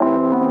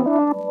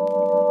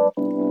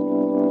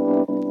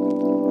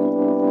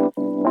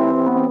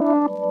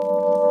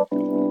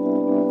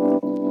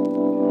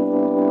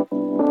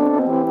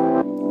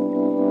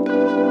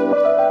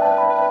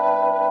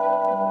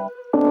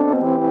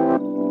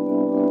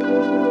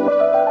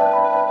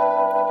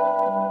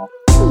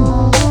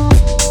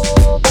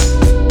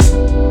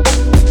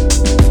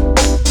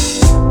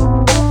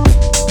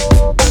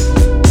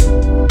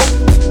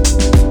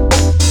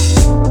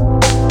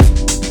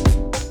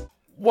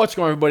What's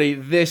going on, everybody?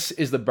 This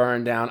is The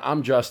Burn Down.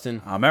 I'm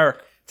Justin. I'm Eric.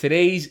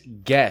 Today's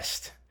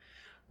guest,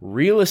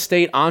 real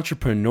estate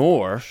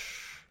entrepreneur.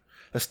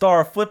 The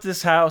star of Flip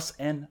This House,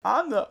 and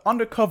I'm the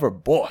undercover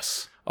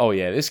boss. Oh,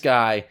 yeah, this is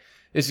going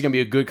to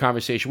be a good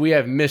conversation. We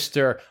have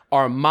Mr.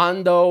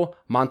 Armando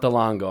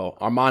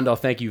Montelongo. Armando,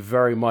 thank you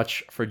very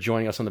much for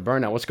joining us on The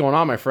Burn Down. What's going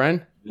on, my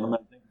friend? Thank you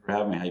for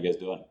having me. How you guys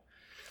doing?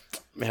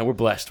 Man, we're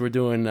blessed. We're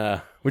doing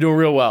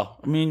real well.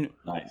 I mean,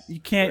 Nice.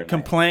 You can't Very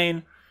complain.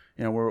 Nice.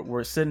 You know,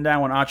 we're sitting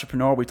down with an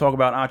entrepreneur. We talk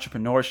about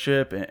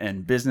entrepreneurship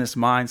and business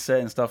mindset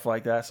and stuff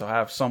like that. So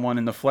have someone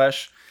in the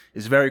flesh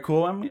is very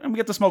cool. And we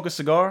get to smoke a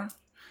cigar,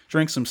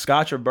 drink some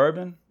scotch or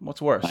bourbon.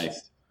 What's worse?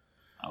 Nice.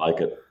 I like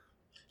it.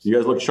 You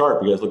guys look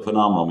sharp. You guys look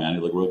phenomenal, man.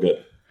 You look real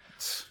good.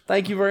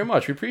 Thank you very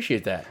much. We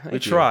appreciate that. We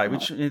try.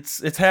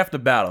 It's half the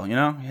battle, you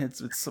know.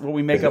 It's what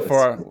we make up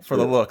for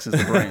the looks is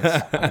the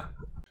brains.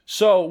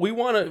 So we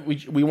want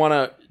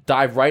to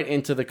dive right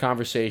into the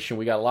conversation.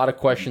 We got a lot of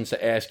questions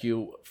to ask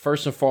you.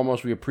 First and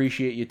foremost, we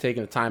appreciate you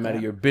taking the time out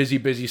of your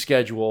busy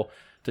schedule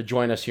to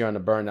join us here on the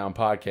Burn Down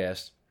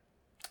podcast.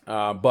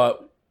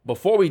 But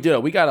before we do,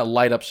 we got to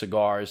light up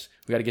cigars.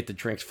 We got to get the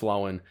drinks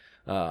flowing.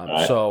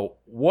 Right. So,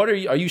 what are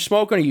you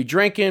smoking? Are you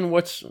drinking?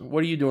 What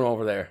are you doing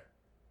over there?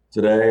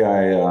 Today,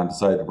 I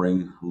decided to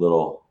bring a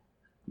little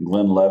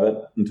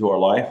Glenlivet into our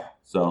life.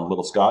 So, a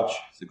little scotch,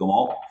 single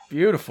malt.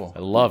 Beautiful. I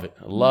love it.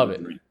 Love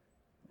it,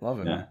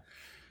 man.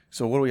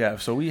 So what do we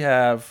have?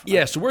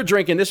 So we're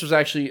drinking. This was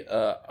actually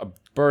a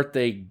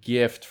birthday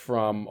gift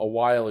from a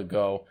while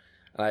ago.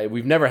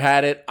 We've never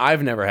had it.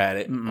 I've never had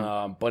it.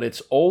 But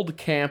it's Old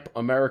Camp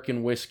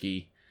American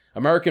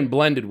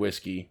blended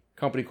whiskey,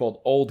 company called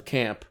Old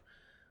Camp.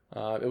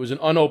 It was an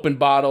unopened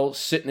bottle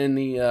sitting in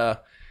the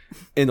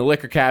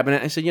liquor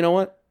cabinet. I said, you know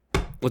what?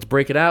 Let's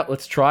break it out.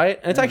 Let's try it.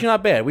 And it's actually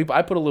not bad.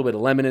 I put a little bit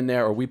of lemon in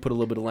there, or we put a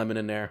little bit of lemon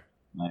in there.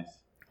 Nice.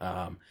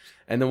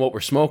 And then what we're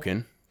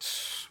smoking,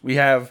 we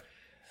have.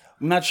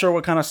 I'm not sure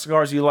what kind of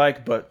cigars you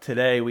like, but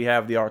today we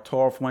have the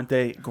Arturo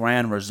Fuente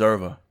Gran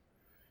Reserva.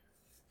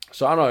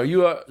 So I don't know. Are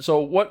you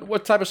so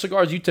what type of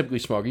cigars do you typically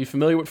smoke? Are you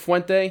familiar with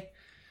Fuente?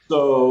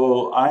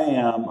 So I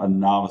am a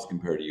novice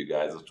compared to you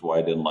guys. That's why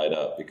I didn't light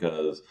up,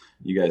 because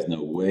you guys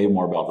know way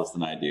more about this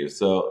than I do.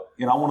 So,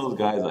 I'm one of those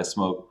guys, I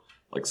smoke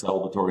like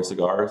celebratory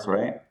cigars,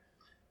 right?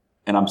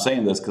 And I'm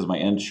saying this because my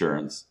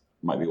insurance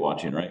might be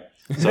watching, right?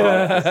 So,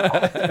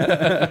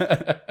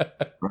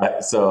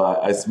 right. So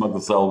I smoke the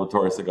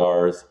celebratory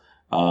cigars.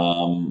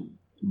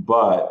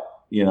 But,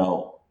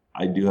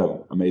 I do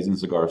have amazing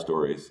cigar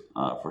stories,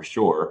 for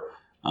sure,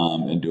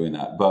 in doing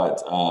that. But,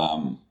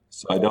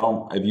 so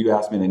if you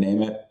ask me to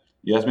name it,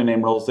 you ask me to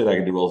name real estate, I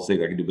can do real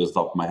estate. I can do business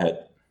off my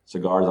head.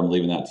 Cigars, I'm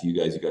leaving that to you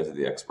guys. You guys are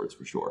the experts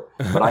for sure.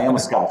 But I am a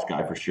Scotch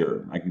guy for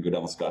sure. I can go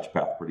down the Scotch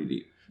path pretty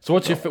deep. So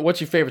what's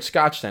your favorite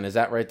Scotch then? Is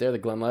that right there, the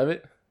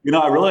Glenlivet?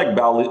 I really like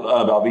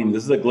Balvenie.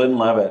 This is a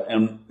Glenlivet.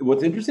 And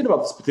what's interesting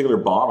about this particular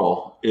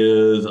bottle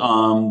is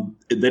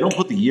they don't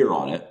put the year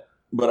on it,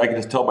 but I can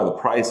just tell by the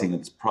pricing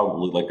it's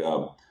probably like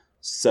a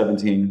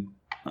 17.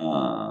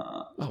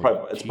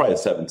 It's probably a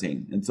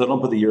 17. And so I don't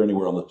put the year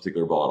anywhere on this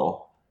particular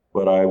bottle.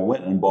 But I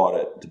went and bought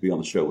it to be on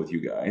the show with you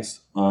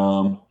guys.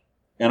 And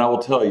I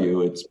will tell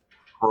you, it's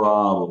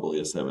probably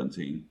a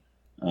 17.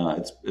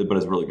 But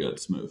it's really good.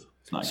 It's smooth.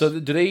 It's nice. So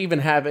do they even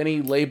have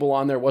any label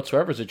on there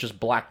whatsoever? Is it just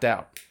blacked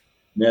out?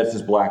 Yeah, it's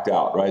just blacked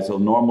out, right? So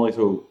normally,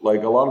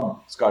 like a lot of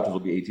scotches will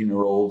be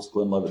 18-year-olds.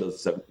 Glenlivet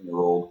is a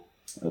 17-year-old,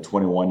 a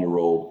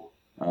 21-year-old.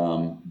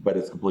 But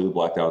it's completely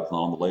blacked out. It's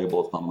not on the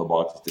label. It's not on the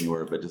box. It's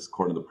anywhere. But just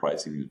according to the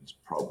pricing, it's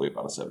probably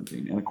about a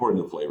 17. And according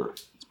to the flavor,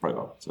 it's probably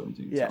about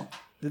 17. Yeah.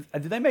 So.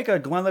 Did they make a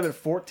Glenlivet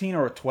 14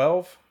 or a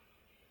 12?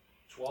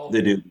 12.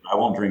 They do. I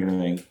won't drink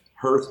anything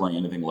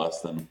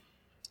less than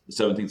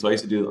 17. So I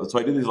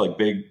do these like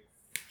big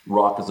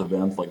raucous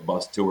events, like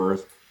bus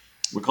tours.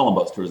 We call them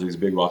bus tours. These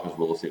big raucous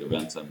real estate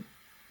events, and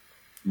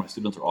my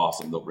students are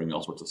awesome. They'll bring me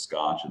all sorts of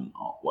scotch and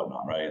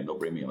whatnot, right? And they'll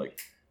bring me like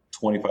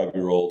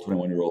 25-year-old,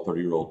 21-year-old,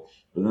 30-year-old.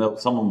 But then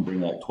some of them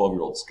bring like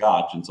 12-year-old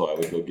scotch, and so I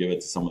would go give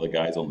it to some of the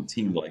guys on the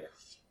team. Like,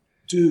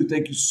 dude,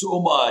 thank you so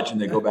much,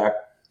 and they go back.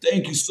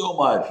 Thank you so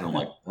much. And I'm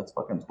like, that's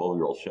fucking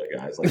 12-year-old shit,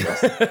 guys. Like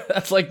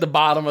that's like the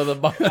bottom of the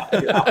bottom.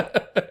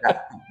 Yeah.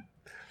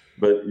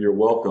 But you're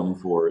welcome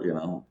for,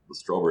 the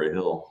Strawberry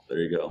Hill. There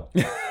you go.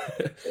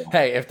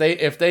 Hey, if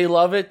they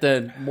love it,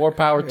 then more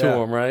power to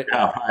them, right?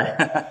 Yeah,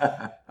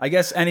 right. I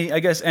guess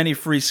any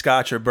free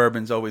scotch or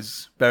bourbon's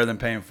always better than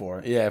paying for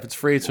it. Yeah, if it's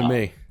free, it's for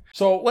me.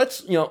 So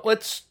let's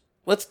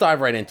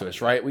dive right into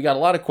this, right? We got a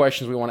lot of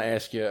questions we want to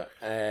ask you,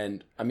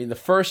 and I mean the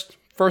first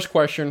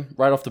question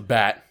right off the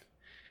bat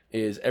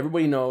is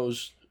everybody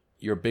knows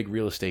you're a big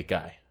real estate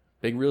guy.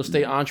 Big real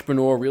estate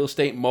entrepreneur, real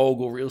estate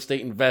mogul, real estate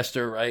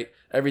investor, right?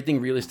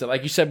 Everything real estate.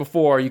 Like you said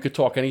before, you could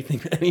talk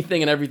anything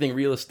and everything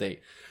real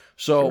estate.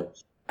 So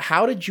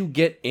how did you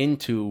get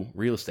into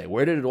real estate?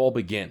 Where did it all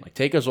begin? Like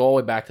take us all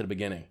the way back to the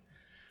beginning.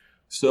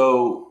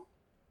 So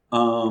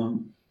about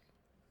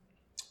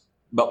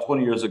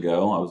 20 years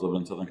ago, I was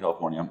living in Southern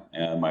California,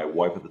 and my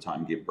wife at the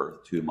time gave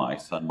birth to my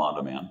son,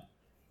 Mondo Man.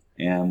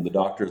 And the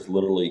doctors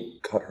literally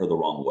cut her the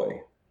wrong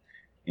way.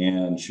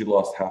 and she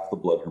lost half the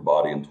blood in her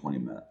body in 20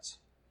 minutes.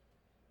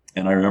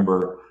 And I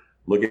remember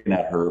looking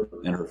at her,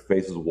 and her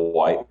face was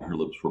white, and her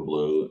lips were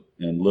blue.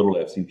 And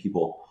literally, I've seen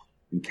people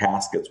in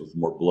caskets with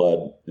more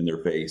blood in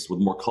their face, with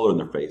more color in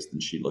their face than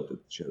she looked at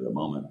that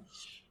moment.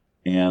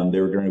 And they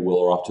were going to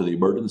wheel her off to the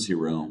emergency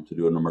room to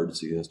do an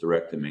emergency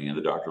hysterectomy. And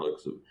the doctor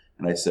looks at,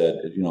 and I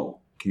said,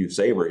 can you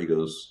save her? He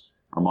goes,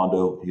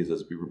 Armando, he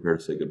says, be prepared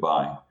to say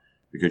goodbye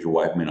because your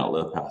wife may not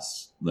live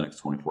past the next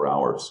 24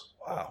 hours.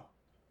 Wow.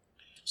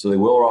 So they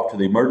wheel her off to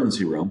the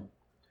emergency room.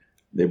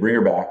 They bring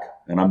her back,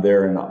 and I'm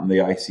there in the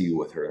ICU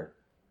with her.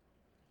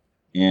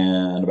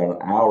 And about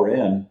an hour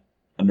in,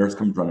 a nurse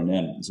comes running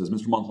in and says,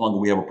 Mr. Montelongo,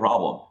 we have a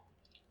problem.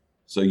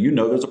 So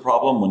there's a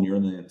problem when you're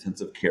in the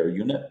intensive care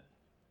unit,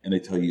 and they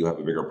tell you have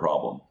a bigger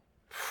problem.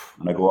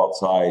 And I go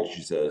outside.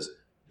 She says,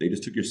 they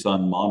just took your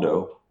son,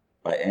 Mondo,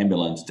 by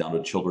ambulance down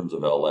to Children's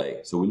of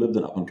LA. So we lived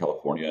in Upland,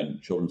 California,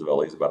 and Children's of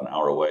LA is about an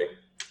hour away.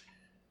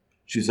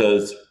 She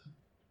says,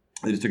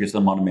 they just took your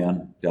son, Mondo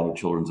Man, down to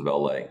Children's of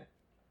LA.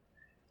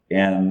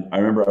 And I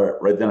remember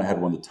right then I had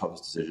one of the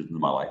toughest decisions in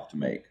my life to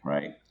make,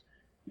 right?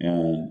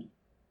 And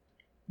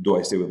do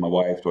I stay with my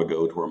wife? Do I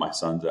go to where my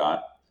son's at?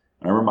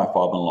 And I remember my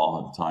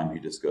father-in-law at the time,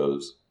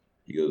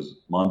 he goes,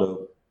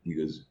 Mondo, he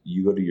goes,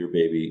 you go to your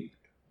baby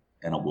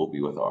and we'll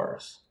be with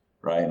ours.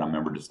 Right. And I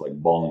remember just like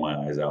bawling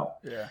my eyes out.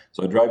 Yeah.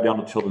 So I drive down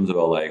to Children's of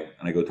LA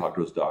and I go talk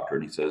to his doctor,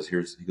 and he says,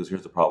 here's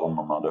the problem,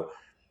 Armando.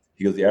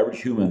 He goes, the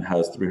average human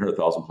has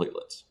 300,000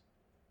 platelets.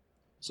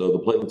 So the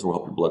platelets will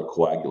help your blood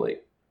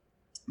coagulate.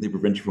 They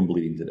prevent you from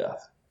bleeding to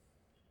death.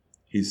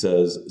 He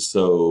says,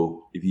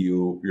 so if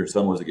your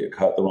son was to get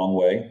cut the wrong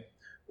way,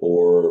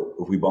 or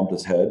if we bumped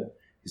his head,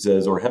 he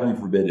says, or heaven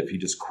forbid, if he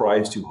just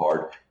cries too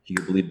hard, he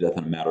could bleed to death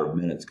in a matter of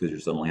minutes because your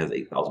son only has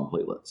 8,000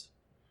 platelets.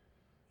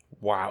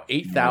 Wow,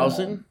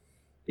 8,000?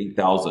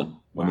 8,000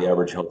 when Wow. the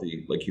average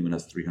healthy human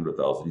has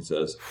 300,000.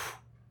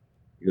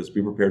 He goes,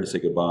 be prepared to say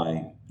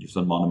goodbye. Your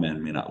son, Mondo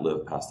Man, may not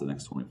live past the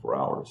next 24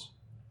 hours.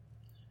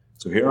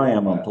 So here I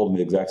am. I'm told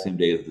the exact same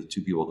day that the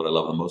two people that I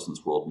love the most in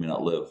this world may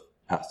not live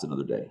past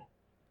another day.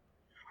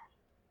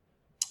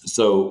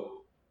 So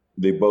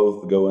they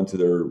both go into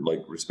their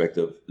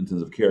respective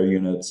intensive care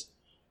units.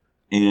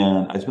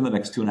 And I spent the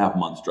next 2.5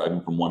 months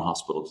driving from one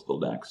hospital to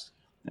the next.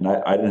 And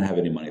I didn't have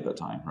any money at that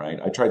time, right?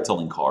 I tried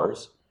selling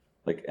cars,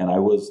 and I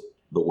was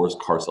the worst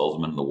car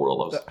salesman in the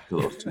world. I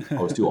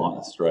was too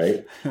honest,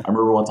 right? I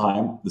remember one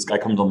time this guy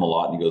comes on the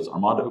lot and he goes,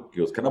 Armando, he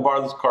goes, can I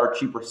borrow this car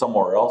cheaper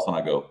somewhere else? And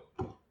I go,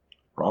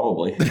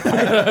 probably.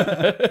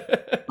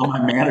 So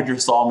my manager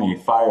saw me,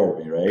 he fired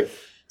me, right?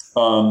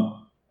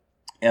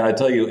 And I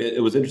tell you,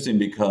 it was interesting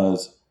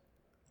because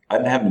I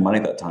didn't have any money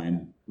at that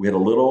time. We had a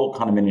little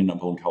condominium in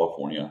Upland,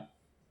 California.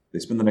 They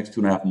spent the next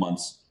 2.5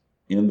 months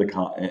in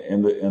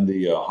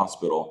the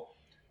hospital.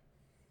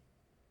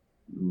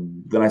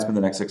 Then I spent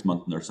the next 6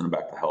 months nursing him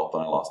back to health,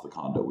 and I lost the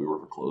condo we were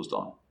foreclosed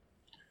on.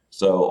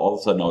 So all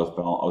of a sudden, I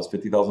was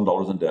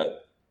 $50,000 in debt.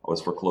 I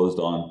was foreclosed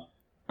on.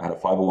 I had a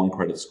 501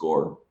 credit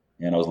score,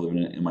 and I was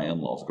living in my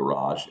in-laws'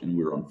 garage, and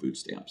we were on food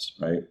stamps,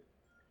 right?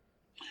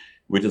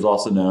 Which is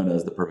also known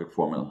as the perfect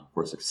formula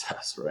for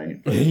success,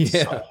 right?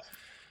 Yeah. So,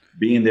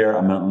 being there,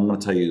 I'm going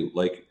to tell you,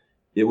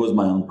 it was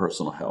my own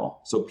personal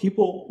hell. So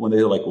people, when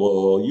they're like,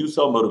 well, you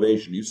sell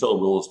motivation, you sell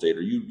real estate,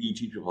 or you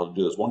teach people how to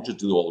do this, why don't you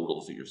just do all the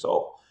real estate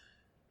yourself?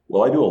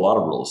 Well, I do a lot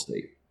of real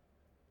estate.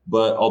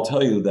 But I'll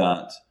tell you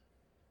that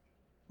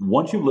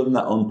once you live in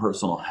that own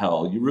personal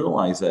hell, you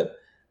realize that,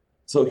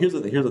 so here's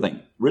the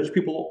thing. Rich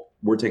people,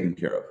 we're taken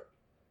care of.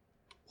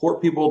 Poor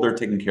people, they're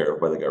taken care of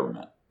by the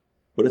government.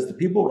 But it's the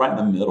people right in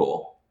the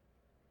middle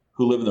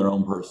who live in their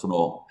own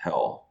personal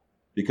hell.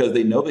 Because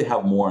they know they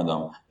have more in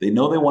them. They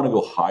know they want to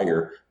go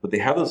higher, but they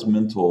have this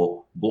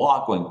mental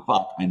block going,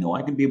 fuck, I know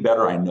I can be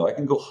better. I know I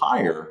can go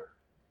higher,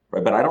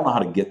 right? But I don't know how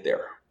to get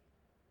there.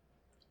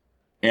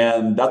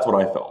 And that's what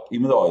I felt.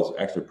 Even though I was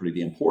actually pretty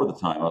damn poor at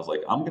the time, I was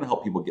like, I'm going to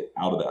help people get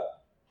out of that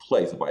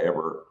place if I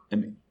ever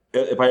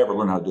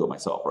learn how to do it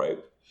myself, right?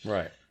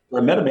 Right. I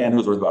met a man who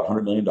was worth about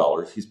 $100 million.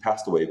 He's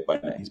passed away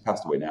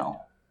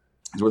now.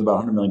 He's worth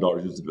about $100 million.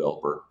 He was a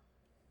developer.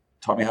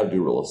 Taught me how to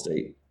do real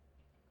estate.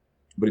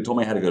 But he told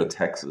me I had to go to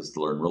Texas to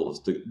learn real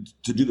estate,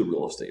 to do the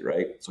real estate,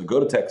 right? So I go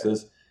to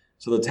Texas.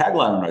 So the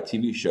tagline on our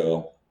TV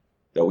show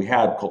that we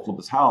had called Flip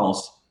His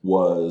House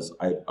was,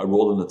 I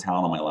rolled into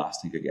town on my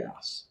last tank of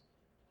gas.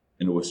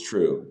 And it was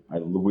true.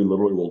 We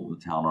literally rolled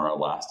into town on our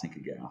last tank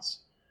of gas.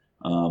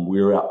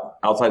 We were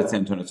outside of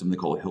San Antonio, something they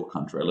call the Hill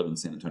Country. I live in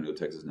San Antonio,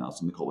 Texas now,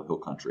 something they call the Hill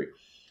Country.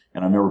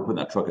 And I remember putting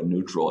that truck in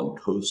neutral and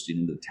coasting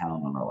into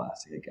town on our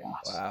last tank of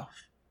gas. Wow.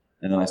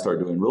 And then I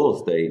started doing real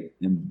estate.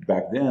 And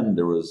back then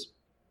there was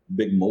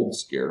big mold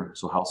scare.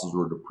 So houses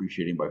were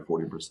depreciating by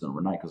 40%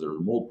 overnight because there were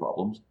mold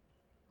problems.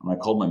 And I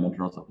called my mentor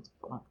and I was like, what the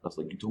fuck? I was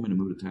like, you told me to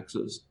move to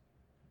Texas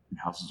and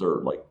houses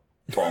are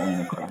falling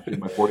and crashing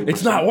by 40%.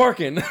 It's not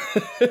working.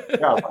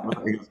 Yeah.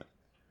 He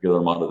goes,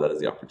 Armando, that is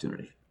the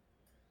opportunity.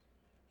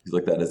 He's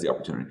like, that is the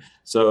opportunity.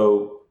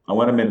 So I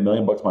went and made $1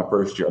 million my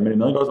first year. I made $1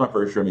 million my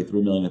first year. I made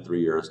 $3 million in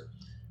 3 years.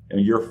 In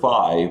year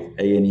 5,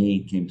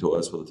 A&E came to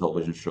us with a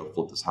television show,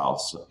 Flip This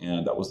House,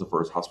 and that was the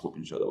first house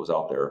flipping show that was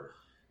out there.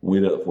 We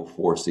did it for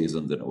 4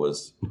 seasons, and it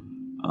was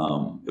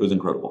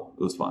incredible.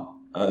 It was fun.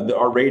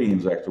 Our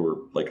ratings actually were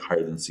like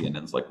higher than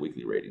CNN's like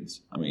weekly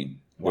ratings. I mean,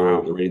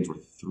 wow, the ratings were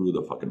through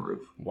the fucking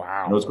roof.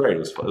 Wow, and it was great. It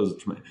was fun. It was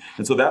tremendous.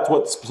 And so that's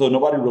so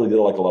nobody really did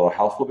like a lot of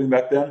house flipping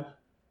back then.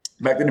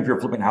 Back then, if you're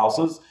flipping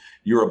houses,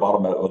 you're a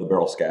bottom of the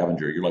barrel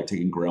scavenger. You're like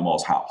taking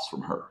grandma's house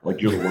from her.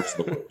 Like you're the worst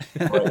of the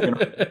worst. Right? You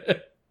know?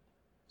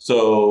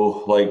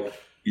 So like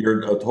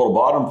you're a total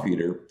bottom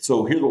feeder.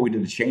 So here's what we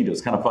did to change it.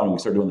 It's kind of fun. We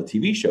started doing the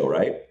TV show,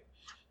 right?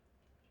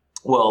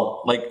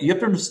 Well, like you have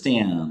to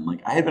understand,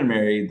 like I had been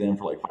married then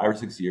for like 5 or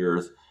 6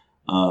 years.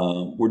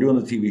 We're doing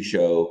the TV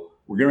show.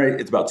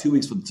 It's about 2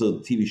 weeks until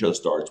the TV show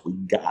starts. We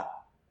got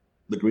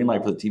the green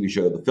light for the TV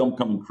show, the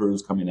film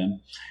crew's coming in.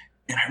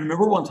 And I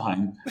remember one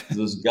time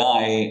this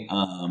guy,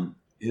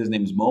 his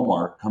name's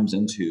Momar, comes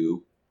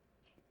into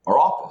our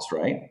office,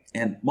 right?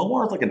 And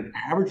Momar is like an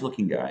average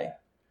looking guy.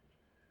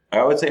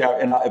 I would say,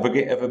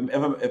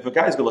 if a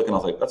guy's good looking, I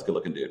was like, that's a good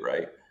looking dude,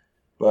 right?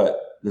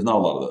 But there's not a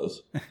lot of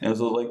those. And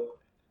so like,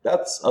 I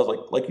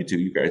was like you two,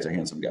 you guys are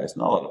handsome guys.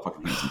 Not a lot of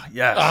fucking handsome.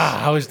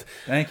 Yes.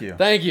 Thank you.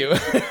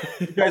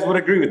 You guys would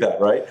agree with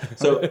that, right?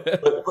 So,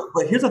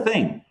 but here's the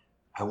thing.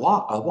 I'm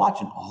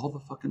watching all the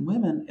fucking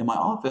women in my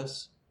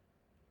office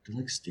to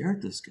like stare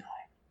at this guy,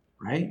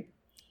 right?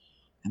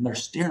 And they're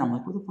staring. I'm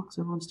like, what the fuck's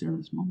everyone staring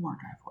at this Momar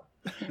guy for?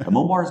 And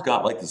Momar's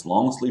got like this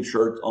long sleeve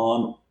shirt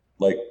on,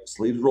 like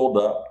sleeves rolled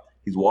up.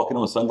 He's walking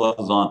with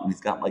sunglasses on, and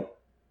he's got like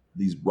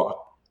these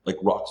rock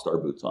star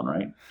boots on,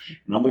 right?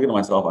 And I'm looking at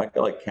myself. I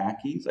got like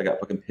khakis. I got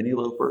fucking penny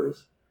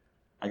loafers.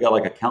 I got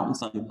like accountant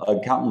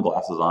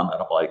glasses on.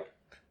 And I'm like,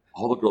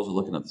 all the girls are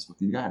looking at this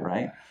fucking guy,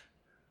 right?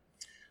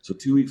 So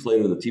 2 weeks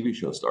later, the TV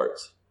show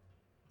starts.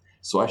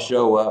 So I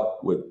show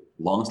up with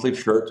long sleeve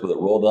shirts with it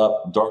rolled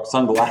up, dark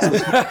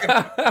sunglasses.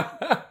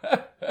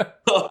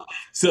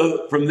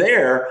 So from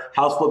there,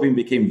 house flipping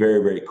became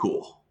very, very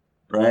cool,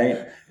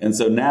 right? And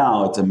so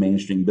now it's a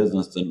mainstream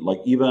business, and like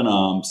even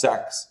Goldman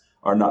Sachs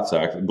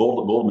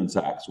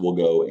will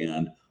go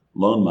and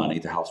loan money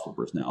to house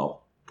flippers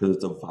now because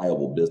it's a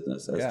viable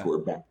business. To where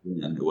back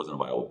then it wasn't a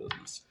viable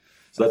business.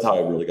 So that's how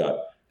I really got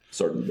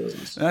started in the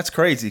business. And that's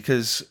crazy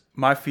because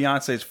my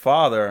fiance's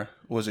father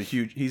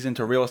he's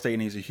into real estate,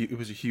 and he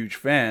was a huge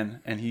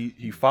fan, and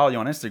he followed you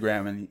on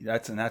Instagram, and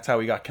that's how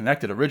we got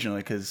connected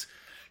originally, because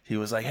he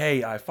was like,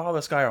 hey, I follow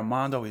this guy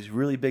Armando. He's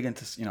really big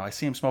into, I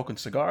see him smoking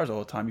cigars all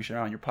the time. You should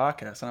have on your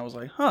podcast. And I was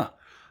like, I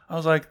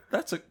was like,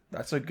 that's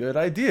a good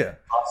idea.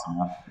 Awesome,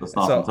 man. That's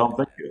awesome. So,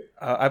 thank you.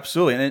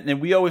 Absolutely. And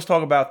we always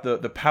talk about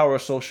the power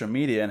of social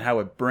media and how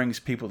it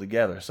brings people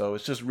together. So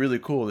it's just really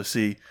cool to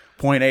see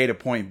point A to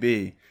point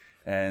B.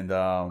 And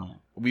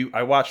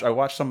I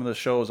watched some of the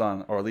shows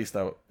or at least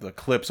the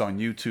clips on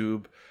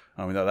YouTube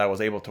that I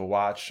was able to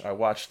watch. I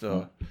watched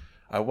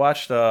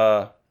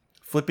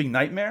Flipping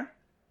Nightmare.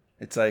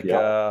 It's like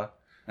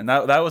and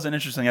that was an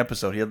interesting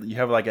episode. You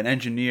have like an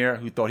engineer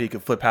who thought he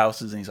could flip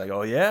houses, and he's like,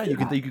 "Oh yeah, you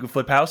think you can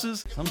flip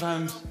houses?"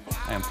 Sometimes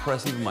I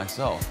impress even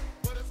myself.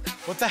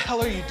 What the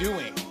hell are you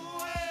doing?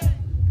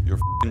 Your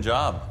f***ing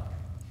job.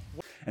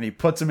 And he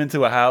puts him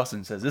into a house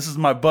and says, "This is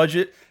my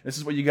budget. This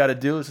is what you got to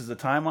do. This is the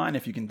timeline.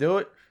 If you can do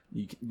it,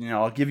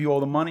 I'll give you all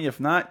the money. If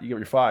not,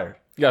 you're fired."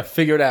 You got to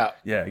figure it out.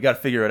 Yeah, you got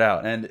to figure it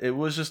out. And it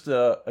was just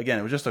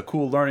a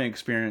cool learning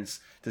experience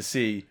to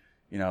see.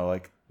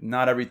 Like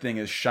not everything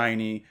is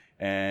shiny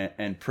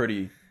and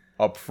pretty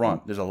up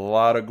front. There's a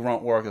lot of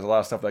grunt work. There's a lot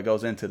of stuff that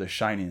goes into the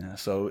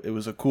shininess. So it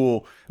was a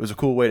cool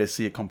way to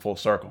see it come full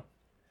circle.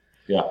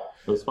 Yeah,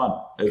 it was fun.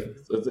 It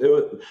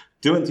was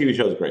doing TV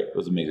shows great. It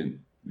was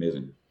amazing.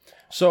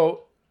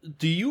 So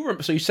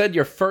so you said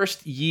your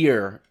first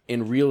year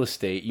in real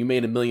estate, you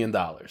made $1 million.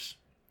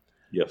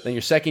 Yes. Then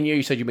your second year,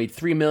 you said you made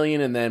 $3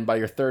 million, and then by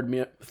your third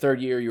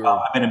year, you were.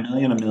 I made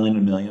 $1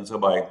 million.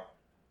 So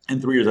in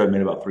 3 years, I've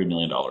made about $3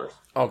 million.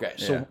 Okay,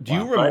 so do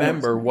you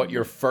remember what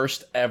your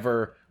first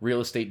ever real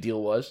estate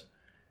deal was?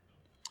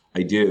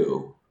 I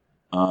do.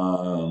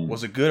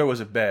 Was it good or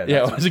was it bad?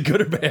 Yeah, was it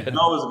good or bad?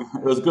 No,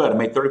 it was good. I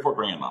made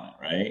 $34,000 on it,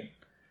 right?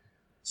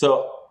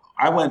 So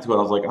I went to it.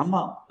 I was like, I'm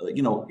not.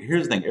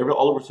 Here's the thing.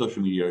 All over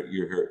social media,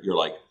 you're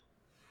like,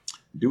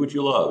 do what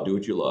you love. Do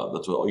what you love.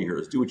 That's what all you hear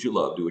is do what you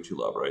love. Do what you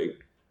love, right?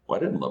 Well,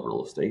 I didn't love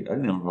real estate. I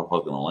didn't know if I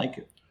was going to like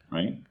it,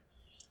 right?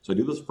 So I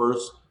do this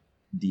first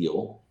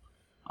deal.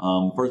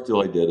 First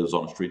deal I did was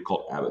on a street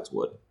called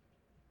Abbotswood.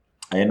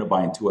 I ended up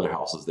buying 2 other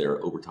houses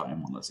there over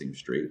time on that same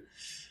street.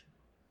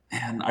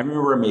 And I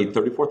remember I made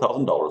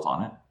 $34,000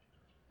 on it.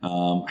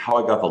 How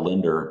I got the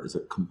lender is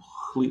a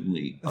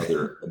completely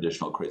other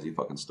additional crazy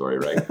fucking story,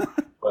 right?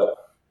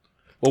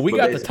 Well, we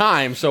got the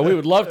time, so we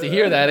would love to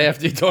hear that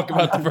after you talk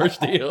about the first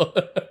deal.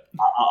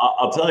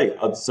 I'll tell you.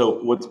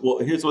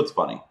 Here's what's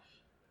funny.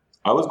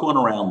 I was going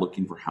around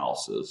looking for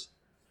houses,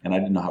 and I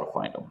didn't know how to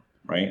find them.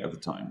 Right at the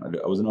time,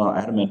 I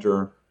had a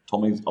mentor,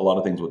 told me a lot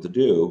of things what to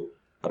do,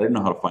 but I didn't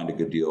know how to find a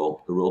good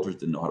deal. The realtors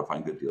didn't know how to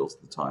find good deals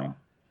at the time.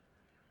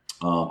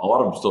 A lot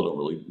of them still don't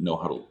really know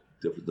how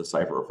to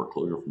decipher a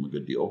foreclosure from a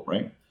good deal,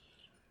 right?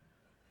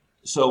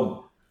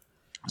 So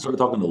I started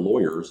talking to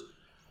lawyers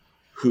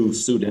who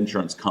sued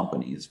insurance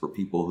companies for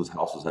people whose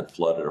houses had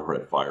flooded or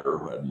had fire or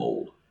who had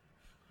mold.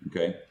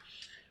 Okay.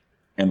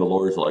 And the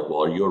lawyers are like,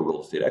 well, are you a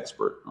real estate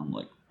expert? I'm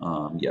like,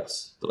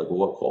 yes. They're like, well,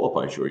 what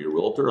qualifies you? Are you a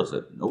realtor? I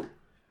said, nope.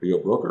 Are you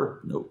a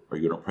broker? Nope. Are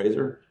you an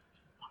appraiser?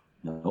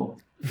 No.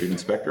 Are you an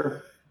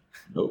inspector?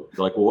 Nope.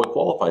 They're like, well, what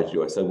qualifies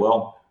you? I said,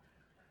 well,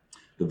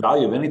 the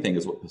value of anything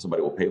is what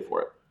somebody will pay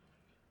for it.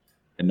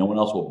 And no one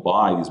else will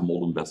buy these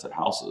mold invested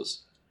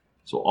houses.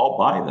 So I'll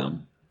buy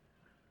them.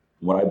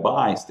 What I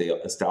buy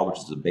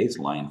establishes a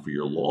baseline for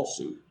your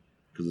lawsuit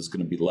because it's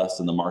going to be less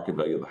than the market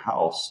value of the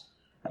house.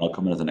 And I'll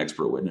come in as an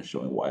expert witness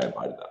showing why I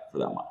buy that for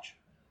that much.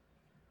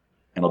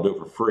 And I'll do it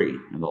for free.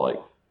 And they're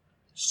like,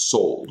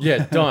 sold.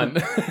 Yeah, done.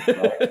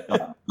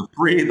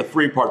 Right? The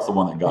free part's the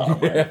one that got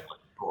it, right? Yeah.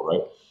 Cool,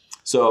 right?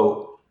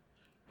 So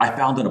I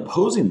found an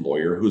opposing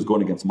lawyer who was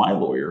going against my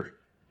lawyer.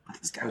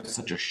 This guy was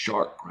such a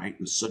shark, right? I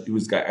could tell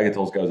this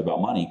guy was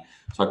about money.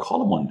 So I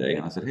called him one day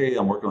and I said, hey,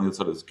 I'm working on the other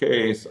side of this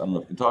case. I don't know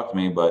if you can talk to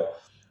me,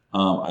 but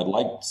I'd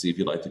like to see if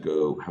you'd like to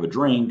go have a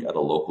drink at a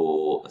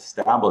local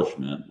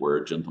establishment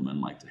where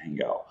gentlemen like to hang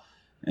out.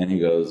 And he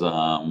goes,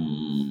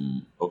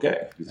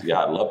 okay. He said,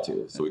 yeah, I'd love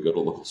to. So we go to a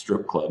local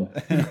strip club.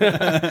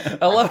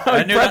 I love how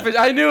I knew that was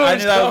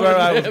where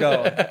I was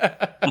going.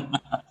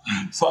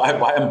 So I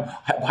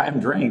buy him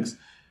drinks.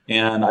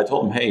 And I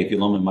told him, hey, if you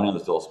loan me money on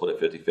this deal, I'll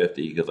split it 50-50.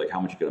 He goes, like,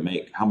 how much are you going to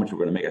make? How much are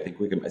we going to make?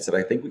 I said,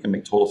 I think we can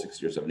make total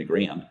 60 or 70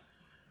 grand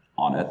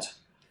on it.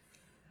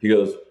 He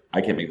goes,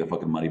 I can't make that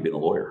fucking money being a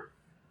lawyer.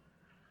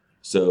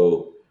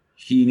 So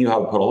he knew how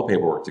to put all the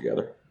paperwork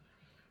together,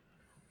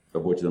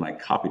 of which then I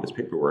copied his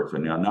paperwork. So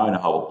now I know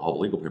how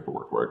legal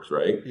paperwork works,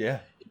 right? Yeah.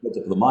 He puts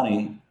up the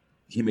money.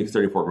 He makes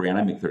 34 grand.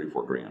 I make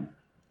 34 grand.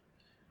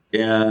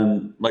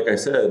 And like I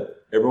said,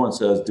 everyone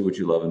says do what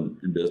you love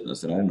in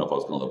business, and I didn't know if I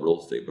was going to love real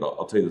estate, but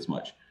I'll tell you this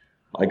much: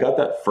 I got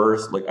that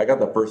first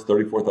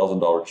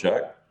 $34,000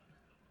 check.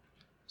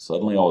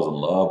 Suddenly, I was in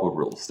love with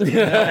real estate.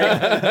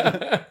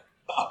 Right?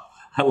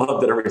 I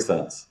loved it ever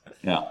since.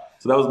 Yeah,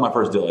 so that was my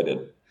first deal I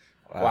did.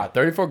 Wow,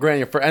 34 grand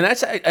your first, and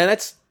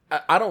that's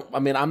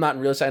I'm not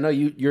in real estate. I know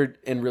you're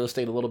in real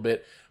estate a little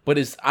bit, but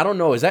is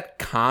that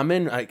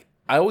common?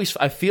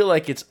 I feel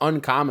like it's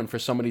uncommon for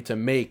somebody to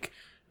make,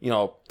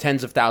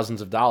 tens of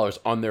thousands of dollars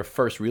on their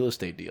first real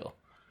estate deal.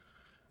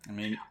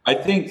 I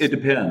think it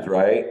depends,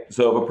 right?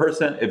 So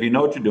if you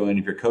know what you're doing,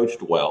 if you're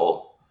coached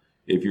well,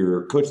 if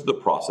you're coached to the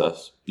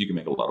process, you can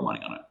make a lot of money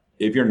on it.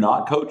 If you're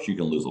not coached, you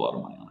can lose a lot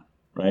of money on it,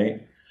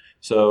 right?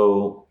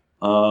 So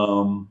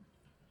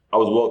I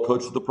was well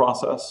coached to the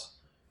process.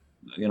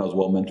 I was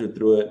well mentored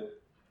through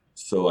it.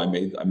 So I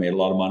made a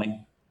lot of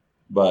money.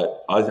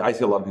 But I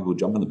see a lot of people who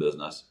jump in the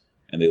business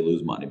and they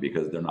lose money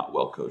because they're not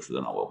well coached or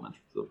they're not well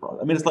mentored to the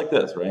process. It's like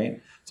this,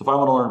 right? So if I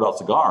want to learn about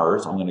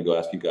cigars, I'm going to go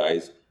ask you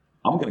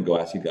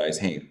guys,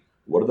 hey,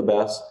 what are the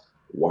best?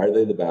 Why are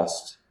they the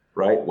best?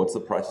 Right? What's the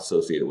price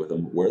associated with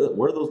them? Where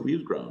are those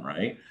leaves grown?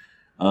 Right?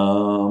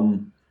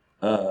 And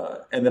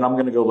then I'm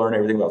going to go learn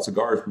everything about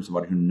cigars from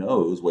somebody who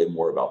knows way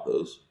more about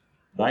those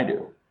than I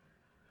do.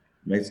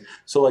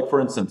 So, like, for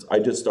instance, I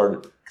just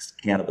started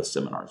cannabis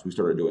seminars. We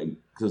started doing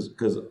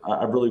because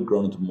I've really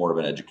grown into more of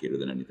an educator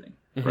than anything.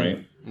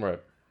 Right? Right.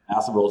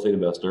 Massive real estate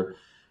investor,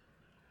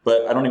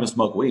 but I don't even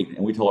smoke weed.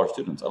 And we tell our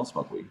students I don't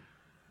smoke weed.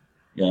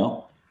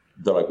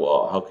 They're like,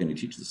 well, how can you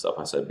teach this stuff?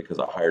 I said, because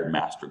I hired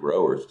master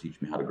growers to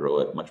teach me how to grow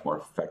it much more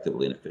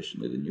effectively and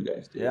efficiently than you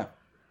guys do. Yeah.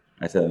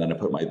 I said, and then I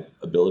put my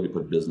ability to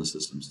put business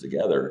systems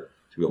together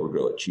to be able to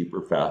grow it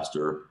cheaper,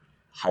 faster,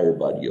 higher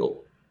bud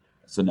yield.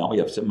 So now we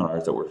have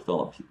seminars that we're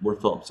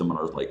filling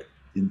seminars like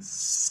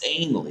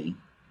insanely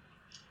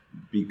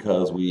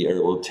because we are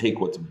able to take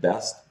what's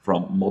best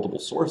from multiple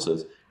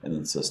sources and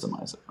then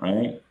systemize it,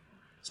 right?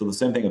 So the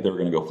same thing if they were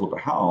going to go flip a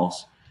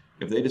house,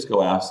 if they just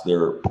go ask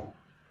their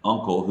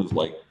uncle who's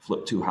like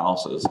flipped 2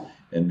 houses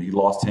and he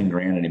lost 10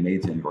 grand and he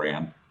made 10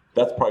 grand,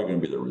 that's probably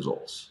going to be the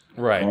results.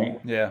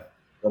 Right? Yeah.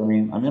 But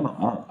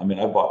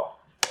I bought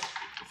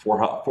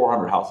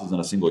 400 houses in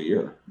a single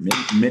year,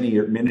 many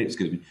years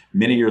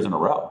in a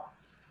row.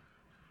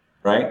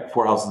 Right?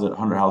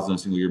 100 houses in a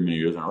single year, many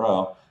years in a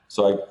row.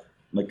 So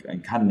I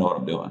kind of know what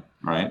I'm doing,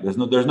 right?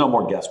 There's no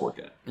more guesswork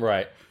in it.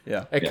 Right.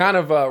 Yeah. It kind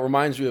of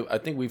reminds me of, I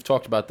think we've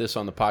talked about this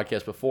on the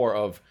podcast before,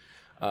 of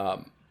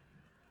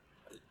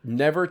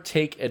never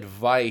take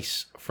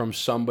advice from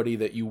somebody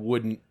that you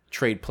wouldn't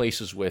trade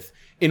places with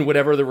in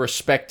whatever the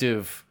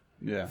respective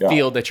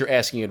field that you're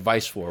asking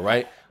advice for,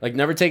 right? Like,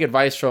 never take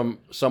advice from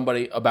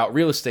somebody about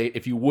real estate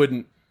if you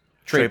wouldn't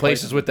trade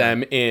places with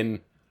them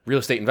in real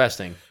estate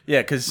investing.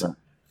 Yeah, because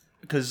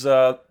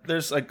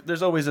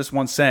there's always this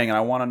one saying, and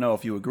I want to know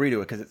if you agree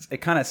to it, because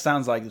it kind of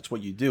sounds like it's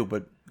what you do,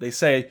 but they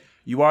say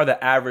you are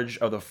the average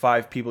of the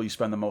 5 people you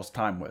spend the most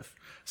time with.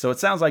 So it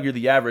sounds like you're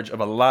the average of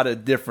a lot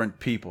of different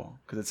people,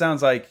 because it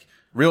sounds like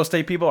real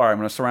estate people, all right, I'm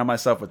going to surround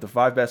myself with the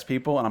 5 best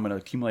people, and I'm going to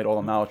accumulate all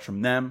the knowledge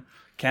from them.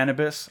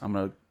 Cannabis, I'm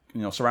going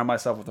to surround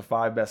myself with the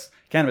 5 best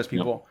cannabis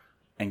people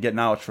and get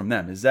knowledge from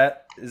them. Is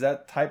that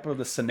type of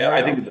the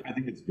scenario? Yeah, I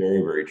think it's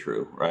very, very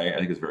true, right? I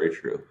think it's very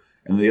true.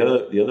 And the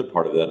other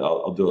part of that,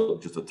 I'll do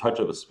just a touch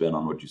of a spin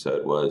on what you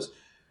said was,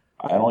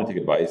 I only take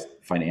advice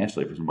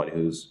financially for somebody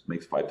who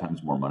makes 5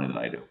 times more money than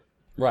I do.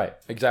 Right.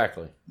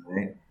 Exactly.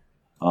 Right.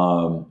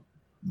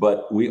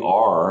 But we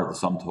are the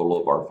sum total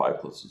of our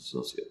 5 closest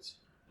associates.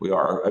 We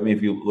are. I mean,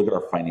 if you look at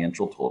our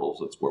financial totals,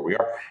 that's where we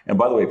are. And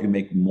by the way, if you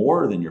make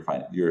more than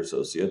your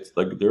associates,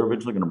 like they're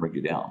eventually going to bring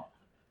you down.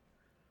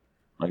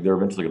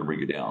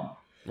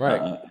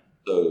 Right.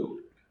 So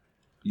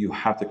you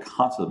have to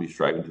constantly be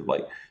striving to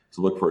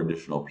look for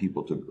additional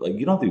people to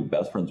you don't have to be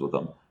best friends with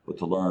them, but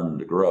to learn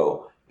to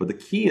grow. But the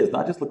key is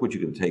not just look what you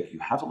can take. You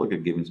have to look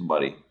at giving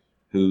somebody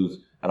who's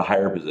at a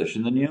higher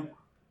position than you,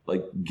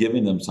 like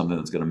giving them something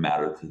that's going to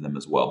matter to them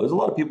as well. There's a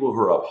lot of people who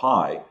are up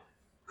high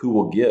who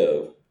will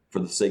give for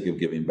the sake of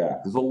giving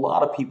back. There's a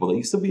lot of people that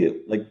used to be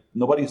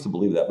nobody used to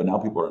believe that, but now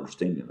people are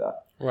understanding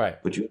that.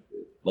 Right. But you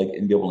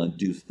and be able to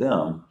induce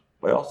them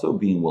by also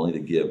being willing to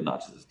give,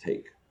 not just to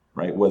take.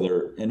 Right.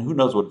 And who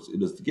knows what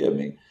it is to give. I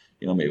mean,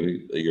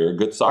 maybe you're a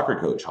good soccer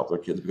coach, help their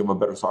kids become a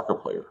better soccer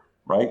player.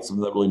 Right.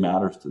 Something that really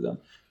matters to them.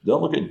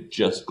 Don't look at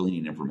just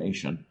gleaning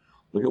information.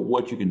 Look at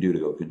what you can do to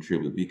go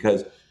contribute,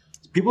 because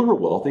people who are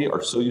wealthy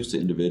are so used to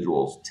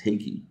individuals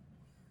taking,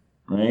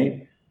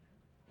 right?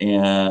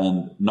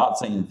 And not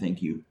saying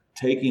thank you,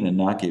 taking and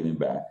not giving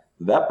back.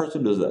 That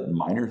person does that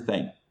minor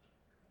thing,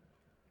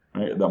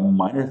 right? That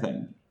minor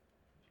thing,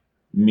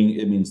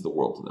 it means the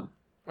world to them.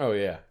 Oh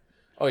yeah.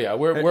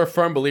 We're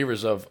firm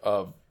believers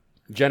of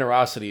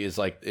generosity is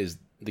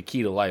the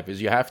key to life.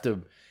 Is you have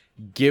to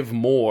give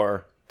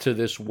more to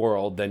this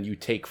world than you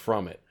take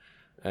from it.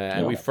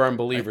 And we firm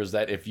believers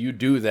that if you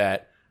do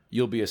that,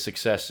 you'll be a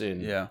success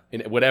in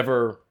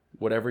whatever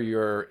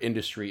your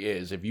industry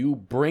is. If you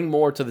bring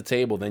more to the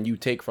table than you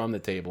take from the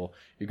table,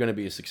 you're going to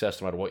be a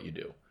success no matter what you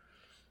do.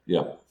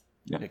 Yeah,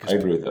 I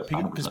agree with that.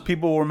 Because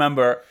people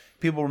remember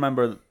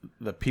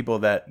the people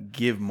that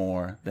give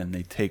more than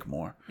they take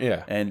more.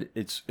 Yeah, and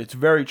it's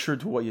very true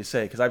to what you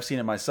say, because I've seen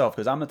it myself.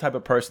 Because I'm the type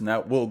of person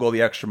that will go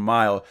the extra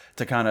mile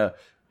to kind of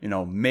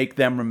make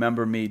them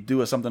remember me,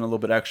 do something a little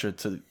bit extra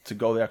to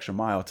go the extra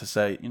mile to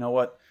say, you know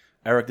what,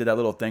 Eric did that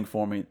little thing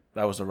for me.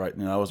 That was the right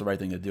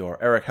thing to do. Or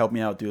Eric helped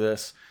me out do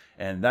this.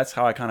 And that's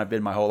how I kind of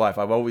been my whole life.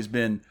 I've always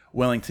been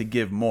willing to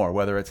give more,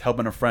 whether it's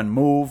helping a friend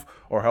move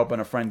or helping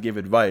a friend give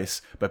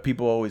advice. But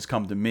people always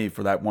come to me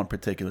for that one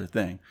particular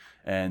thing.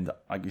 And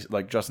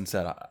like Justin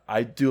said,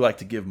 I do like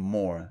to give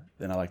more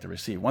than I like to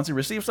receive. Once you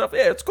receive stuff,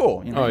 it's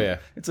cool.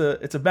 It's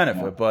a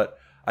benefit, but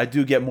I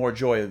do get more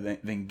joy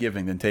than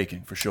giving than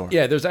taking, for sure.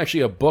 Yeah, there's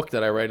actually a book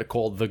that I read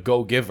called The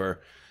Go Giver,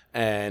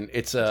 and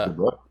it's a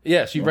book.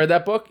 Yes, you've read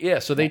that book? Yeah.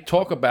 So they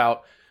talk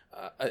about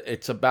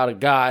it's about a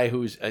guy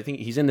who's, I think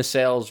he's in the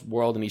sales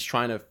world, and he's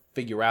trying to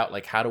figure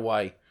out how do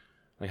I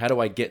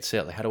get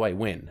sale? How do I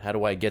win? How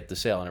do I get the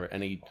sale?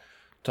 And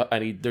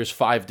there's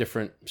 5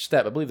 different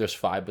steps. I believe there's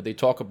 5, but they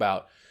talk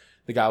about,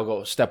 the guy will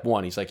go step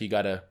 1. He's like,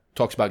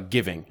 talks about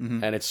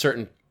giving, and it's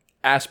certain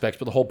aspects,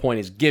 but the whole point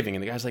is giving.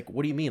 And the guy's like,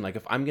 what do you mean? Like,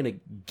 if I'm going to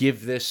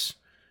give this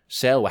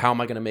sale, how am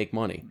I going to make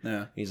money?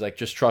 Yeah. He's like,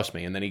 just trust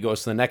me. And then he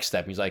goes to the next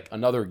step. He's like,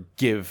 another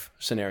give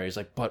scenario. He's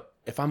like, but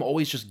if I'm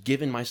always just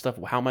giving my stuff,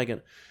 how am I going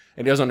to?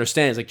 And he doesn't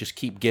understand. He's like, just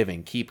keep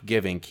giving, keep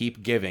giving,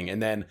 keep giving.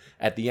 And then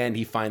at the end,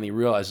 he finally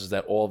realizes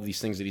that all of these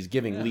things that he's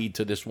giving lead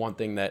to this one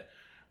thing that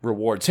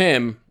rewards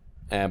him.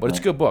 But it's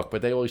a good book.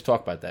 But they always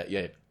talk about that.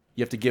 Yeah,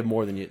 you have to give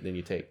more than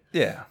you take.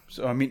 Yeah.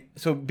 So I mean,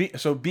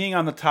 being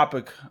on the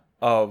topic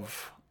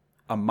of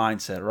a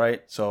mindset,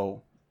 right?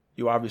 So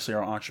you obviously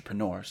are an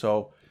entrepreneur.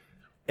 So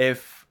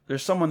if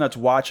there's someone that's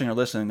watching or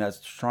listening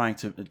that's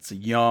it's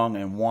young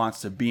and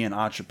wants to be an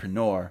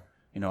entrepreneur,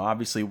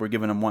 obviously we're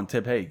giving them one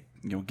tip. Hey,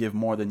 give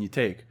more than you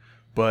take.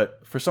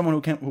 But for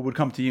someone who would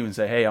come to you and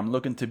say, hey, I'm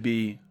looking to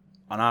be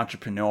an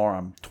entrepreneur,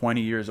 I'm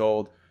 20 years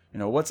old,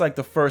 what's like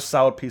the first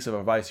solid piece of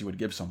advice you would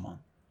give someone?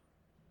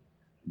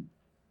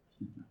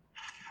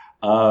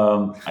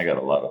 I got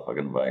a lot of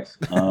fucking advice.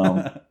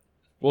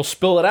 We'll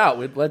spill it out.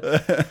 Like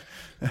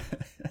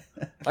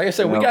I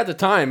said, we got the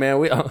time, man.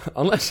 We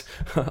unless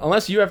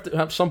you have to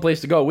have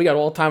someplace to go, we got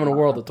all the time in the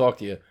world to talk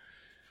to you.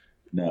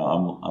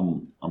 No,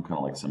 I'm kind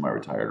of like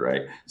semi-retired,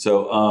 right?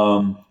 So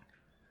I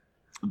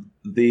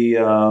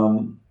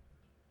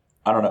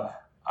don't know.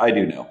 I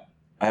do know.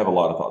 I have a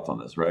lot of thoughts on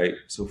this, right?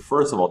 So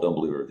first of all, don't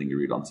believe everything you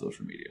read on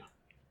social media,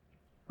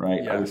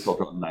 right? Yes. I would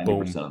filter out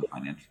 90% of the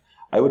financial.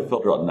 I would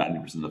filter out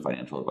 90% of the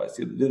financial advice.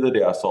 The other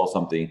day I saw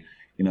something.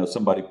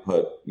 Somebody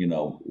put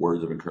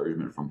words of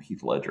encouragement from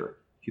Heath Ledger.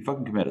 He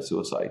fucking committed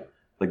suicide.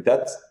 Like,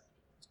 that's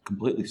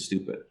completely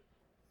stupid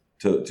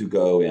to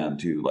go and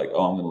to I'm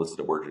going to listen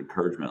to words of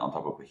encouragement on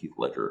top of a Heath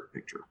Ledger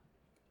picture,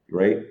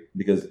 right?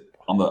 Because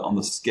on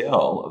the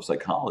scale of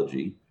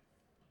psychology,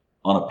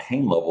 on a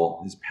pain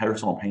level, his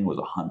personal pain was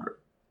 100.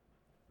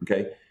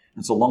 Okay,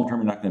 and so long term,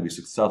 you're not going to be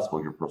successful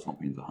if your personal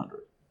pain is 100.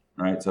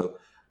 All right, so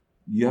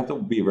you have to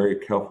be very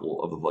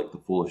careful of the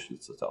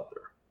foolishness that's out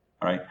there.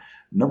 All right.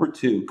 Number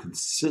 2,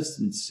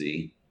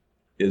 consistency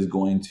is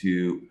going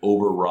to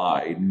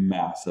override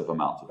massive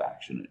amounts of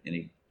action at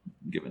any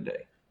given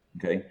day.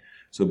 Okay.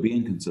 So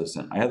being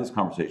consistent. I had this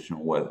conversation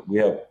we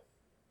have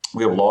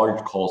we have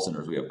large call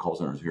centers. We have call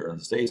centers here in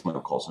the States. We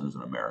have call centers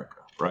in America,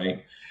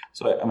 right?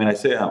 So, I mean, I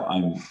say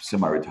I'm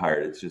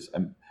semi-retired. It's just,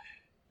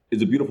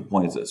 it's a beautiful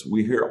point is this.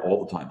 We hear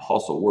all the time,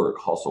 hustle, work,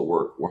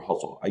 we're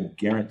hustle. I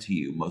guarantee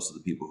you most of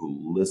the people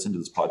who listen to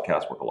this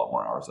podcast work a lot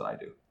more hours than I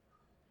do.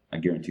 I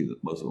guarantee you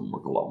that most of them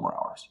work a lot more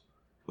hours.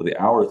 But the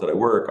hours that I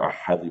work are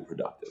highly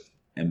productive,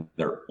 and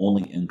they're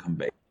only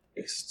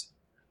income-based.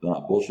 They're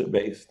not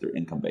bullshit-based. They're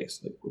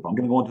income-based. Like if I'm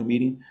going to go into a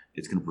meeting,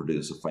 it's going to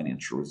produce a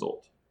financial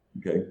result.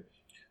 Okay?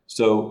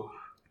 So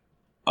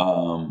I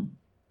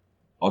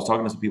was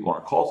talking to some people in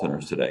our call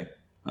centers today.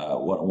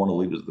 One of the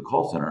leaders of the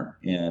call center,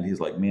 and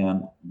he's like,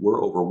 man,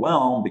 we're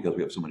overwhelmed because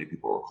we have so many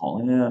people who are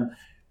calling in.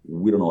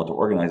 We don't know what to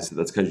organize. So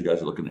that's because you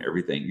guys are looking at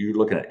everything. You're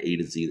looking at A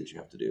to Z that you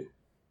have to do.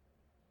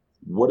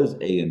 What is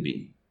A and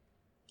B?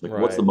 Like,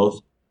 What's the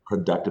most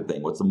productive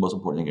thing? What's the most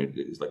important thing to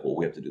do? He's like, well,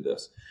 we have to do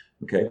this.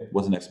 Okay,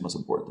 what's the next most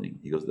important thing?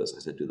 He goes, this. I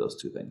said, do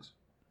those two things.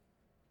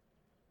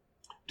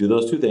 Do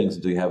those two things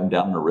until you have them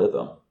down in a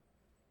rhythm,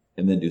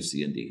 and then do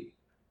C and D.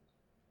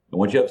 And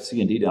once you have C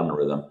and D down in a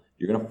rhythm,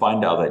 you're going to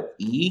find out that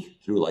E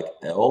through like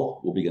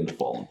L will begin to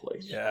fall in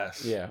place.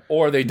 Yes. Yeah.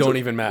 Or they don't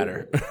even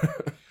matter.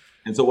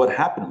 And so what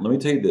happened, let me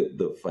tell you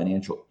the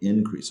financial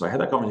increase. So I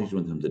had that conversation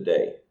with him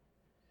today,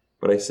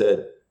 but I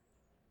said,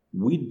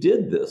 we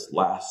did this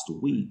last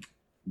week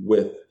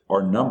with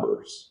our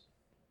numbers.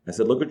 I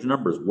said, look at your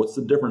numbers. What's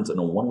the difference in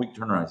a 1 week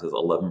turnaround? It says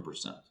 11%.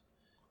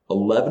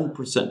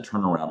 11%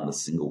 turnaround in a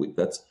single week.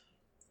 That's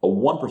a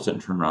 1%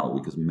 turnaround a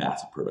week is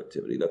massive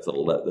productivity. That's the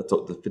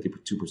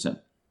 52%.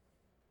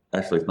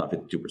 Actually, it's not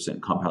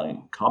 52%.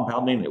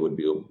 Compounding, it would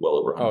be well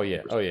over 100%. Oh,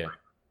 yeah. Oh, yeah.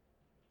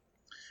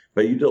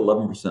 But you did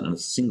 11% in a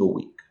single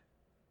week,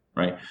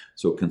 right?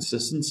 So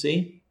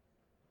consistency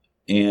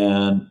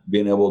and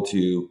being able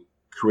to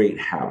create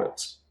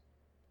habits.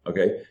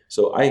 Okay.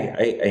 So I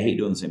hate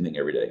doing the same thing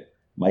every day.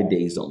 My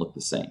days don't look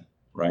the same,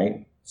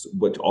 right? So,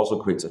 which also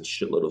creates a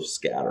shitload of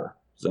scatter.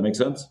 Does that make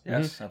sense?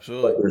 Yes,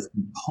 absolutely. But there's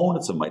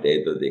components of my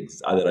day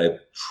that I've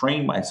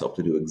trained myself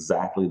to do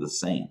exactly the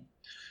same.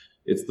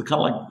 It's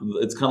kind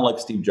of like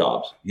Steve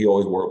Jobs. He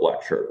always wore a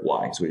black shirt.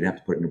 Why? So he didn't have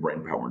to put any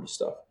brain power into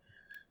stuff.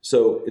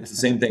 So it's the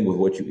same thing with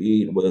what you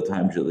eat and with the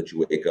times that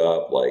you wake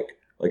up. Like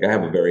I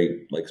have a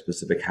very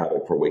specific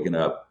habit for waking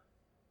up,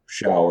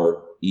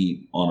 shower,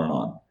 eat, on and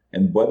on.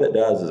 And what that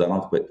does is I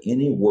don't have to put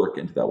any work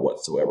into that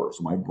whatsoever.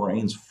 So my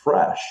brain's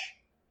fresh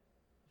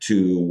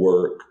to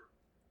work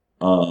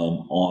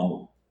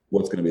on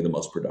what's going to be the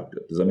most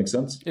productive. Does that make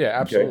sense? Yeah,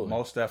 absolutely. Okay?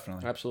 Most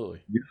definitely.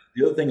 Absolutely.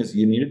 The other thing is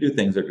you need to do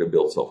things that are going to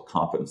build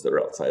self-confidence that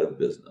are outside of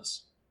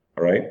business.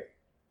 All right?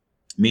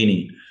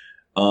 Meaning,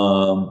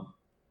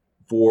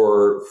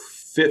 for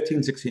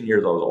 15, 16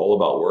 years, I was all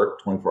about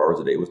work, 24 hours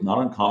a day. It was not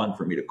uncommon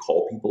for me to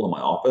call people in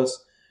my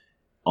office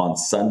on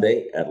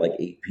Sunday at like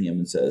 8 p.m.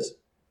 and says,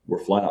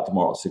 we're flying out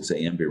tomorrow at 6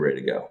 a.m. Be ready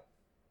to go.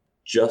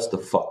 Just to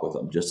fuck with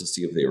them, just to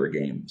see if they were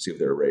game, see if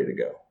they were ready to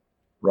go.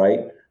 Right?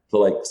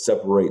 To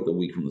separate the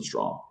weak from the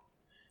strong.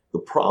 The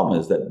problem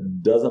is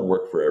that doesn't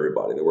work for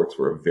everybody. That works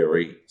for a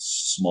very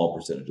small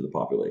percentage of the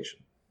population.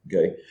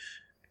 Okay?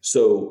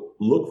 So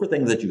look for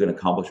things that you can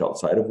accomplish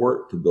outside of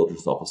work to build your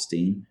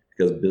self-esteem,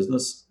 because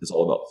business is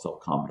all about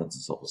self-confidence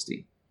and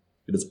self-esteem.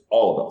 It is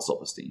all about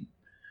self-esteem.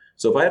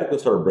 So if I had to go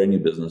start a brand new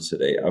business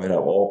today, I would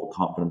have all the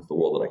confidence in the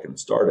world that I can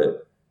start it,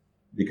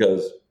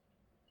 because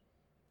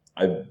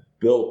I've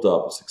built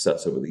up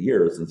success over the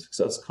years, and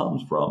success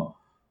comes from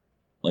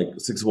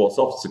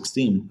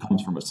self-esteem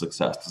comes from a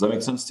success. Does that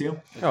make sense to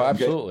you? Oh,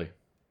 absolutely. Okay.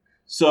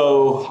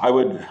 So I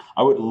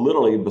would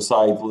literally,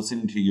 besides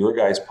listening to your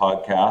guys'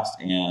 podcast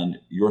and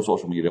your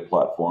social media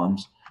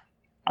platforms,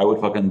 I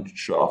would fucking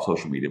shut off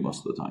social media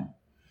most of the time.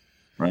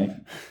 Right?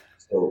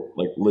 So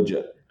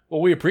legit. Well,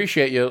 we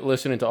appreciate you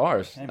listening to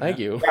ours. Thank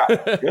you.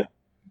 Yeah,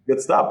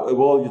 good stuff.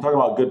 Well, you're talking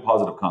about good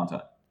positive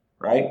content,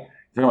 right?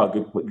 You're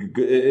talking about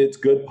good. It's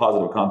good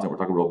positive content. We're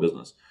talking real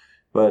business,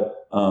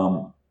 but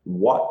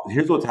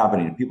here's what's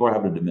happening. People are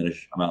having a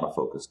diminished amount of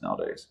focus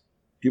nowadays.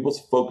 People's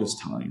focus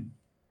time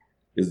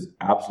is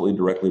absolutely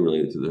directly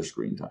related to their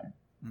screen time,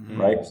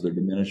 right? So their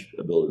diminished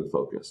ability to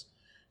focus.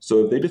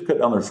 So if they just cut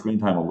down their screen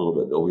time a little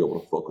bit, they'll be able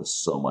to focus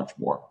so much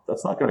more.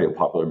 That's not going to be a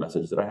popular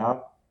message that I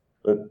have,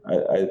 but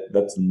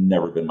that's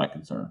never been my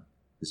concern,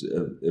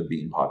 of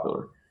being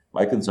popular.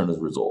 My concern is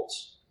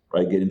results,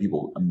 right? Getting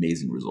people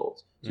amazing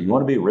results. So you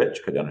want to be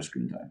rich, cut down your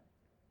screen time.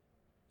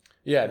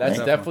 Yeah, that's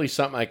definitely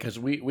something because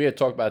we had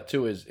talked about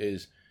too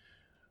is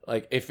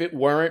like, if it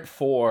weren't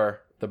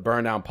for the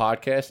Burn Down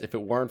podcast, if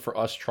it weren't for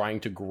us trying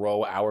to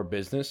grow our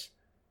business,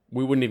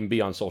 we wouldn't even be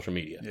on social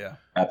media. Yeah,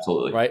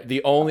 absolutely. Right.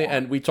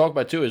 And we talk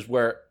about too is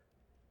where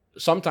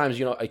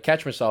sometimes, I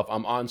catch myself,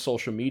 I'm on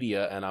social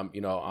media and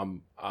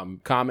I'm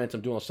commenting,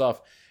 I'm doing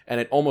stuff, and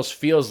it almost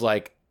feels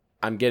like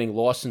I'm getting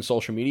lost in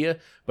social media.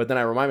 But then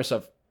I remind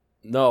myself,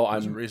 no,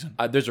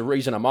 there's a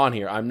reason I'm on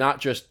here. I'm not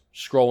just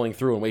scrolling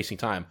through and wasting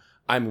time.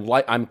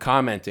 I'm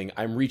commenting,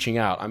 I'm reaching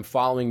out, I'm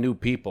following new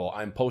people,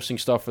 I'm posting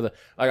stuff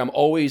I'm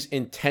always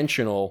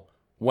intentional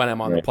when I'm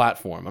on the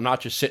platform. I'm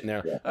not just sitting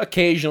there. Yeah.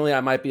 Occasionally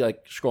I might be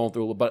scrolling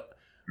through, but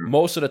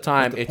most of the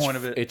time the point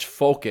of it. it's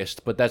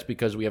focused, but that's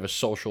because we have a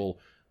social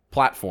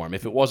platform.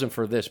 If it wasn't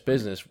for this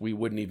business, we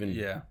wouldn't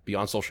even be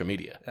on social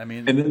media. I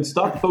mean, and then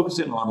stop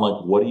focusing on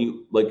like, what do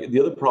you like? The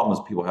other problem is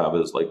people have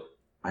is like,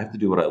 I have to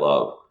do what I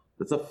love.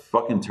 That's a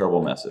fucking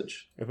terrible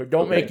message. If it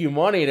don't make you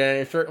money, then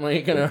it's certainly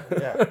ain't gonna.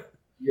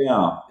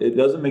 Yeah, it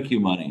doesn't make you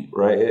money,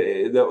 right?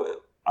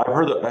 I've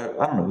heard that.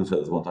 I don't know who said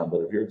this one time,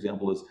 but if your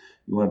example is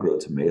you want to grow a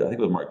tomato, I think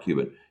it was Mark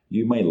Cuban.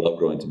 You may love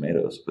growing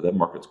tomatoes, but that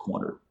market's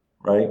cornered,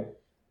 right?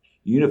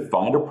 You need to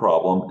find a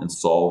problem and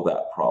solve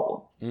that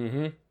problem.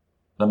 Mm-hmm. Does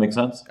that make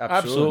sense?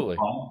 Absolutely.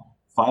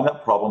 Find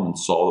that problem and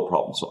solve the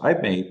problem. So I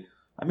made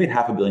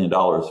 $500 million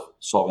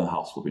solving the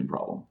house flipping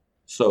problem.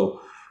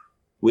 So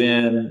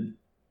when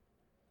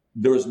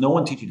there was no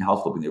one teaching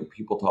house flipping, there were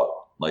people taught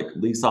like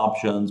lease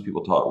options,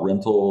 people taught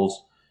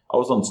rentals. I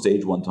was on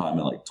stage one time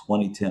in like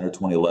 2010 or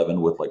 2011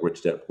 with like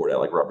Rich Dad Poor Dad,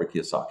 like Robert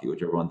Kiyosaki,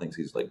 which everyone thinks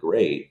he's like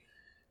great,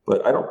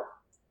 but I don't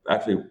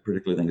actually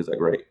particularly think is that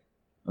great.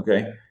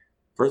 Okay.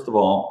 First of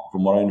all,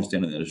 from what I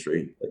understand in the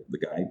industry, like the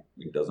guy,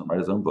 he doesn't write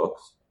his own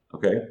books.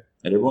 Okay.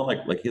 And everyone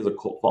like he has a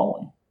cult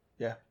following.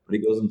 Yeah. But he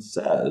goes and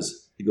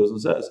says,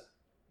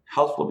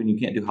 house flipping, you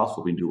can't do house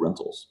flipping, do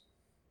rentals.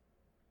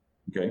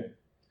 Okay.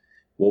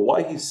 Well,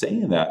 why he's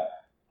saying that,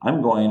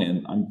 I'm going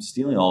and I'm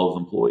stealing all of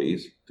his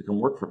employees to come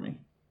work for me.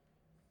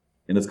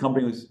 And his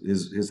company,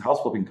 his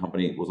house flipping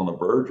company was on the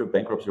verge of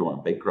bankruptcy or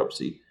on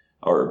bankruptcy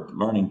or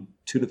learning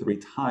 2 to 3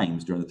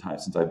 times during the time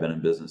since I've been in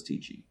business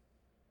teaching.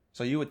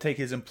 So you would take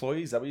his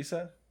employees? Is that what you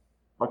said?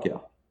 Fuck yeah.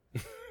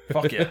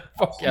 Fuck yeah.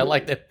 Fuck yeah, I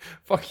like that.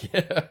 Fuck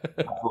yeah.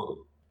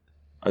 Absolutely.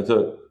 I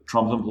took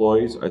Trump's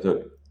employees, I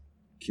took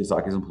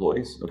Kiyosaki's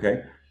employees,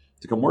 okay,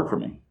 to come work for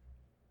me.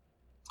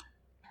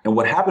 And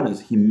what happened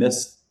is he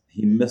missed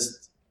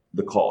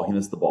the call, he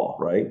missed the ball,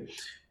 right?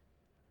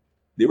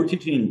 They were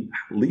teaching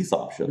lease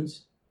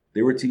options.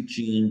 They were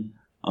teaching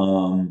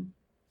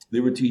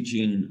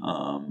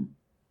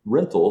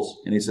rentals,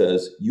 and he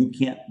says,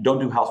 don't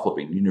do house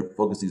flipping. Your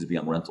focus needs to be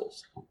on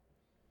rentals.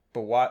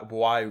 But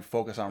why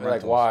focus on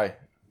rentals? Like why?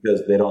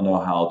 Because they don't know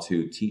how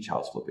to teach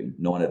house flipping.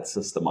 No one had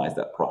systemized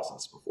that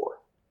process before.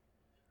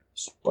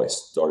 So I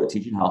started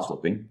teaching house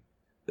flipping.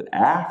 Then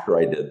after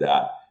I did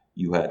that,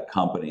 you had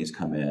companies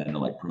come in and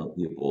like promote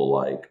people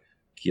like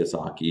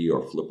Kiyosaki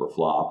or Flip or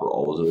Flop or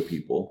all those other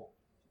people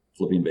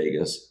flipping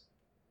Vegas.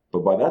 But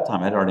by that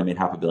time, I'd already made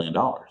 $500 million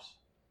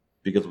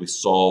because we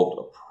solved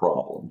a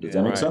problem. Does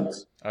that make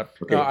sense?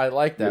 Okay. No, I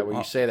like that where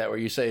you say that, where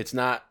you say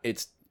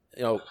it's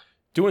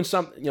doing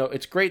something,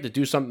 it's great to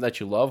do something that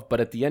you love,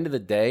 but at the end of the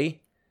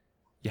day,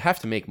 you have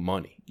to make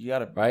money. You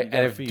gotta, right?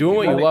 And if doing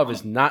what you love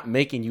is not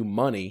making you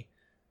money,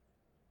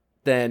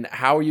 then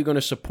how are you going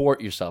to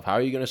support yourself? How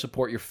are you going to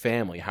support your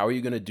family? How are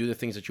you going to do the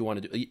things that you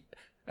want to do?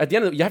 At the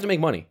end of it, you have to make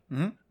money,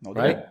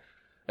 right?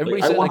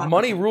 Everybody says like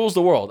money rules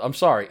the world. I'm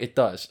sorry, it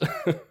does.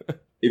 If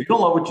you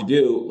don't love what you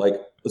do,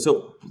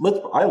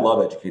 I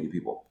love educating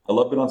people. I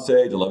love being on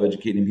stage. I love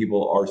educating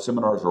people. Our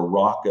seminars are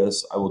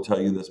raucous. I will tell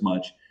you this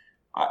much.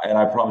 And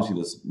I promise you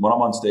this, when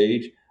I'm on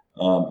stage,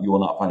 you will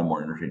not find a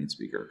more entertaining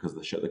speaker because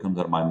the shit that comes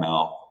out of my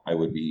mouth, I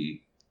would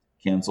be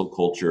cancel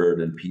cultured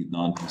and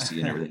non-PC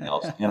and everything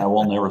else. And I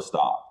will never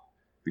stop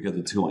because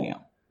it's who I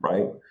am,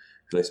 right?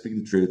 Because I speak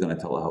the truth and I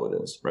tell it how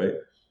it is, right?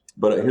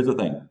 But here's the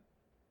thing.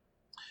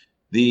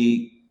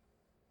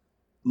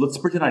 Let's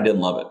pretend I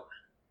didn't love it.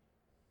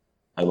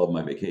 I love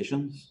my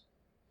vacations.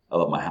 I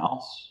love my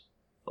house.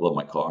 I love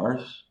my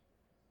cars.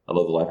 I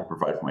love the life I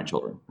provide for my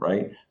children,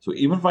 right? So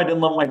even if I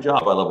didn't love my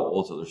job, I love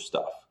all this other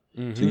stuff.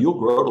 Mm-hmm. So you'll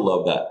grow to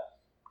love that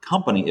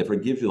company if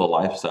it gives you the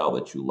lifestyle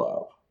that you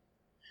love.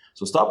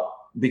 So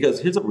stop, because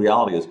here's the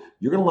reality is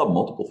you're going to love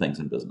multiple things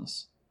in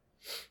business.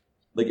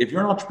 Like if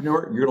you're an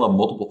entrepreneur, you're going to love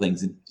multiple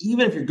things. And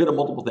even if you're good at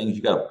multiple things,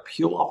 you got to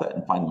peel off that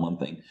and find one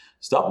thing.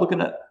 Stop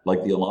looking at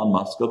like the Elon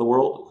Musk of the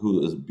world,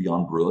 who is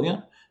beyond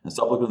brilliant, and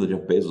stop looking at the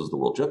Jeff Bezos of the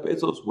world. Jeff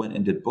Bezos went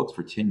and did books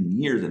for 10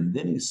 years, and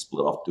then he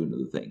split off doing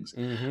other things.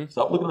 Mm-hmm.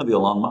 Stop looking at the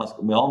Elon Musk.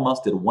 Elon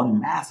Musk did one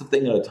massive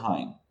thing at a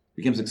time,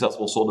 became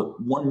successful, sold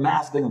it. One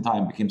massive thing at a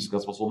time, became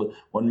successful, sold it.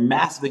 One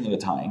massive thing at a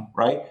time,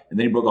 right? And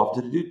then he broke off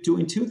to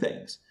doing 2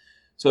 things.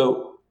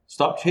 So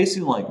stop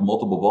chasing like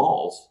multiple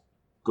balls.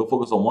 Go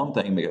focus on one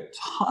thing, make a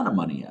ton of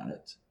money at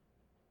it.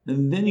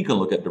 And then you can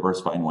look at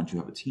diversifying once you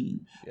have a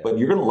team. Yeah. But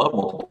you're going to love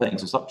multiple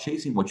things. So stop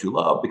chasing what you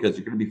love because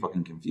you're going to be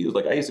fucking confused.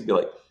 Like I used to be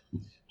like,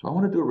 do I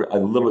want to do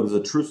this is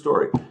a true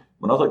story.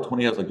 When I was like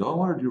 20, I was like, do I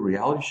want to do a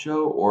reality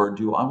show or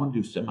do I want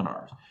to do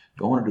seminars?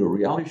 Do I want to do a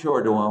reality show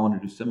or do I want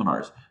to do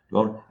seminars?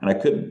 And I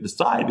couldn't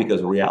decide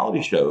because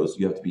reality shows,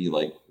 you have to be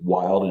like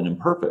wild and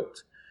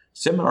imperfect.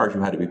 Seminars,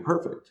 you had to be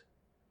perfect.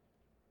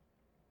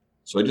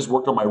 So I just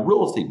worked on my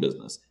real estate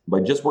business. If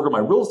I just worked on my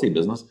real estate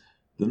business,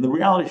 then the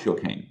reality show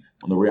came.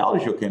 When the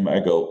reality show came,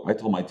 I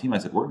told my team, I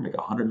said, we're going to make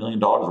 $100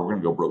 million or we're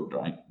going to go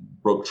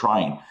broke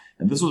trying.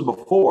 And this was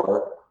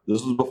before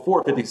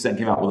 50 Cent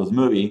came out with his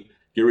movie,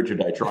 Get Rich or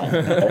Die Trying.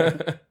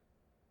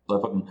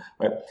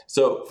 Right?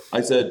 So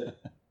I said,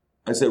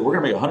 we're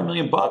going to make $100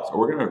 million or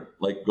we're going to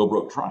like go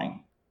broke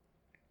trying.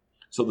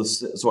 So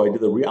I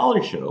did the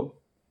reality show.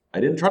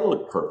 I didn't try to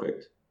look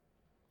perfect.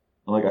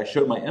 And like I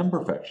showed my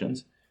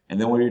imperfections. And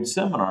then when we did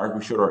seminars,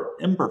 we showed our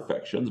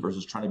imperfections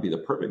versus trying to be the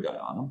perfect guy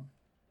on them.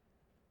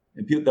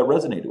 And people, that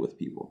resonated with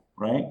people,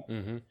 right?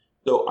 Mm-hmm.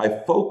 So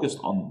I focused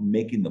on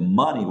making the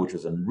money, which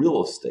was in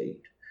real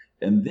estate.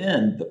 And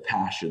then the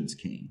passions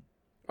came.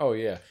 Oh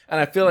yeah, and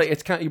I feel like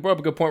it's kind of, you brought up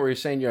a good point where you're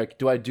saying, you're like,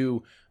 do I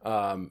do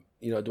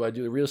do I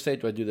do the real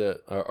estate? Do I do the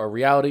or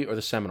reality or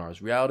the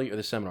seminars? Reality or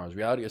the seminars?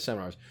 Reality or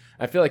seminars?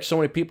 I feel like so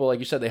many people, like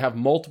you said, they have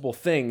multiple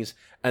things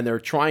and they're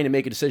trying to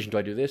make a decision. Do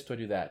I do this? Do I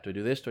do that? Do I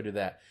do this? Do I do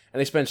that? And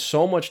they spend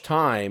so much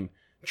time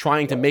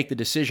trying to make the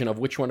decision of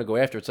which one to go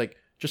after. It's like,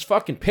 just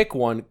fucking pick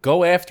one,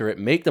 go after it,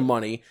 make the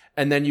money,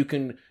 and then you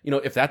can,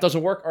 if that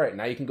doesn't work, all right,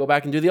 now you can go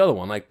back and do the other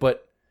one. Like,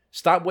 but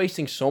stop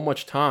wasting so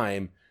much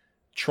time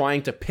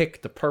trying to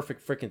pick the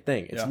perfect freaking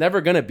thing. It's never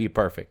going to be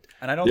perfect.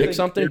 And I don't pick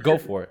something, go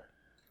for it.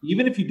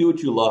 Even if you do what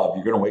you love,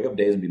 you're going to wake up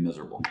days and be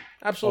miserable.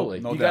 Absolutely.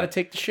 You got to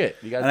take the shit.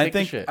 You got to take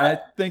the shit. I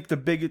think the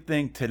big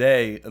thing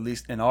today, at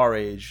least in our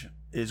age,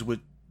 is with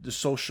the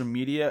social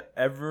media,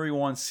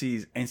 everyone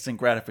sees instant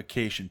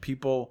gratification.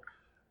 People,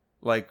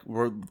 like,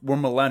 we're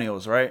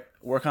millennials, right?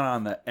 We're kind of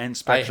on the end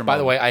spectrum. By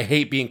the way, I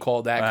hate being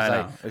called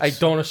that because I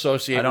don't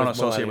associate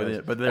with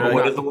it. But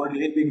what is the word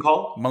you hate being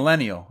called?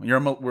 Millennial.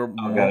 We're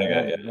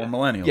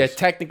millennials. Yeah,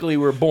 technically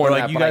we're born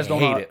like, that, you guys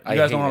don't hate it. You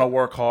guys don't want to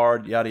work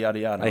hard, yada, yada,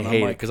 yada. I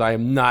hate it because I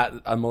am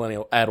not a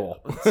millennial at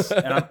all.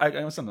 And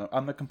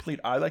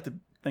I like to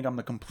think I'm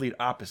the complete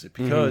opposite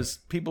because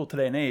people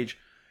today and age,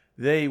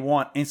 they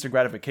want instant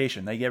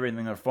gratification. They get everything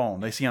on their phone.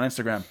 They see on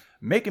Instagram,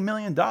 make $1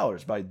 million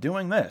by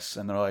doing this.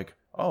 And they're like,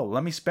 oh,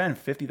 let me spend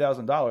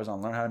 $50,000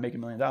 on learn how to make $1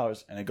 million,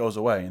 and it goes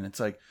away. And it's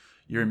like,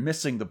 you're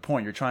missing the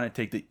point. You're trying to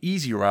take the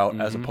easy route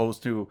as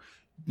opposed to,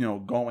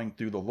 going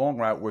through the long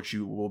route, which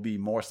you will be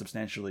more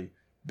substantially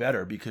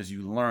better because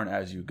you learn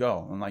as you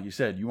go. And like you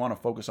said, you want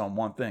to focus on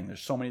one thing. There's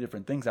so many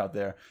different things out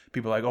there.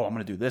 People are like, oh, I'm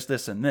going to do this,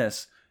 this, and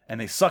this. And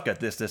they suck at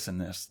this, this,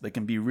 and this. They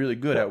can be really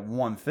good at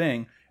one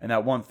thing. And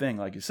that one thing,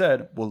 like you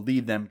said, will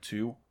lead them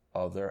to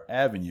other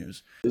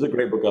avenues. There's a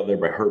great book out there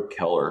by Herb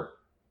Keller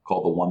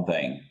called The One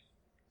Thing.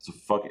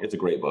 It's a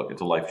great book.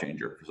 It's a life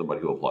changer for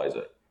somebody who applies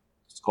it.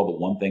 It's called The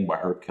One Thing by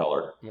Herb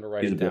Keller. I'm going to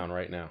write it down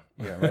right now.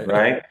 Yeah, right.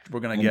 Right? We're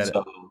going to get it.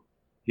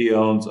 He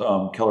owns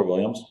Keller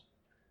Williams.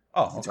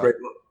 Oh, okay. It's a great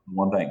book.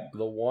 One Thing.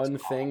 The One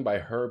Thing by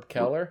Herb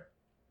Keller?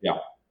 Yeah.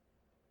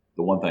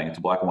 The One Thing. It's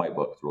a black and white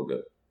book. It's real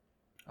good.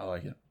 I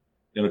like it.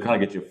 It'll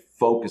kind of get you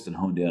focused and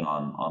honed in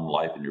on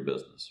life and your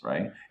business,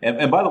 right?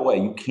 And by the way,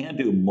 you can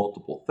do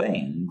multiple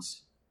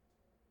things,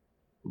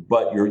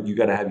 but you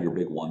got to have your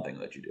big one thing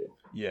that you do.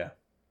 Yeah.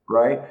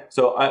 Right.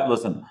 So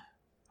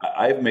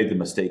I've made the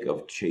mistake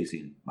of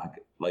chasing,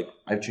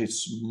 I've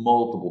chased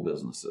multiple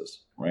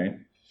businesses, right?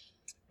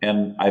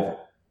 And I've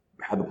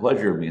had the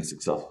pleasure of being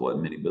successful at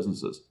many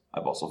businesses.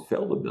 I've also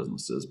failed at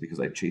businesses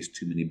because I've chased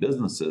too many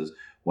businesses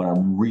when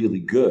I'm really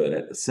good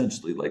at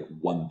essentially like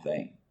one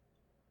thing.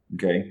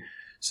 Okay.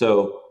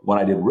 So when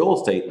I did real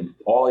estate and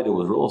all I did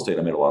was real estate,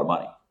 I made a lot of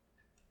money,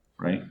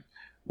 right?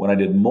 When I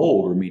did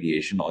mold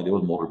remediation, all I did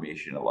was mold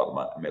remediation,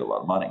 I made a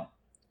lot of money.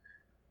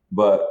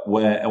 But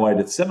when I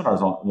did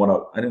seminars,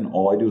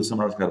 all I do was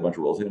seminars. I got a bunch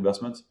of real estate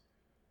investments,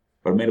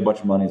 but I made a bunch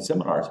of money in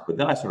seminars. But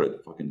then I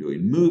started fucking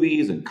doing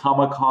movies and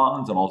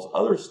Comic-Cons and all this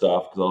other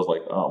stuff because I was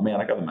like, oh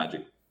man, I got the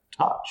magic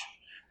touch,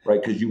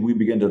 right? Because we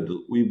began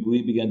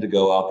to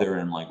go out there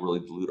and like really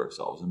delude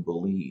ourselves and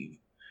believe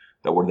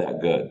that we're that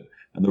good.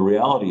 And the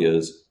reality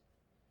is,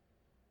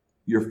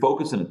 your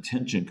focus and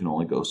attention can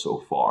only go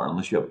so far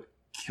unless you have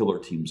killer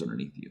teams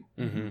underneath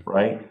you,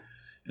 right?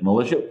 And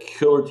unless you have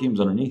killer teams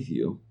underneath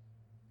you,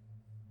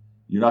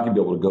 you're not going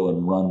to be able to go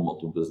and run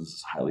multiple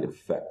businesses highly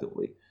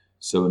effectively.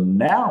 So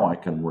now I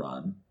can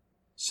run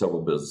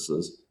several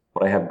businesses,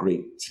 but I have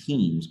great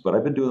teams. But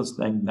I've been doing this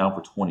thing now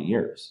for 20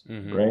 years,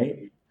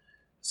 right?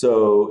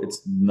 So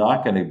it's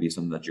not going to be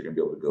something that you're going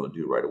to be able to go and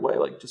do right away.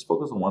 Like, just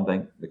focus on one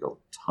thing, make a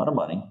ton of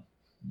money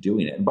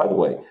doing it. And by the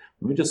way,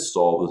 let me just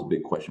solve this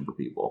big question for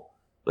people.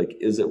 Like,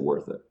 is it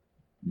worth it?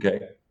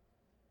 Okay.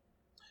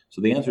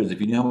 So the answer is, if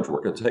you knew how much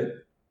work it took,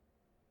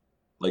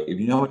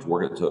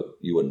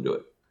 you wouldn't do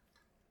it.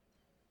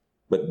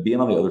 But being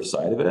on the other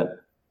side of it,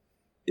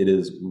 it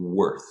is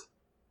worth.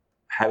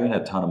 Having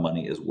a ton of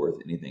money is worth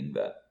anything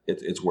that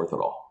it's worth it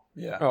all.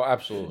 Yeah. Oh,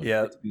 absolutely.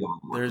 Yeah.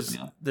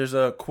 There's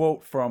a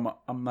quote from,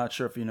 I'm not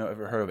sure if you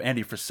ever heard of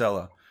Andy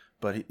Frisella,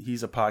 but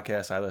he's a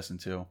podcast I listen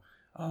to.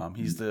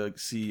 He's the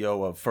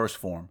CEO of First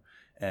Form.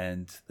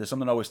 And there's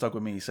something that always stuck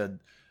with me. He said,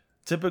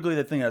 typically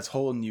the thing that's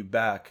holding you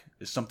back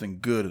is something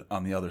good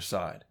on the other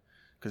side.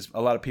 Because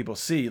a lot of people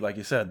see, like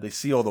you said, they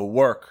see all the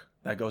work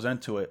that goes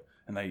into it.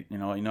 And they, you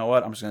know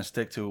what? I'm just going to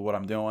stick to what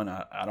I'm doing.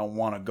 I don't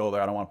want to go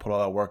there. I don't want to put all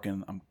that work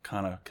in. I'm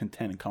kind of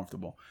content and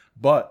comfortable.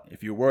 But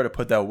if you were to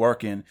put that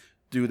work in,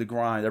 do the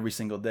grind every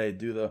single day,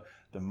 do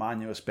the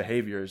mindless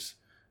behaviors,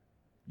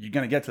 you're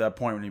going to get to that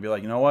point when you'll be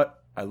like, you know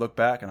what? I look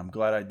back and I'm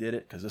glad I did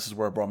it because this is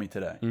where it brought me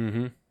today.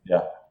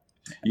 Yeah.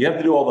 You have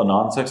to do all the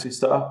non-sexy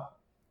stuff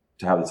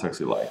to have the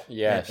sexy life.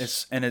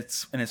 Yes.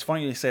 It's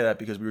funny you say that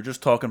because we were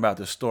just talking about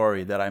this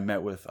story that I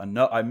met with.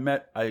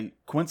 I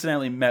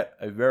coincidentally met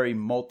a very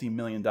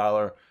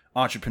multi-million-dollar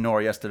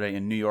entrepreneur yesterday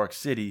in New York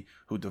City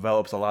who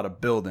develops a lot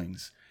of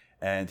buildings,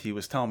 and he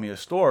was telling me a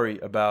story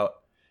about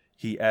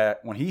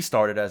when he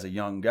started as a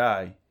young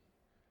guy.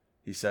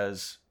 He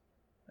says,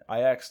 I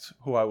asked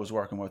who I was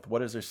working with,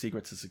 what is their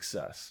secret to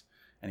success?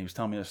 And he was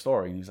telling me a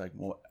story, and he's like,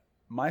 well,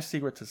 my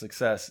secret to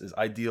success is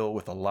I deal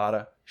with a lot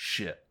of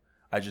shit.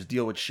 I just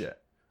deal with shit.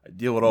 I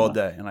deal with it all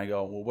day. And I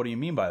go, well, what do you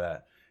mean by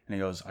that? And he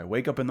goes, I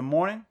wake up in the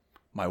morning,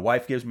 my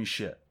wife gives me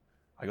shit.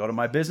 I go to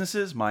my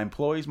businesses, my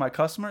employees, my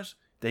customers,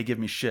 they give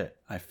me shit.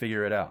 I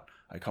figure it out.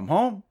 I come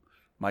home,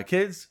 my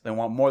kids, they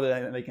want more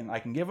than I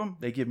can give them,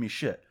 they give me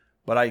shit.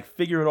 But I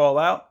figure it all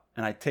out,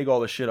 and I take all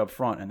the shit up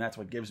front, and that's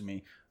what gives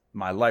me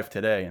my life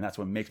today, and that's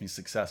what makes me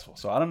successful.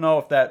 So I don't know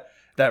if that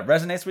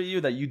resonates with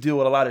you, that you deal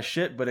with a lot of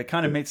shit, but it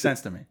kind of made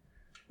sense to me.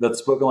 That's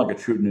spoken like a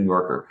true New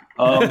Yorker.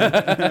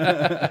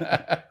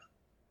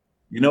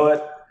 You know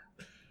what?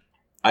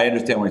 I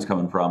understand where he's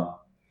coming from.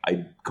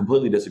 I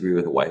completely disagree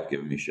with the wife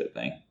giving me shit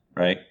thing,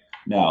 right?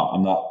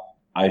 Now,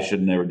 I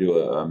should never do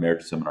a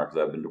marriage seminar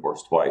because I've been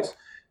divorced twice,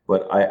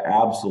 but I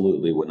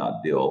absolutely would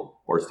not deal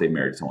or stay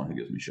married to someone who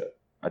gives me shit.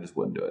 I just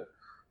wouldn't do it,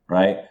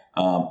 right?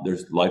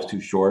 Life's too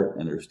short,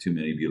 and there's too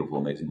many beautiful,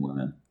 amazing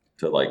women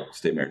to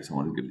stay married to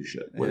someone who gives you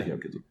shit, whether you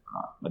have kids or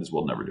not. I just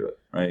will never do it,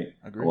 right?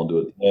 Agreed. I won't do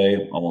it today.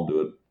 I won't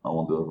do it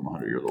when I'm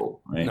 100 years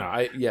old, right?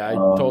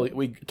 No,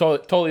 we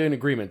totally in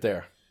agreement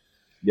there.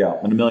 Yeah,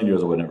 in a million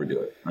years I would never do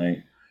it,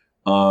 right?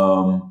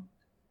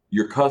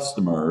 Your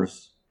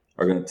customers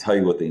are going to tell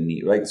you what they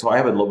need, right? So I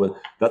have a little bit,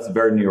 that's a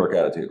very New York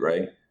attitude,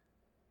 right?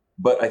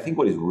 But I think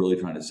what he's really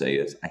trying to say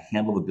is I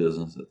handle the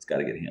business that's got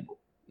to get handled.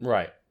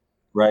 Right.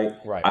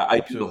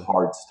 I do the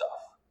hard stuff.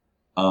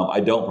 I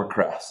don't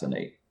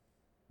procrastinate,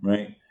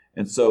 right?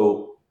 And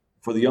so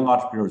for the young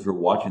entrepreneurs who are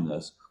watching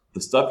this,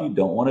 the stuff you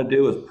don't want to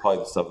do is probably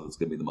the stuff that's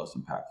going to be the most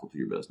impactful to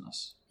your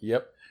business.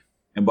 Yep.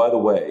 And by the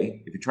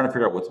way, if you're trying to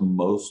figure out what's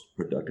most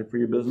productive for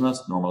your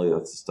business, normally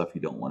that's the stuff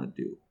you don't want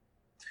to do.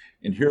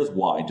 And here's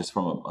why, just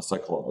from a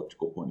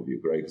psychological point of view,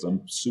 Greg, because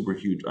I'm super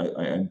huge.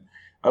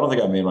 I don't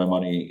think I made my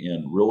money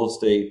in real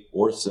estate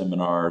or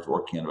seminars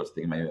or cannabis.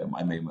 I think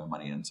I made my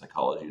money in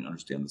psychology and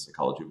understand the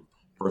psychology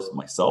first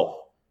myself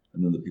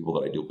and then the people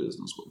that I do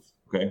business with.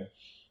 Okay.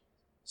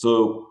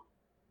 So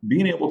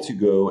being able to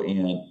go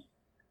and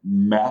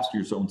master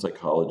your own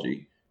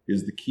psychology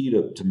is the key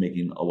to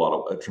making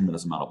a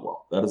tremendous amount of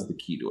wealth. That is the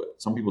key to it.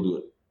 Some people do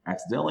it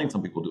accidentally and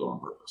some people do it on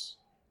purpose.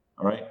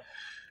 All right.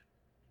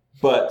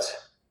 But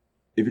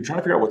if you're trying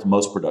to figure out what's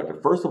most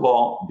productive, first of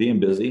all, being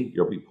busy,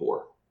 you'll be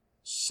poor.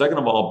 Second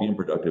of all, being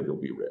productive, you'll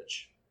be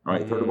rich. All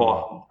right. Third of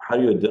all, how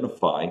do you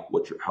identify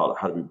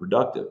how to be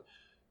productive?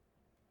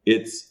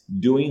 It's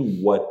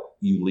doing what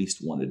you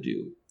least want to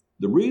do.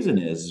 The reason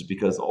is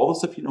because all the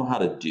stuff you know how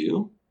to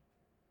do,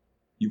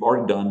 you've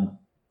already done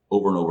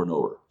over and over and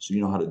over. So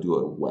you know how to do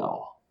it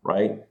well,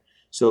 right?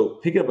 So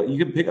I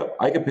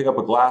can pick up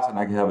a glass and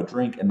I can have a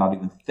drink and not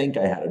even think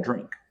I had a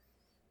drink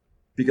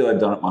because I've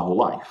done it my whole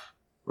life,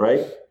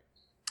 right?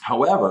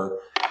 However,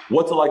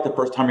 what's it like the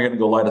first time you're going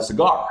to go light a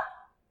cigar?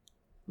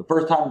 The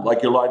first time,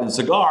 you're lighting a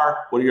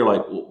cigar, you're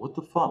like, well, what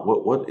the fuck?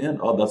 What end?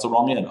 Oh, that's the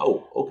wrong end.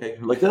 Oh, okay.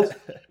 Like this?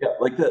 Yeah,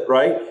 like that,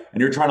 right?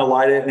 And you're trying to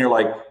light it and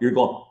you're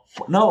going,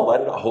 no,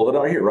 light it out, hold it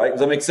out here, right?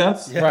 Does that make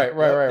sense? Yeah.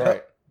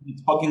 Right.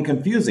 It's fucking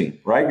confusing,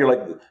 right? You're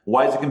like,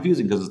 why is it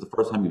confusing? Because it's the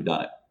first time you've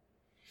done it.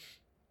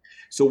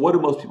 So what do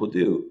most people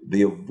do?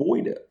 They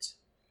avoid it.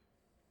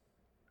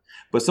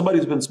 But somebody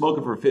who's been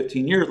smoking for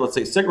 15 years, let's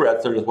say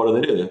cigarettes, they're just,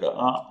 what do? They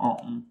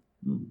go,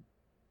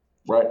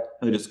 right?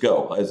 And they just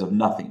go as if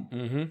nothing.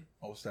 Mm-hmm.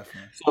 Most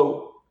definitely.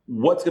 So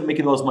what's going to make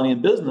you the most money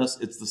in business?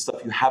 It's the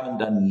stuff you haven't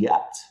done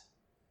yet.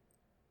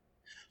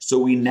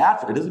 So it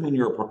doesn't mean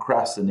you're a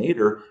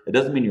procrastinator. It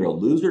doesn't mean you're a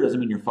loser. It doesn't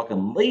mean you're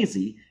fucking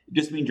lazy. It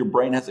just means your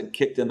brain hasn't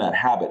kicked in that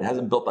habit. It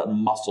hasn't built that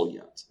muscle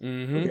yet.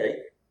 Mm-hmm. Okay.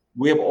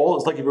 We have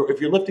it's like if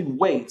you're lifting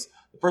weights,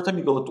 the first time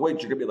you go lift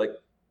weights, you're going to be like,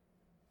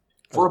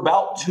 for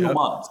about 2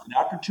 months. And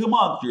after 2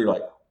 months, you're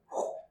like,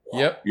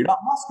 yep. You're not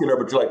muscular,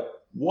 but you're like,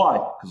 why?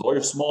 Because all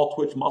your small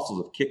twitch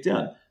muscles have kicked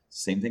in.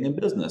 Same thing in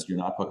business. You're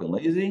not fucking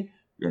lazy.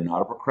 You're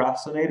not a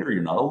procrastinator.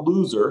 You're not a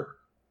loser.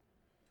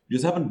 You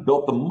just haven't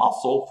built the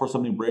muscle for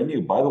something brand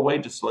new. By the way,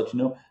 just to let you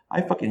know,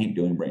 I fucking hate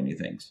doing brand new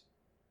things.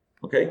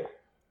 Okay?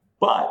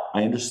 But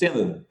I understand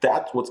that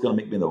that's what's going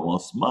to make me the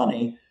most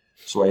money.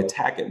 So I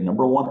attack it,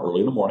 number one,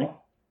 early in the morning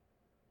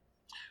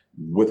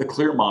with a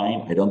clear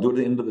mind. I don't do it at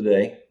the end of the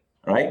day.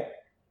 Right?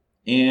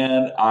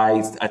 And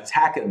I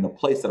attack it in the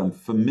place that I'm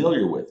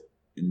familiar with.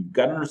 And you've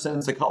got to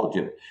understand psychology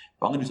of it.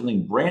 If I'm going to do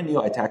something brand new,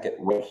 I attack it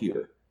right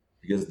here.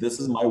 Because this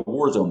is my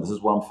war zone. This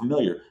is where I'm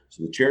familiar.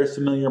 So the chair is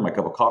familiar. My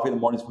cup of coffee in the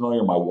morning is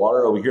familiar. My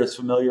water over here is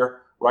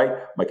familiar, right?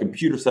 My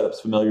computer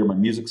setup's familiar. My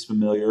music's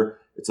familiar.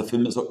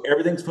 So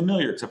everything's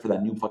familiar except for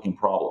that new fucking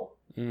problem.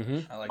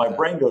 Mm-hmm. My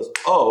brain goes,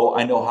 oh,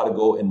 I know how to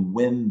go and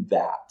win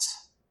that.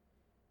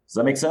 Does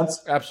that make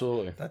sense?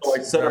 Absolutely. So I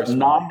set up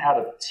 9 out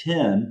of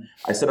 10.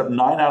 I set up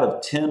 9 out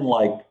of 10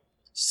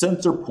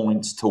 sensor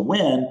points to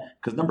win,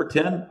 because number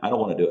 10, I don't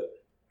want to do it.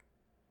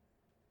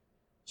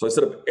 So I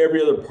set up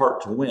every other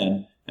part to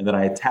win, and then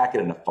I attack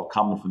it in a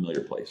common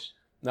familiar place.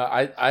 No,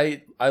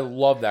 I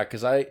love that,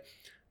 because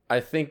I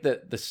think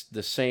that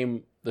the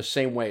same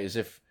way is,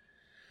 if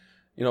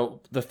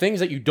the things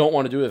that you don't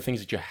want to do are the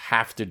things that you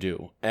have to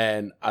do.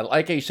 And I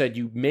like how you said,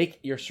 you make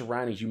your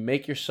surroundings, you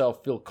make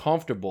yourself feel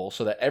comfortable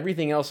so that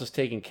everything else is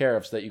taken care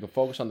of, so that you can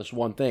focus on this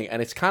one thing.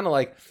 And it's kind of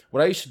like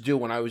what I used to do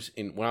when I was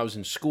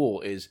in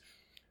school is,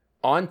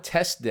 on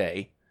test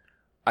day,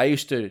 I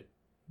used to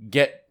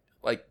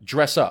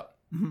dress up.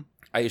 Mm-hmm.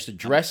 I used to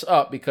dress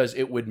up because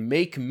it would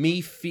make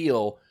me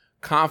feel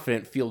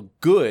confident, feel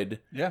good.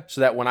 Yeah.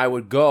 So that when I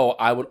would go,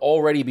 I would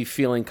already be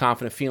feeling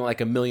confident, feeling like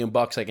 $1 million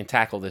I can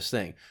tackle this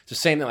thing. It's the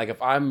same thing. Like,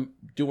 if I'm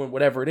doing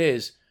whatever it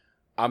is,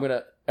 I'm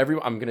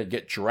gonna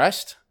get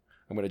dressed.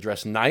 I'm gonna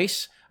dress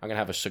nice. I'm gonna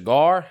have a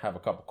cigar, have a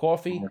cup of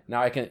coffee.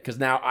 Now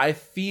I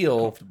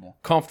feel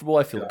comfortable.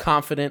 I feel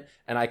confident,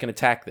 and I can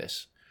attack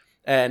this.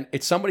 And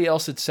it's somebody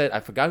else that said,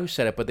 I forgot who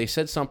said it, but they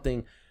said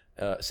something.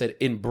 Said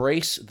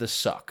embrace the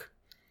suck.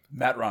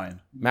 Matt Ryan.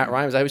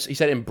 He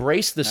said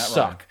embrace the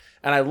suck. Ryan.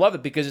 And I love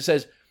it, because it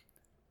says,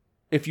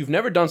 if you've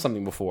never done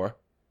something before,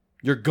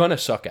 you're gonna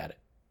suck at it.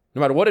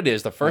 No matter what it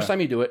is, the first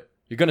time you do it,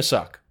 you're gonna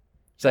suck.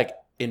 It's like,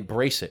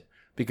 embrace it,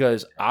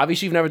 because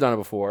obviously you've never done it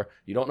before.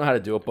 You don't know how to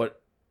do it,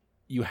 but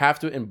you have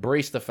to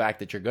embrace the fact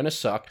that you're gonna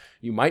suck.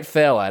 You might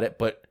fail at it,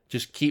 but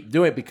just keep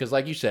doing it, because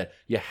like you said,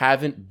 you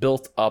haven't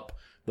built up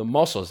the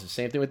muscles. It's the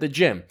same thing with the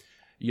gym.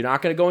 You're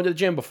not going to go into the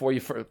gym before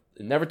you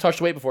never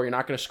touched weight before. You're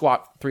not going to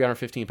squat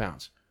 315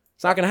 pounds.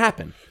 It's not going to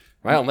happen,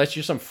 right? Unless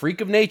you're some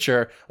freak of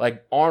nature,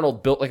 like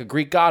Arnold, built like a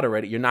Greek god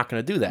already. You're not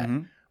going to do that.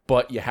 Mm-hmm.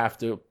 But you have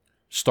to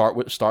start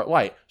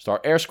light,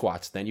 start air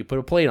squats. Then you put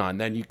a plate on.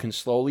 Then you can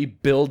slowly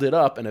build it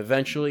up, and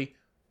eventually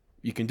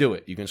you can do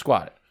it. You can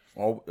squat it.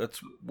 Well, that's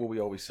what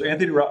we always say. So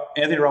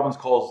Anthony Robbins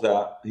calls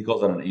that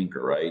an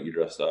anchor, right? You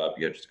dressed up,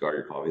 you got your cigar,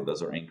 your coffee.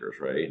 Those are anchors,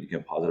 right? You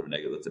get positive and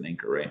negative. That's an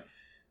anchor, right?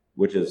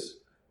 Which is,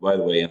 by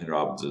the way, Anthony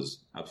Robbins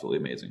is absolutely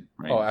amazing,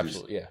 right? Oh,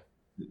 absolutely, yeah.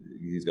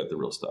 He's got the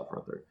real stuff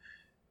right there.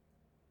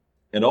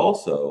 And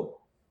also,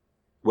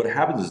 what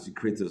happens is he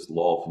creates this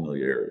law of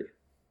familiarity,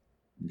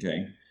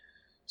 okay?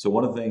 So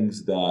one of the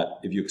things that,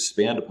 if you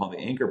expand upon the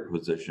anchor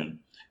position,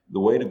 the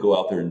way to go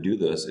out there and do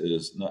this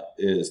is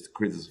to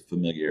create this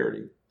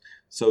familiarity.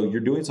 So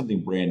you're doing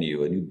something brand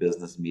new, a new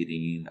business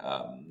meeting,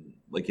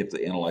 like you have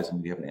to analyze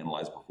something you haven't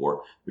analyzed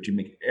before, but you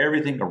make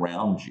everything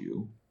around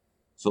you.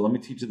 So let me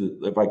teach you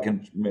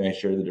may I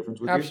share the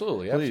difference with you?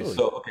 Absolutely.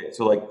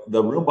 So like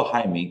the room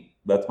behind me,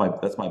 that's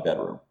my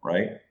bedroom,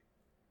 right?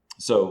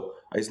 So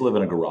I used to live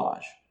in a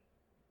garage.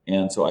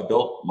 And so I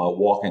built my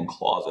walk-in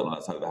closet on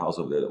that side of the house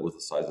over there that was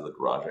the size of the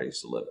garage I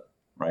used to live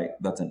in, right?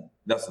 That's an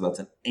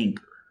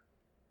anchor.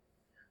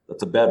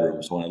 That's a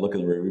bedroom. So when I look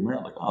in the rearview mirror,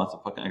 I'm like,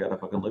 oh, I got a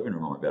fucking living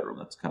room in my bedroom.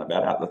 That's kind of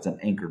badass. That's an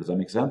anchor. Does that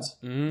make sense?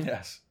 Mm-hmm.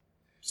 Yes.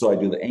 So I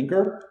do the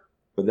anchor,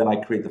 but then I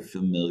create the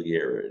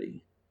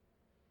familiarity.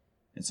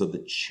 And so the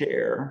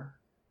chair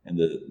and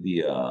the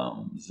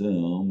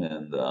Zoom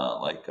and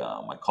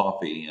my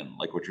coffee and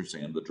like what you're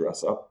saying, the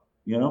dress up,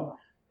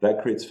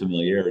 that creates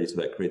familiarity. So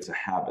that creates a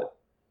habit.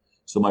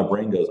 So my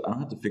brain goes, I don't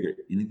have to figure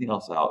anything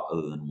else out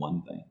other than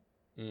one thing.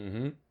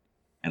 Mm-hmm.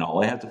 And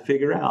all I have to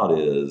figure out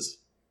is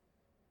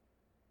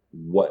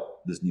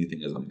what this new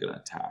thing is I'm going to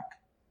attack.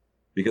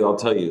 Because I'll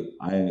tell you,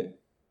 I'm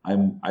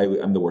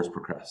the worst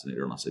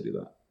procrastinator unless I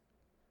do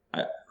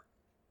that.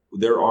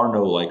 There are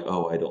no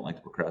I don't like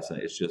to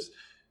procrastinate. It's just,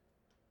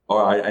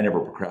 I never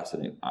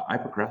procrastinate. I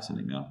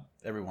procrastinate now.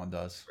 Everyone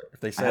does. If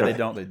they say they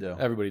don't, they do.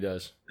 Everybody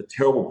does. A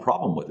terrible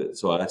problem with it.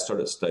 So I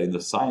started studying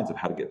the science of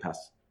how to get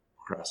past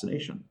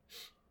procrastination.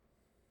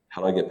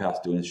 How do I get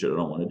past doing shit I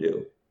don't want to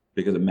do?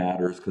 Because it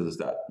matters, because it's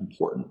that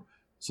important.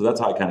 So that's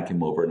how I kind of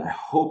came over. And I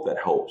hope that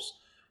helps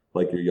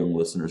like your young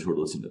listeners who are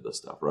listening to this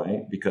stuff,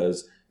 right?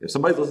 Because if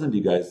somebody's listening to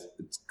you guys,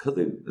 it's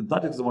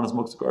not just they want to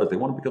smoke cigars, they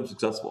want to become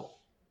successful.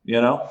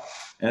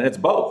 And it's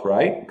both,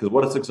 right? Because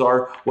what are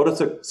cigars?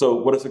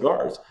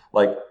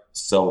 Like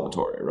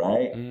celebratory,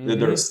 right?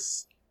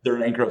 Mm-hmm. They're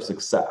an anchor of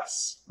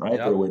success, right? Yep.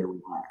 They're a way to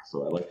relax.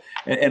 So I like,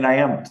 and I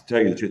am, to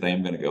tell you the truth, I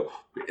am going to go,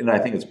 and I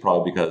think it's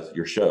probably because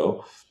your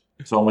show.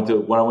 So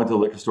when I went to the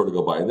liquor store to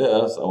go buy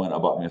this, I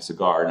bought me a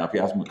cigar. Now, if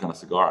you ask me what kind of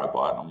cigar I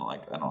bought, I'm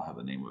like, I don't have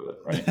the name of it,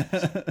 right?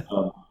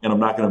 And I'm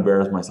not going to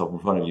embarrass myself in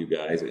front of you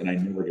guys, and I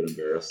never get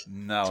embarrassed.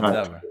 No,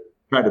 never.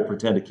 Trying to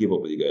pretend to keep up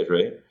with you guys,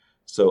 right?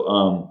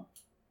 So,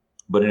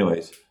 but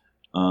anyways,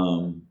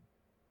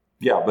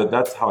 but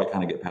that's how I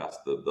kind of get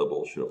past the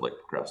bullshit of like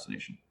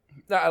procrastination.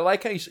 Now, I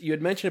like how you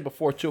had mentioned it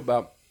before too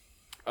about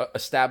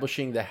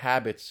establishing the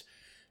habits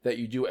that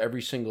you do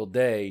every single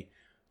day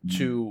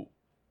to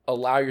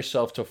allow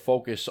yourself to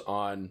focus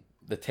on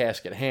the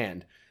task at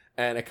hand.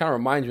 And it kind of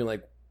reminds me,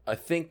 like, I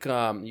think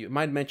you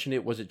might mention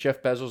it. Was it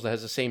Jeff Bezos that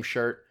has the same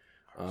shirt?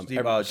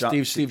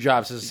 Steve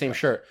Jobs has the same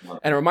shirt.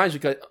 And it reminds me,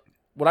 because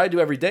what I do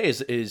every day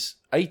is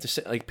I eat the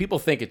same. Like, people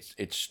think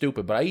it's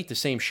stupid, but I eat the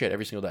same shit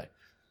every single day.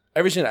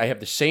 Every single day. I have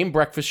the same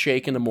breakfast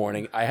shake in the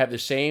morning. I have the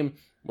same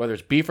Whether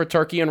it's beef or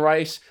turkey and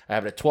rice, I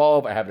have it at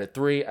 12, I have it at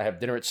 3, I have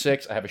dinner at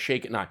 6, I have a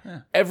shake at 9. Yeah.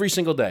 Every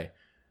single day.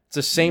 It's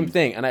the same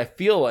thing. And I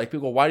feel like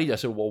people go, why do you do that?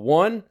 I said, well,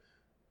 one,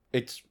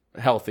 it's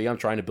healthy. I'm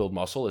trying to build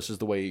muscle. This is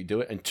the way you do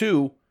it. And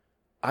two,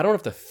 I don't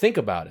have to think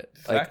about it.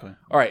 Exactly. Like,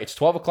 all right, it's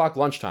 12 o'clock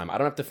lunchtime. I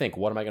don't have to think,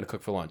 what am I going to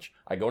cook for lunch?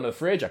 I go into the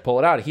fridge, I pull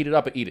it out, I heat it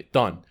up, I eat it.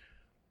 Done.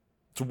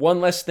 It's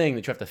one less thing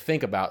that you have to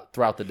think about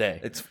throughout the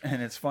day.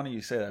 It's funny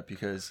you say that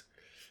because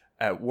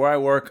at where I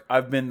work,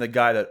 I've been the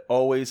guy that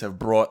always have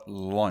brought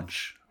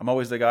lunch. I'm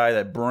always the guy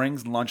that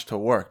brings lunch to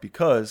work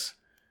because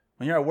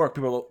when you're at work,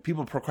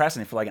 people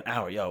procrastinate for like an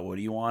hour. Yo, what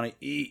do you want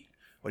to eat?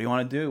 What do you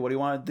want to do? What do you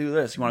want to do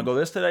this? You want to go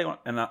this today?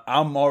 And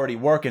I'm already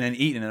working and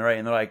eating, right?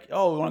 And they're like,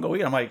 oh, we want to go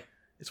eat? I'm like,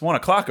 it's 1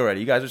 o'clock already.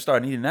 You guys are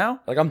starting eating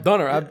now? Like, I'm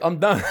done. I'm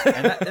done.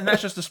 and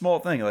that's just a small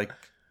thing. Like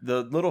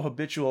the little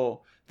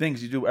habitual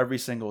things you do every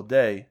single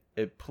day,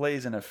 it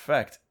plays an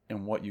effect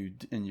in what you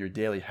in your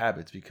daily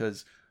habits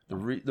because the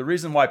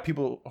reason why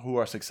people who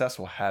are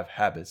successful have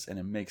habits and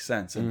it makes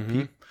sense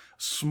and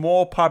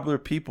small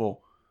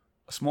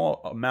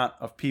amount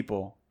of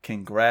people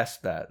can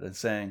grasp that and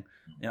saying,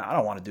 you know, I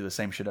don't want to do the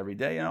same shit every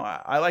day. You know,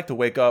 I like to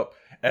wake up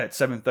at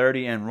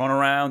 7:30 and run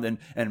around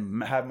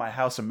and have my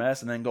house a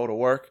mess and then go to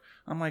work.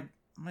 I'm like,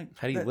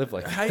 how do you live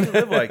like that? How do you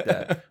live like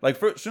that?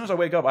 Like, as soon as I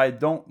wake up, I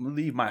don't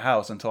leave my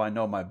house until I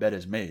know my bed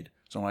is made.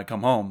 So when I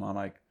come home, I'm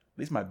like, at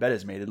least my bed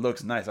is made. It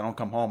looks nice. I don't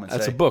come home and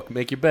That's say... a book.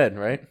 Make your bed,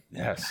 right?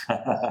 Yes.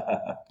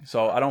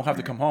 So I don't have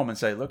to come home and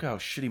say, look how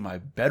shitty my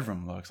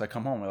bedroom looks. I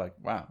come home and I'm like,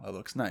 wow, that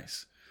looks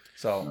nice.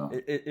 So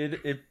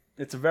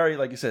it's a very,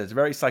 like you said, it's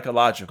very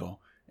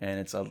psychological. And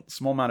it's a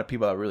small amount of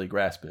people that really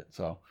grasp it.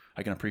 So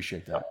I can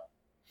appreciate that.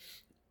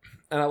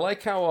 And I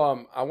like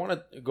how I want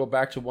to go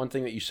back to one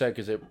thing that you said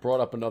because it brought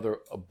up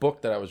a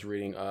book that I was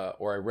reading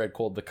or I read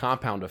called The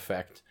Compound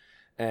Effect.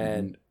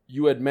 And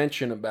you had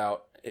mentioned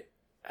about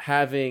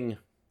having,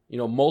 you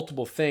know,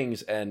 multiple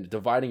things and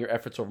dividing your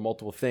efforts over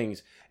multiple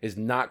things is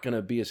not going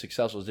to be as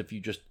successful as if you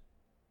just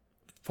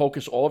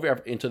focus all of your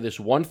effort into this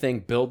one thing,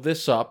 build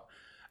this up,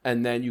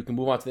 and then you can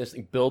move on to this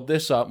thing, build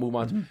this up, move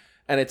on to,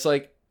 and it's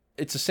like,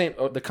 it's the same,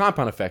 the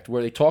compound effect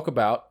where they talk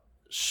about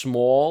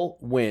small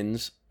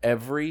wins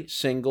every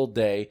single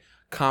day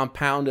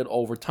compounded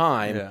over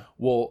time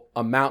will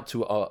amount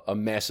to a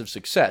massive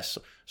success.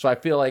 So I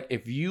feel like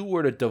if you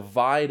were to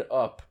divide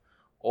up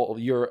all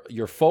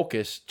your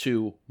focus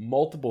to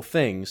multiple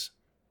things,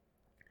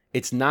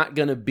 it's not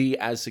going to be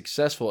as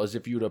successful as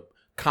if you were to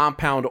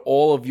compound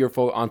all of your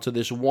focus onto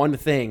this one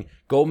thing,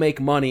 go make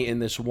money in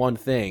this one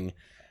thing,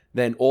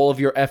 then all of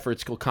your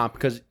efforts will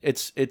because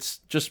it's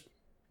just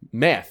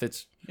math.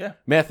 It's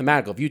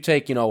mathematical. If you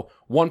take,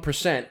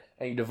 1%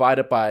 and you divide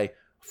it by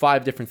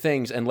 5 different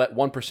things and let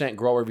 1%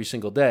 grow every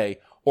single day,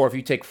 or if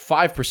you take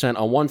 5%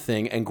 on one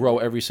thing and grow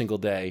every single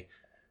day,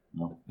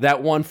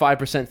 that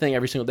 5% thing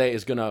every single day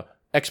is going to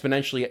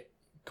exponentially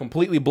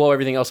completely blow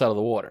everything else out of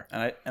the water.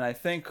 And I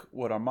think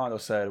what Armando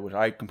said, which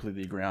I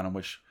completely agree on, and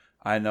which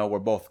I know we're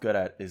both good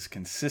at, is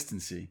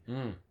consistency.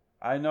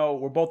 I know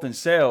we're both in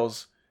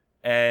sales,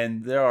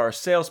 and there are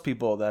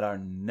salespeople that are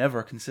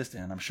never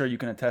consistent. And I'm sure you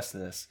can attest to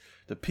this.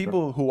 The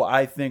people who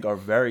I think are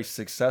very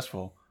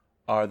successful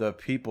are the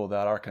people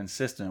that are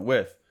consistent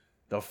with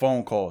the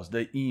phone calls,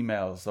 the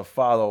emails, the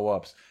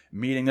follow-ups,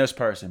 meeting this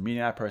person,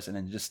 meeting that person,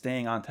 and just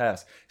staying on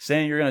task.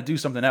 Saying you're going to do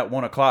something at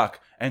 1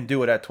 o'clock and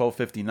do it at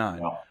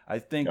 12:59. I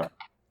think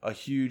a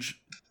huge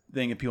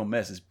thing that people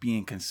miss is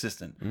being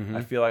consistent.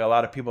 I feel like a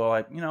lot of people are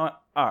like,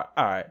 all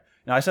right.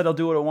 Now, I said I'll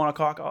do it at 1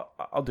 o'clock.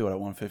 I'll do it at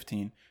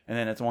 1:15, and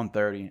then it's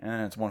 1:30, and then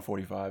it's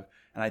 1:45.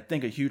 And I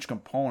think a huge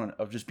component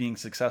of just being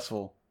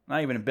successful,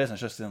 not even in business,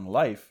 just in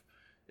life,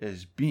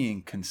 is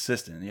being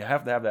consistent. You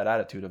have to have that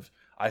attitude of,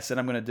 I said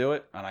I'm going to do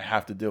it, and I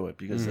have to do it.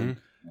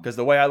 Because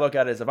the way I look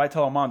at it is, if I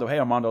tell Armando, hey,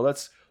 Armando,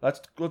 let's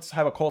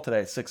have a call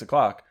today at 6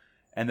 o'clock,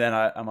 and then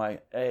I'm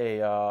like,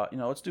 hey,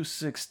 let's do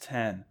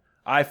 6:10.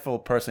 I feel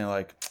personally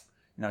like,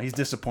 he's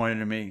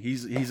disappointed in me.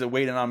 He's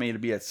waiting on me to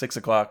be at 6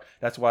 o'clock.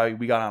 That's why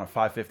we got on at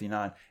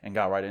 5:59 and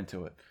got right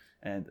into it.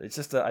 And it's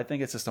just I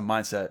think it's just a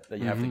mindset that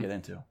you have to get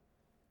into.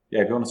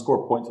 Yeah, if you want to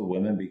score points with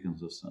women, be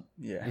consistent.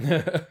 Yeah.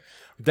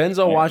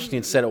 Denzel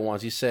Washington said it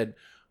once. He said,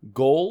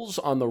 goals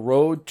on the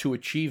road to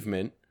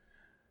achievement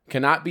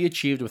cannot be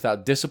achieved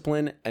without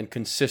discipline and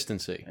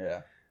consistency.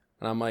 Yeah.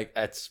 And I'm like,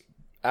 that's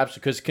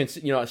absolutely,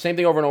 because, same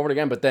thing over and over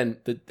again, but then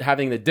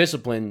having the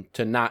discipline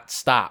to not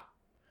stop,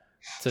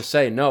 to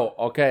say, no,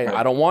 okay,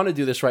 I don't want to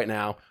do this right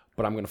now,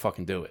 but I'm going to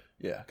fucking do it.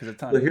 Yeah, because at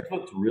times. So here's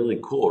what's really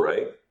cool,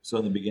 right? So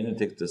in the beginning, it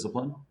takes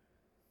discipline.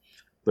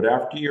 But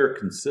after you're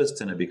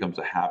consistent, it becomes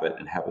a habit,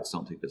 and habits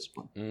don't take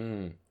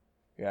discipline.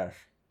 Yeah.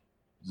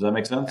 Does that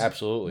make sense?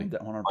 Absolutely.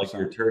 100%. Like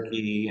your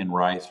turkey and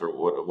rice or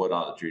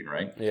whatnot that you're eating,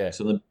 right? Yeah.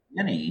 So in the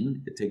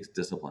beginning, it takes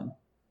discipline.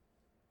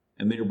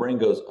 And then your brain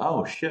goes,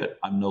 oh, shit,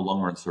 I'm no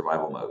longer in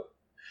survival mode.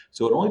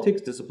 So it only takes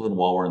discipline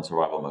while we're in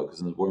survival mode.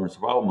 Because when we're in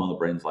survival mode, the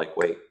brain's like,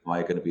 wait, am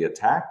I going to be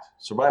attacked?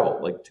 Survival,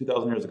 like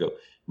 2,000 years ago.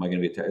 Am I going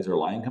to be attacked? Is there a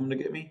lion coming to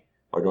get me?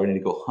 Or do I need to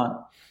go hunt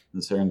in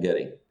the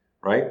Serengeti,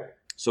 right?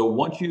 So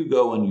once you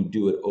go and you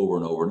do it over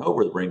and over and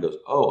over, the brain goes,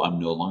 oh, I'm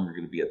no longer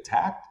going to be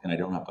attacked and I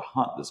don't have to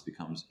hunt. This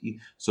becomes,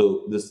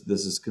 so this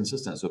is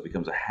consistent. So it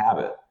becomes a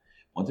habit.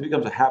 Once it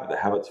becomes a habit, the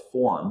habit's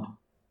formed.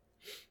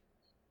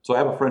 So I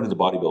have a friend who's a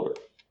bodybuilder.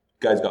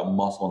 Guy's got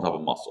muscle on top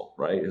of muscle,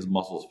 right? His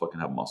muscles fucking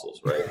have muscles,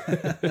 right?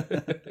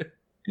 And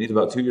he's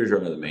about 2 years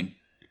younger than me.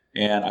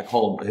 And I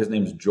call him, his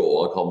name's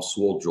Joel. I call him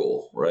Swole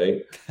Joel,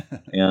 right?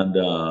 And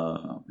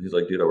he's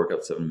like, dude, I work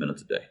out 7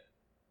 minutes a day.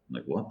 I'm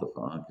like, what the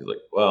fuck? He's like,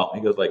 well,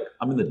 he goes like,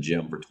 I'm in the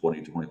gym for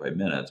 20 to 25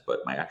 minutes, but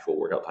my actual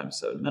workout time is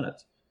 7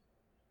 minutes.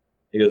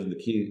 He goes, the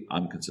key,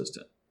 I'm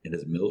consistent. And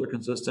his meals are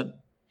consistent.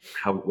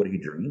 What he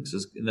drinks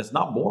is, and it's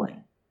not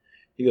boring.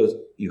 He goes,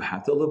 you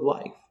have to live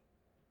life,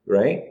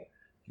 right?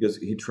 He goes,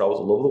 he travels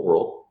all over the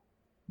world,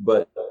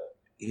 but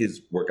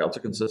his workouts are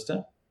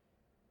consistent.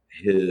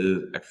 His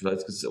exercise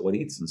is consistent. What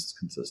he eats is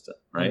consistent,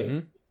 right?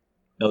 Mm-hmm.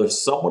 Now,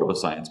 there's somewhat of a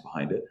science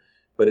behind it,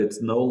 but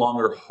it's no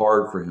longer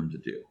hard for him to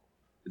do.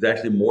 It's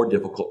actually more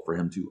difficult for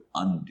him to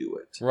undo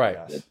it. Right.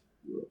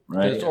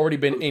 Right. It's already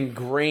been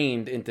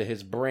ingrained into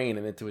his brain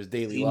and into his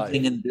daily life.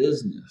 Same thing in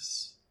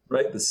business,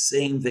 right? The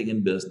same thing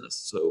in business.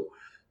 So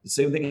the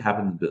same thing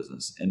happens in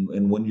business.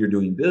 And when you're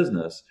doing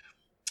business,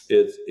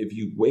 it's if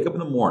you wake up in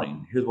the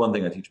morning, here's one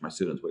thing I teach my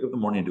students. Wake up in the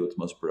morning and do what's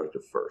most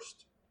productive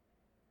first.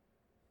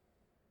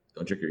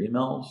 Don't check your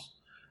emails.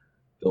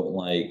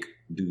 Don't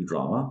do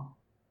drama.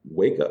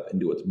 Wake up and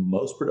do what's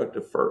most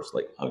productive first.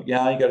 Like, oh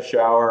yeah, you got to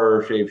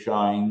shower, shave,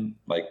 shine,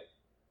 like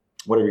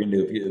whatever you can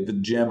do. If the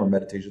gym or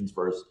meditation's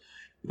first,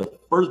 the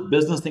first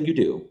business thing you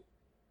do,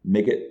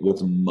 make it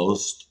what's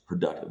most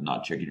productive.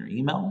 Not checking your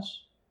emails,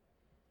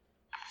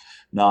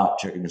 not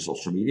checking your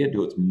social media.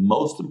 Do what's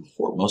most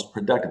important, most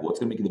productive.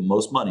 What's going to make you the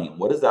most money? And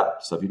what is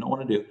that stuff you don't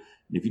want to do?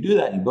 And if you do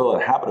that, and you build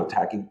a habit of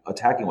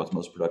attacking what's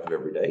most productive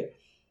every day,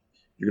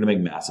 you're going to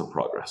make massive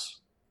progress.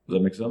 Does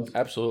that make sense?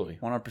 Absolutely.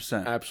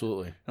 100%.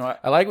 Absolutely. No,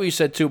 I like what you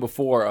said, too,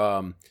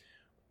 before.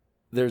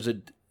 There's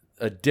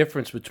a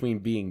difference between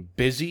being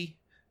busy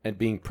and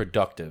being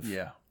productive.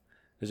 Yeah.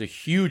 There's a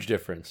huge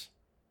difference.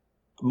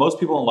 Most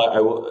people in life,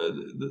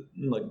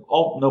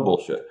 no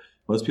bullshit.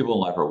 Most people in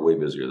life are way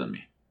busier than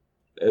me.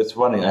 It's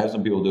funny. I have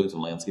some people doing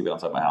some landscaping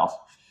outside my house.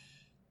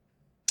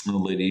 And the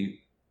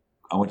lady,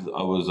 I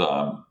was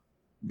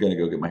going to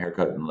go get my hair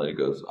cut, and the lady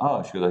goes,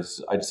 oh, she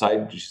goes,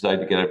 she decided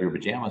to get out of your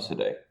pajamas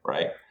today,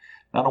 right?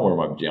 I don't wear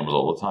my pajamas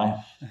all the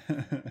time.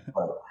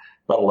 But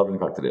about 11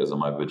 o'clock today, I was in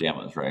my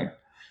pajamas, right?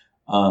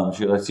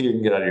 She goes, I see you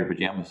can get out of your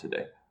pajamas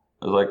today.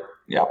 I was like,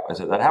 yeah. I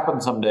said, that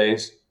happens some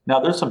days. Now,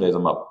 there's some days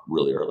I'm up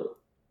really early,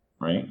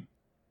 right?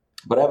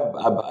 But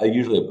I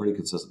usually have a pretty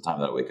consistent time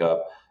that I wake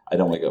up. I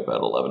don't wake up at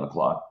 11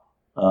 o'clock.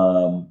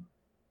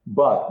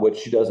 But what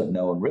she doesn't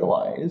know and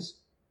realize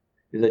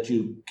is that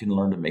you can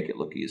learn to make it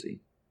look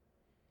easy.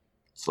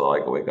 So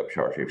I go wake up,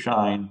 shower, shave,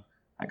 shine.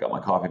 I got my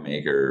coffee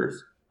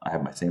makers. I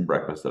have my same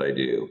breakfast that I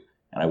do,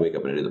 and I wake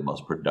up and I do the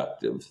most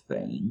productive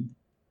thing.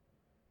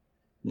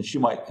 And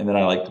then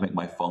I like to make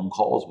my phone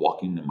calls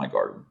walking in my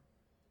garden.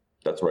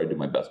 That's where I do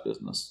my best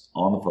business.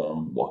 On the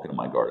phone, walking in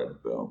my garden,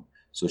 boom.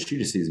 So she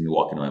just sees me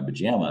walking in my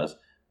pajamas,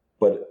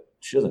 but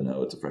she doesn't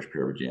know it's a fresh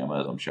pair of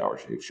pajamas. I'm shower,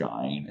 shave,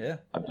 shine. Yeah.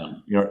 I've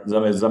done,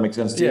 does that make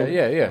sense to you?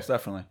 Yeah, Yes,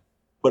 definitely.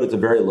 But it's a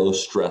very low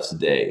stress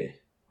day,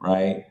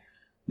 right?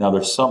 Now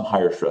there's some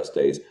higher stress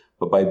days,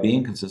 but by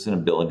being consistent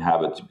and building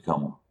habits, you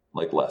become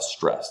less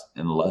stressed.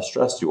 And the less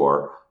stressed you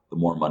are, the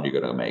more money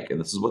you're going to make.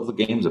 And this is what the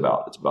game's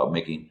about. It's about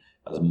making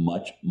as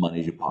much money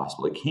as you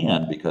possibly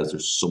can because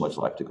there's so much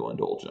life to go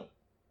indulge in.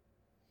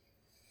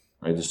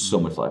 Right? There's so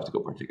much life to go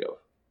partake of,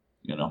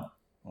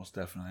 Most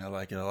definitely. I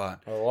like it a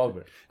lot. I love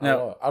it.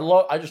 Now, I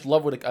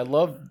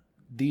love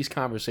these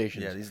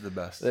conversations. Yeah, these are the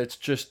best.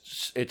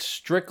 It's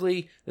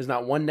strictly, there's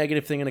not one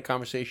negative thing in the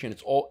conversation.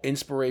 It's all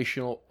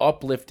inspirational,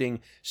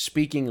 uplifting,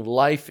 speaking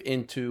life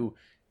into,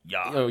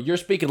 you're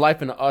speaking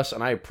life into us,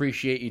 and I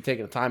appreciate you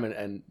taking the time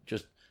and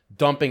just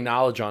dumping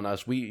knowledge on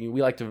us. We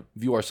like to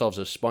view ourselves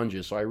as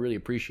sponges, so I really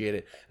appreciate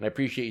it. And I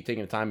appreciate you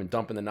taking the time and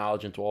dumping the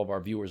knowledge into all of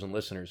our viewers and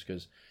listeners,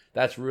 because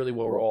that's really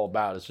what we're all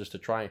about. It's just to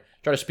try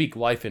to speak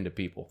life into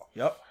people.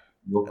 Yep.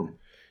 Welcome.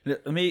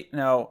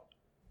 Now,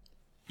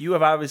 you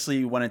have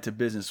obviously went into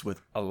business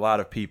with a lot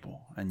of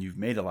people, and you've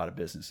made a lot of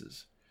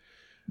businesses.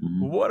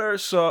 Mm-hmm. What are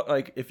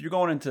if you're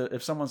going into,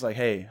 if someone's like,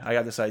 hey, I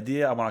got this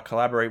idea, I want to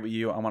collaborate with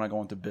you, I want to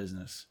go into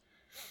business.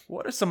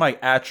 What are some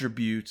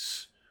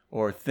attributes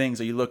or things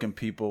that you look in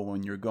people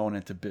when you're going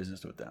into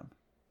business with them?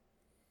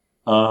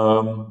 I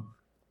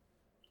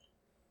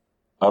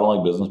don't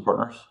like business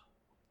partners.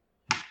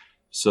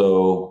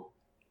 So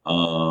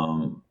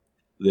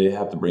they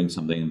have to bring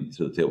something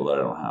to the table that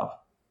I don't have.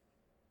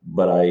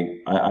 But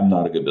I'm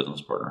not a good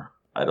business partner.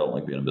 I don't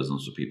like being in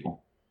business with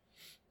people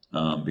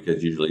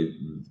because usually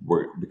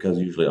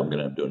I'm going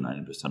to do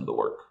 90% of the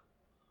work.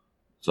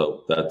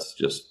 So that's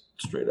just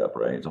straight up,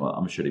 right? So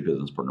I'm a shitty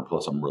business partner.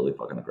 Plus, I'm really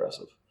fucking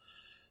aggressive.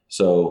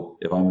 So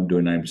if I'm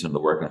doing 90% of the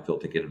work and I feel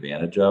taken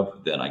advantage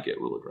of, then I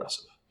get real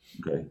aggressive.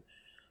 Okay,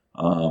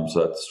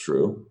 so that's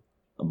true.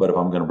 But if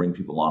I'm going to bring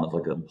people on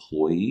as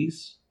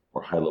employees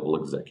or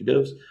high-level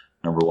executives,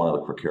 Number one, I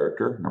look for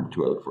character. Number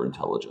two, I look for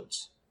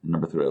intelligence.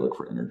 Number three, I look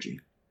for energy.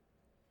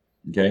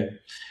 Okay?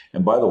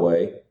 And by the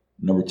way,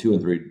 number 2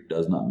 and 3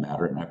 does not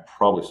matter. And I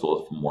probably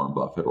stole it from Warren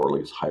Buffett, or at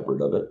least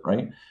hybrid of it,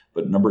 right?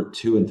 But number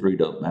 2 and 3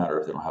 don't matter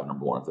if they don't have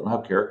number 1. If they don't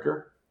have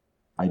character,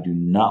 I do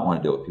not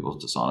want to deal with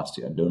people's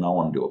dishonesty. I do not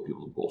want to deal with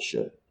people's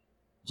bullshit.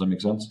 Does that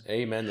make sense?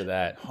 Amen to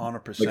that.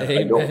 100%.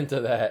 Amen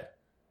to that.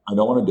 I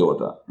don't want to deal with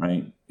that,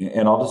 right?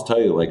 And I'll just tell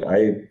you, like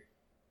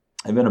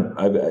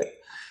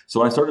so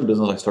when I started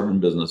in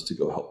business to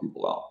go help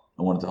people out.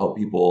 I wanted to help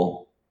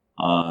people.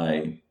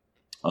 I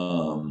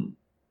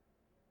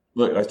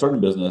started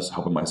in business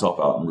helping myself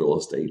out in real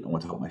estate. I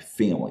wanted to help my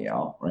family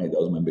out, right? That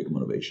was my big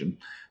motivation.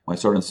 When I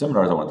started in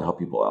seminars, I wanted to help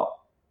people out.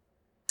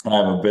 And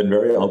I've been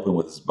very open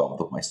with this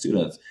with my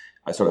students.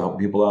 I started helping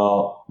people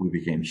out. We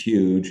became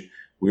huge.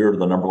 We were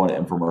the number one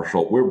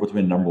infomercial. We were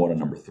between number 1 and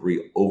number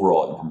 3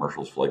 overall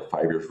infomercials for like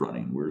 5 years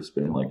running. We were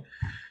spending like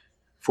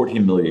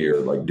 $14 million a year,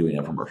 like doing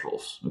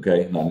infomercials.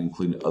 Okay, not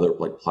including other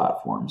like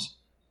platforms.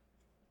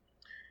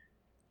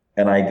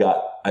 And I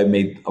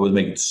was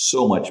making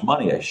so much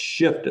money. I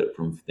shifted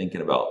from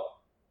thinking about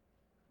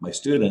my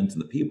students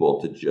and the people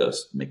to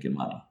just making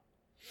money.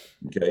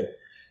 Okay,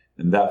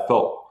 and that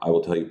felt, I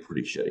will tell you,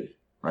 pretty shitty.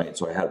 Right,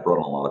 so I had brought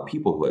on a lot of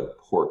people who had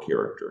poor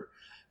character.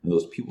 And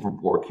those people from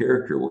poor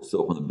character will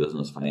still open the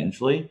business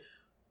financially,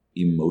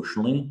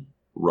 emotionally,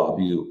 rob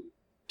you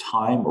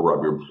time or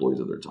rob your employees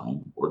of their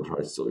time or try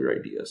to steal your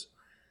ideas.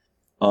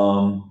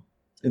 And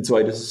so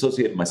I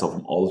disassociated myself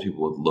from all those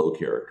people with low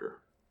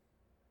character.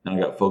 And I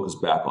got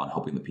focused back on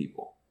helping the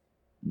people.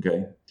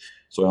 Okay?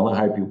 So I only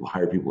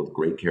hire people with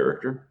great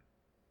character.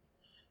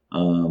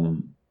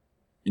 And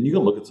you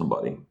can look at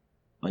somebody.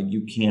 Like,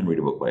 you can read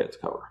a book by its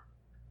cover.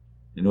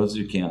 You know, as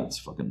you can't, it's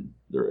fucking,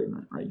 they're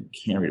ignorant, right? You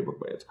can't read a book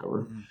by its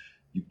cover. Mm-hmm.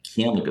 You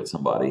can look at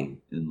somebody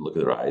and look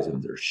at their eyes, and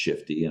if they're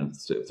shifty and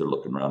if they're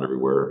looking around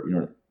everywhere, you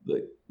know,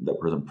 that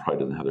person probably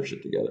doesn't have their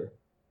shit together.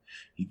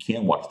 You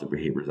can watch their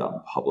behaviors out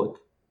in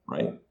public,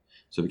 right?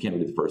 So if you can't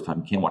read it the first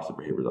time, you can watch their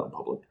behaviors out in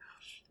public.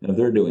 And if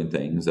they're doing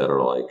things that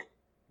are like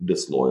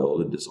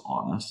disloyal and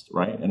dishonest,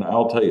 right? And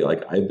I'll tell you,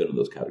 like, I've been in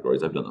those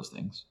categories. I've done those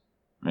things,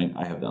 right?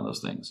 I have done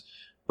those things.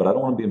 But I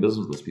don't want to be in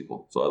business with those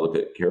people. So I look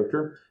at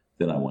character.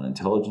 Then I want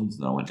intelligence,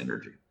 then I want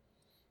energy.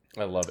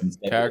 I love it.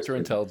 Character,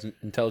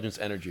 intelligence,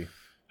 energy.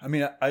 I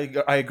mean, I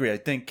agree. I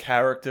think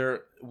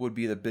character would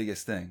be the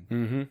biggest thing.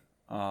 Mm-hmm.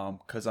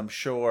 Because I'm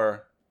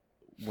sure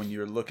when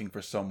you're looking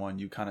for someone,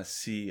 you kind of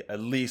see at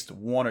least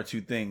 1 or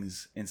 2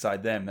 things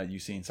inside them that you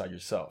see inside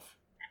yourself.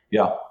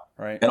 Yeah.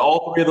 Right. And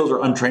all 3 of those are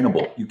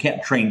untrainable. You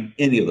can't train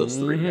any of those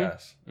 3. Mm-hmm.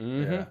 Yes.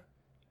 Mm-hmm. Yeah.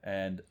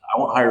 And I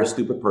won't hire a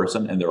stupid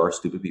person, and there are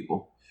stupid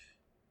people.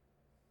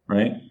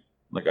 Right?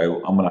 Like,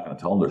 I'm not going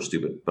to tell them they're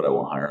stupid, but I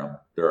won't hire them.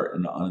 There are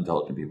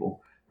unintelligent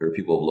people. There are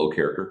people of low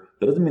character.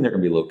 That doesn't mean they're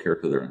going to be low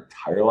character their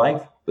entire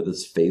life, but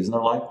this phase in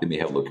their life, they may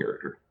have low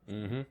character.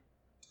 Mm-hmm. And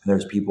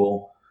there's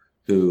people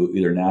who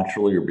either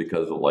naturally or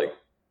because of like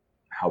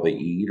how they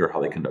eat or how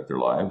they conduct their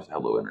lives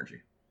have low energy.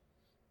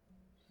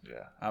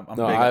 Yeah, I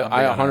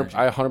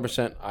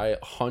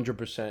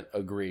 100%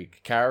 agree.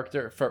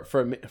 Character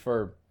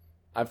for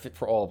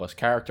all of us,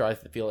 character I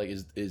feel like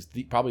is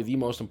probably the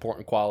most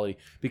important quality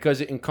because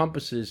it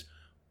encompasses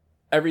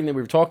everything that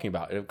we were talking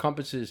about. It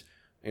encompasses,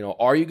 you know,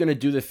 are you going to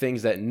do the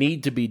things that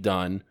need to be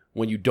done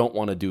when you don't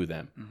want to do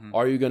them? Mm-hmm.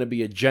 Are you going to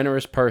be a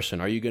generous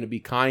person? Are you going to be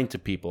kind to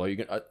people? Are you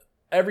going to,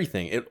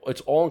 everything? It's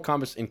all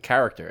encompassed in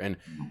character, and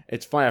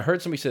it's funny. I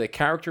heard somebody say that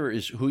character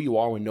is who you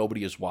are when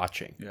nobody is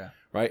watching. Yeah,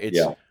 right. It's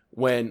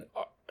when.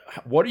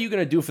 What are you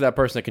going to do for that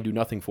person that can do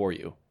nothing for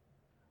you?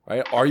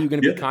 Right? Are you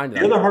going to be kind to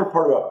them? The other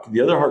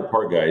hard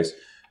part, guys,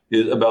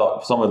 is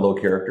about someone with low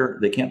character.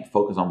 They can't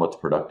focus on what's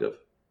productive.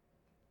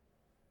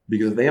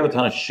 Because if they have a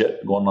ton of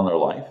shit going on in their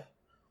life,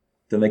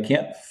 then they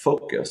can't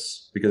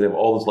focus because they have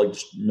all this like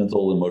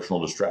mental, emotional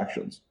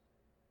distractions.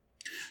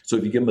 So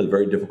if you give them a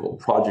very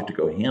difficult project to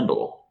go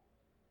handle,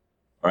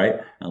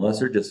 right? Unless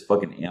they're just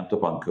fucking amped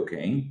up on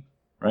cocaine,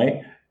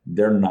 right?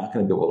 They're not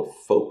going to be able to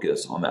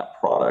focus on that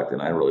product.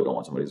 And I really don't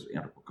want somebody who's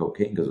amped up on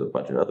cocaine because there's a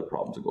bunch of other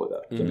problems that go with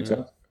that. Does that make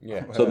sense?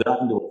 Yeah. So they're not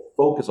going to be able to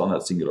focus on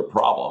that singular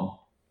problem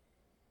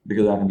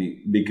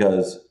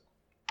because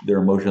their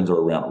emotions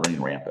are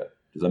running rampant.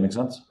 Does that make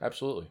sense?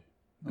 Absolutely.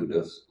 Do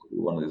this.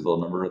 One of these little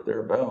numbers right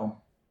there. Boom.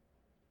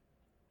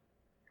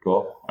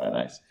 Cool. All right.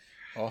 Nice.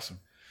 Awesome.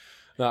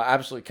 No,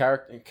 absolutely.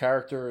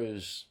 Character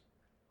is,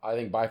 I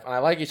think, and I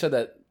like you said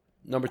that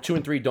number 2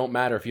 and 3 don't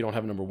matter if you don't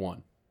have number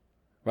 1,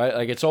 right?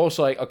 Like it's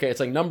also like, okay, it's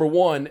like number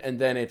 1 and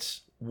then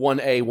it's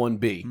 1A,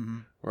 1B,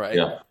 mm-hmm. right?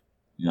 Yeah.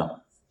 Yeah.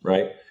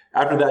 Right.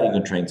 After that, you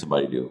can train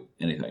somebody to do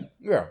anything.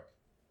 Yeah.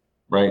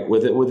 Right.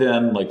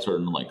 Within like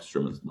certain like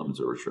limits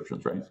or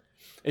restrictions, right?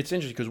 It's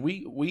interesting because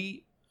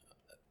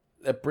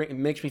it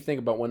makes me think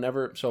about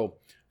whenever, so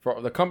for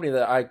the company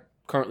that I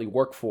currently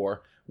work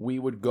for, we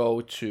would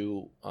go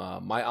to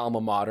my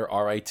alma mater,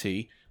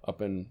 RIT,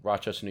 up in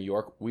Rochester, New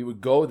York. We would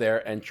go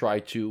there and try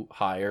to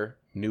hire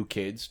new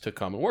kids to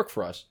come and work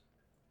for us.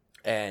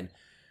 And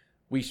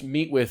we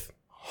meet with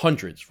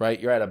hundreds, right?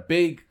 You're at a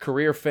big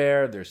career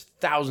fair. There's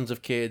thousands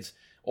of kids.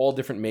 all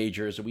different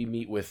majors, and we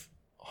meet with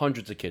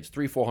hundreds of kids,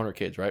 300-400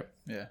 kids, right?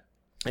 Yeah.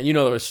 And you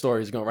know the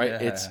stories going,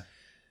 right? Yeah.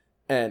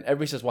 And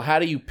everybody says, well, how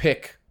do you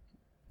pick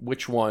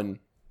which one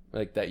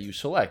like that you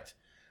select?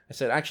 I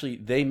said, actually,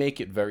 they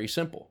make it very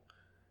simple.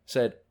 I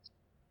said,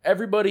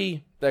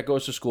 everybody that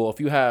goes to school,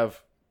 if you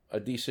have a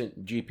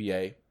decent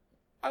GPA,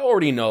 I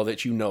already know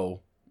that you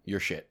know your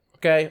shit.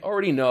 Okay? I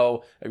already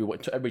know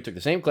everybody took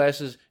the same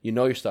classes, you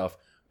know your stuff,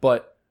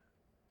 but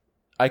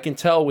I can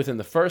tell within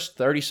the first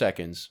 30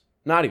 seconds,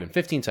 not even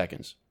 15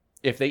 seconds,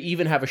 if they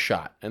even have a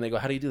shot. And they go,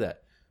 how do you do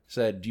that? I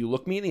said, do you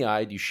look me in the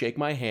eye, do you shake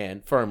my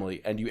hand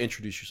firmly, and do you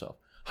introduce yourself?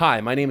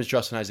 Hi, my name is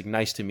Justin Isaac.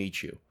 Nice to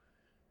meet you.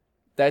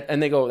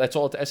 And they go, that's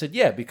all. I said,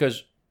 yeah,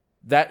 because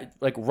that,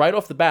 like, right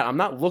off the bat, I'm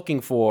not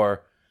looking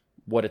for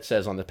what it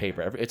says on the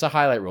paper. It's a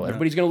highlight reel.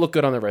 Everybody's going to look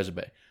good on their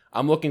resume.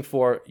 I'm looking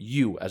for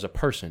you as a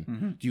person.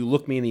 Mm-hmm. Do you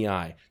look me in the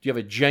eye? Do you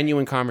have a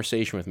genuine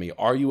conversation with me?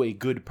 Are you a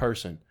good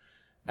person?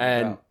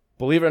 And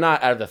believe it or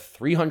not, out of the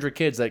 300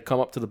 kids that come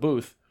up to the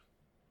booth,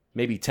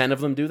 maybe 10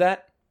 of them do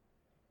that.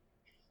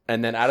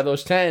 And then out of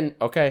those 10,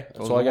 okay,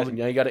 that's all I got.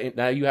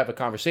 Now you have a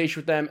conversation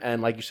with them,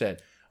 and like you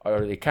said,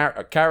 are they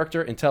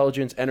character,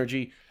 intelligence,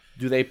 energy?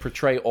 Do they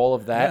portray all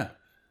of that?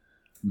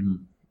 Mm-hmm.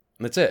 And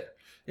that's it.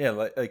 Yeah,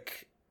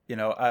 like you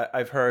know,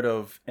 I've heard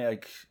of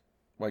like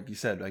you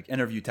said, like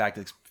interview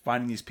tactics,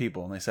 finding these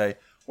people, and they say,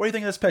 "What do you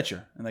think of this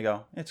picture?" And they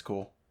go, "It's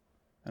cool."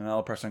 And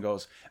another person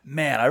goes,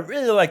 "Man, I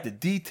really like the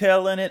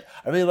detail in it.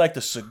 I really like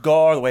the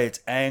cigar, the way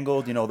it's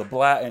angled. You know, the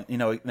black." And you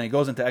know, and he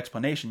goes into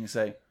explanation. You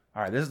say,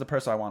 "All right, this is the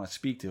person I want to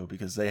speak to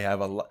because they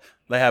have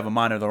a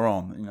mind of their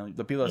own." You know,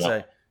 the people that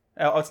say,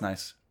 "Oh, it's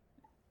nice."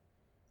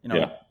 You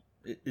know,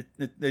 it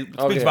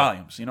speaks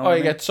volumes. You know. Oh,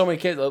 you got so many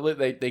kids.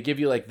 They give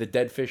you like the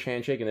dead fish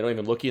handshake, and they don't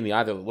even look you in the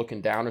eye. They're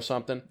looking down or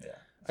something. Yeah.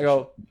 I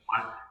go.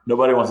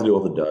 Nobody wants to deal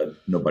with the dud.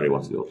 Nobody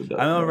wants to deal with the dud.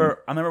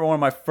 I remember one of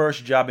my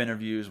first job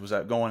interviews was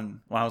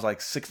when I was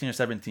like 16 or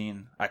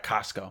 17 at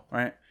Costco,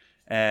 right?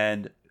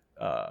 And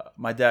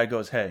my dad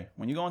goes, "Hey,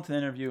 when you go into the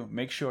interview,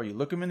 make sure you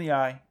look him in the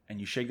eye and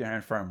you shake their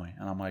hand firmly."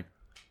 And I'm like,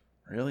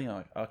 "Really?" I'm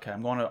like, "Okay,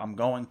 I'm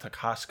going to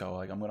Costco.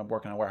 Like I'm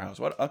work in a warehouse.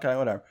 What? Okay,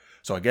 whatever."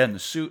 So I get in the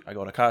suit. I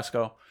go to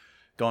Costco.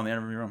 Go in the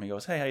interview room. He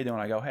goes, "Hey, how you doing?"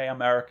 I go, "Hey,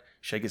 I'm Eric."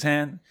 Shake his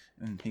hand,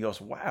 and he goes,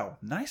 "Wow,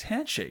 nice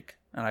handshake."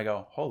 And I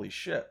go, "Holy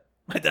shit."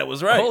 My dad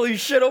was right. Holy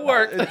shit, it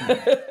worked.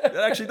 It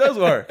actually does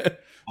work.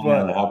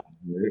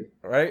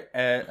 Right?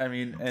 And I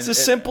mean, it's the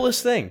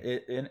simplest thing.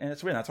 And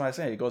it's weird. That's why I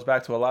say it goes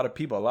back to a lot of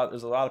people.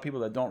 There's a lot of people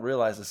that don't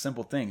realize the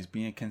simple things: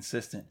 being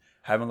consistent,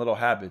 having little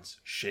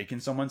habits, shaking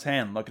someone's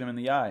hand, looking them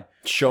in the eye,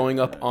 showing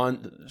up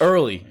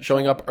early.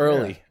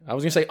 Yeah. I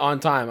was gonna say on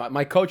time.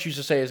 My coach used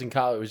to say this in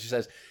college. He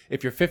says,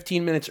 if you're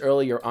 15 minutes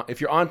early, if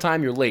you're on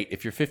time, you're late.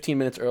 If you're 15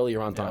 minutes early,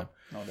 you're on time.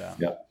 No doubt.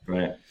 Yeah.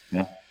 Right.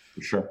 Yeah.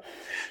 For sure.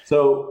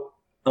 So.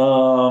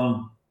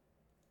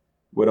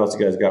 What else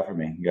you guys got for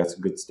me? You got some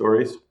good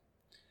stories?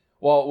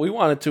 Well, we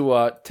wanted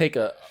to take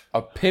a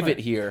pivot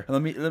here.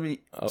 Let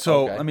me ask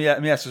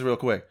this real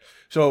quick.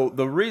 So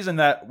the reason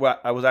that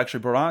I was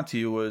actually brought on to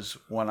you was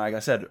when, like I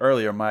said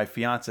earlier, my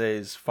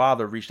fiance's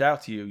father reached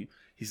out to you.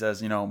 He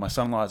says, you know, my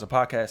son-in-law has a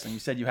podcast, and you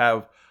said you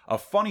have a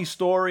funny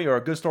story or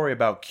a good story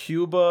about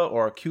Cuba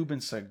or a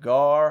Cuban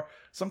cigar.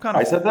 Some kind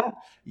of. I said that?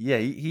 Yeah,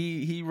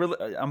 he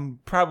really. I'm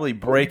probably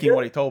breaking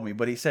what he told me,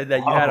 but he said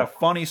that you had a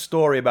funny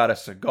story about a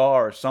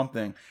cigar or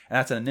something, and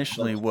that's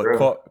initially what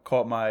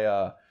caught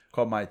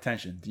my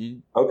attention. Do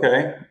you?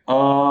 Okay.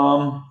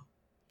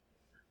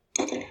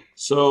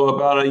 So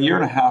about a year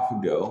and a half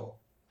ago,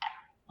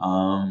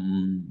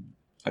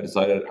 I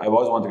decided I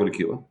always wanted to go to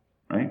Cuba.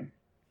 Right?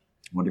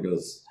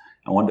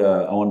 I wanted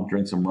to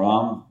drink some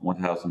rum. I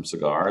wanted to have some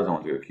cigars. I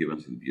wanted to go to Cuba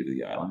and see the beauty of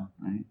the island.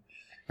 Right?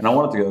 And I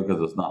wanted to go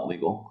because it's not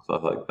legal. So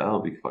I thought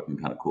that'll be fucking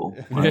kind of cool.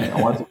 Right? I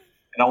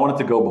wanted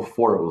to go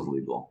before it was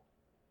legal.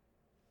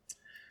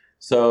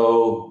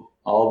 So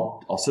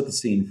I'll set the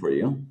scene for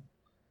you.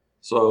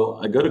 So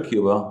I go to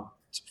Cuba.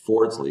 It's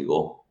before it's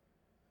legal.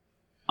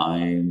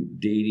 I'm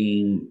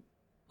dating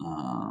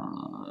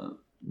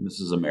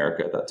Mrs.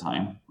 America at that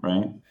time,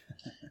 right?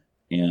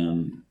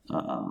 And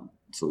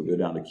so we go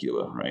down to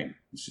Cuba, right?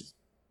 She's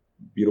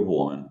a beautiful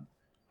woman.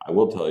 I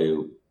will tell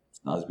you,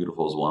 not as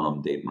beautiful as the one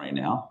I'm dating right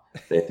now.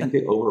 They think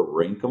they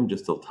overrank them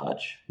just a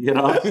touch, you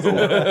know?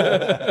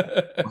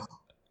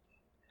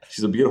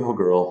 She's a beautiful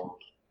girl,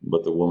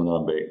 but the woman that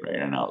I'm dating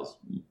right now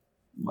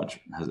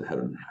has a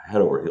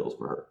head over heels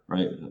for her,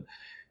 right?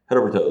 Head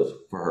over toes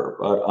for her.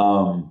 But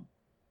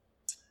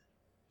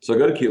so I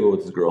go to Cuba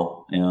with this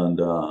girl, and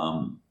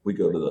we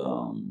go to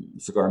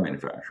the cigar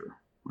manufacturer,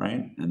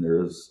 right? And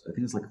I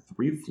think it's like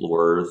 3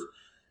 floors,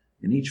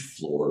 and each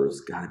floor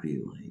has got to be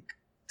like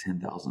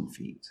 10,000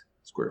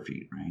 square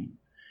feet, right?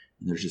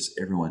 And there's just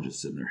everyone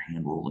just sitting there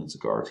hand rolling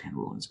cigars.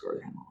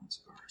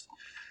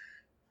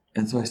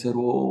 And so I said,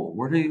 well,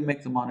 where do you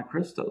make the Monte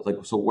Cristos?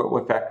 Like, so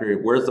what factory,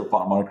 where's the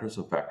Monte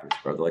Cristo factory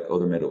cigar? They're like, oh,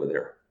 they're made over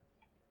there.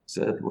 I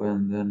said, well,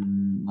 and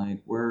then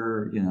like,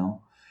 where's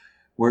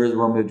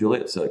Romeo and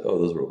Juliet? Said, like, oh,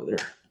 those are over there.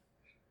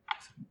 I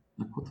said,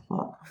 like, what the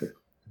fuck?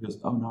 He goes,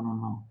 oh,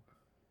 no.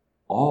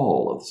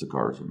 All of the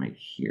cigars are made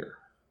here.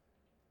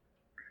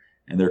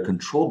 and they're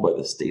controlled by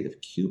the state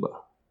of Cuba.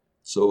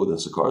 So the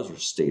cigars are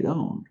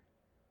state-owned.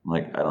 I'm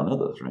like, I don't know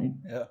those, right?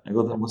 Yeah. I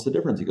go, then what's the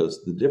difference? He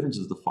goes, the difference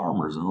is the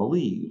farmers and the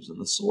leaves and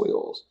the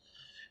soils.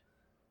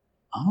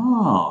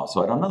 Oh,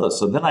 so I don't know this.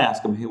 So then I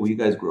asked him, hey, will you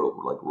guys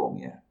roll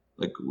me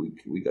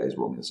we guys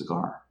roll me a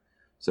cigar.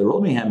 So I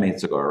rolled me a handmade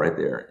cigar right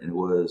there, and it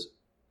was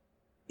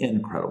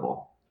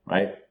incredible,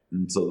 right?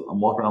 And so I'm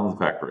walking around the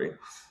factory,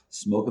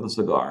 smoking the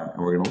cigar,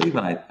 and we're going to leave,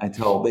 and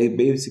they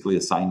basically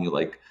assign you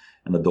like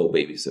an adult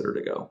babysitter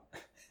to go.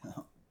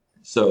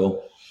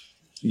 So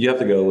you have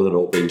to go with an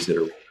adult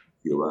babysitter.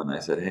 And I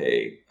said,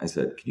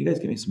 can you guys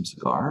give me some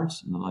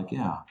cigars? And they're like,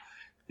 yeah.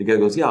 The guy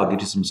goes, yeah, I'll get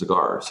you some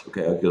cigars.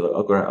 Okay,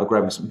 I'll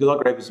grab you some. He goes, I'll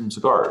grab you some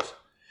cigars.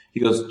 He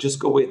goes, just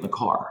go wait in the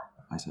car.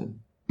 I said,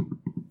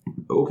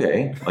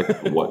 okay. Like,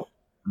 what?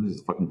 This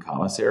is a fucking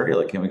commissary?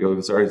 Like, can we go with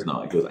the cigars?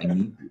 No. He goes, I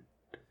need you.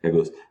 He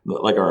goes,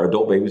 like our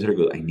adult babysitter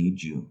goes, I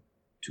need you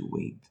to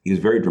wait. He was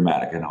very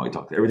dramatic in how he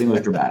talked. Everything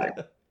was dramatic.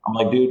 I'm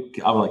like, dude,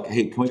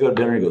 hey, can we go to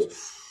dinner? He goes,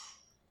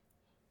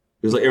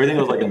 it was like everything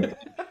was like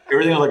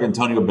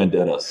Antonio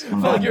Banderas.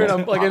 Like you're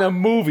in a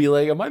movie.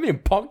 Like, am I being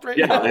punked right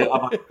now? Yeah.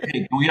 I'm like,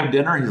 hey, can we have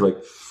dinner? He's like,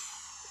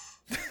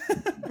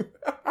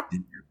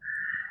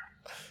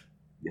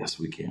 yes,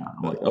 we can.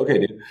 I'm like, okay,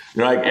 dude.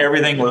 You're like,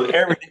 everything was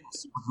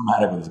super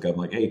dramatic with this guy. I'm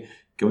like, hey,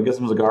 can we get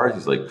some cigars?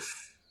 He's like,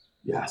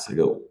 yes. I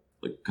go,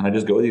 like, can I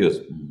just go with you? He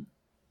goes,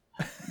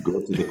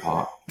 go to the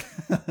car.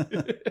 I'm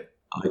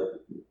like,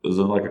 was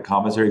it like a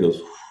commissary? He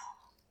goes,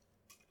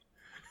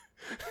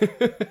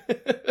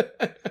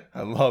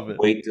 I love it.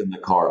 Wait in the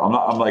car. I'm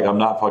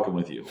not fucking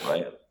with you,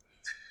 right?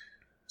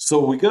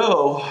 So we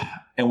go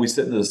and we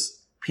sit in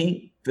this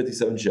pink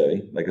 57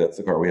 Chevy, like that's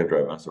the car we have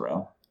driving us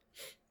around,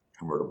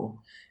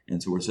 convertible.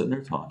 And so we're sitting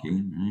there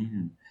talking. Right?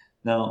 And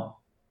now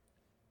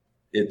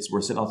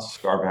we're sitting on the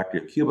cigar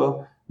factory of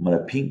Cuba. I'm in a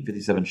pink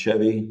 57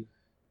 Chevy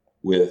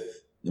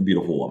with a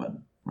beautiful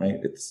woman, right?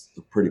 It's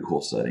a pretty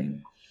cool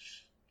setting.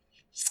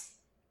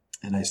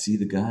 And I see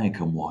the guy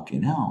come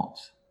walking out,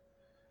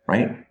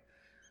 right?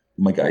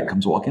 My guide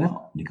comes walking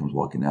out, and he comes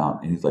walking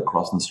out, and he's like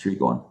crossing the street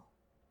going.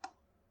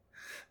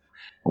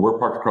 And we're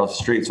parked across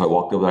the street, so I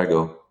walked over there. I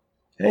go,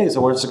 hey,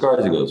 so where's the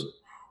cigars? He goes,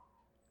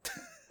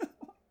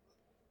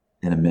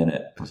 in a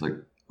minute. I was like,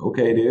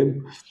 okay,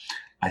 dude.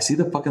 I see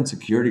the fucking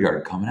security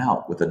guard coming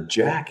out with a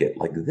jacket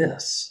like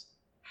this.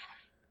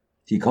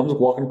 He comes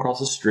walking across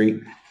the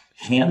street,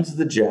 hands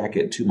the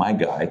jacket to my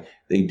guy.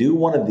 They do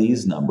one of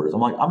these numbers. I'm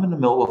like, I'm in the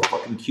middle of a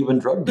fucking Cuban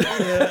drug deal.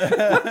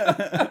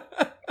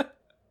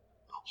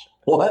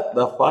 What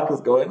the fuck is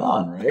going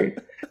on, right?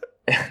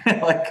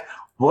 Like,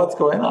 what's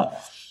going on?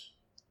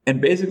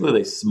 And basically,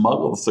 they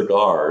smuggled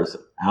cigars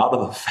out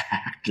of the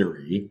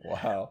factory.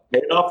 Wow.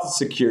 Paid off the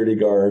security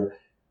guard,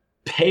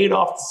 paid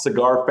off the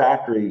cigar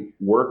factory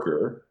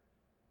worker,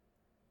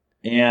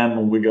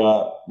 and we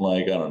got,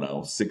 like, I don't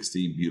know,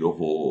 60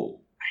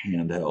 beautiful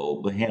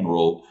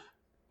hand-rolled,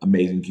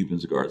 amazing Cuban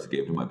cigars that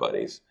gave to my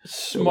buddies.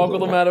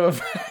 Smuggled them out of a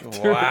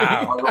factory.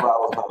 Wow. Smuggled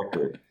out of a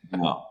factory.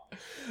 No.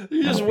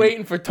 You're just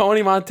waiting for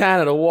Tony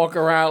Montana to walk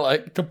around,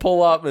 like, to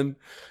pull up and,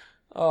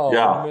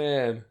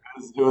 man.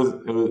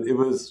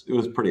 It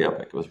was pretty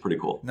epic. It was pretty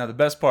cool. Now the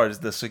best part is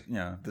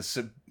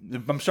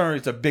I'm sure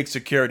it's a big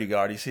security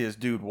guard. You see this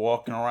dude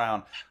walking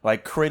around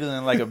like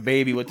cradling like a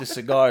baby with the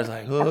cigars,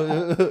 like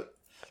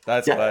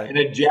that's in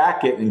a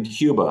jacket in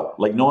Cuba.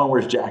 Like no one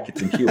wears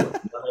jackets in Cuba. You know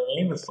what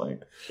I mean? It's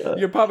like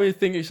you're probably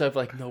thinking to yourself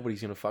like, nobody's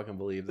gonna fucking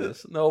believe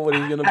this.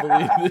 Nobody's gonna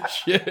believe this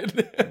shit.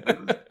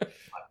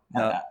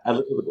 I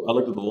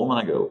looked at the woman.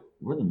 I go,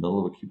 we're in the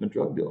middle of a Cuban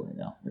drug deal right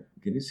now.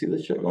 Can you see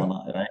this shit going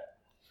on? Right?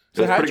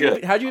 So how'd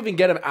you even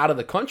get him out of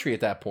the country at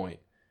that point?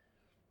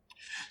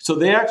 So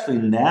they actually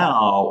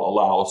now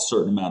allow a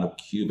certain amount of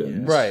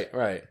Cubans, right,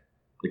 like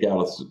out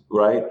of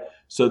right.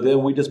 So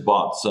then we just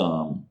bought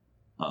some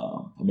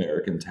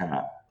American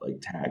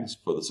tags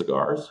for the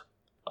cigars.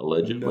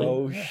 Allegedly,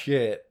 no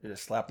shit, you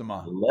just slapped them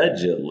on.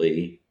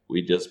 Allegedly,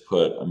 we just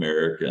put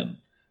American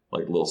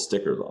like little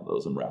stickers on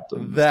those and wrapped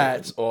them.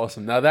 That's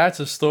awesome. Now that's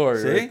a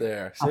story right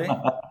there. See,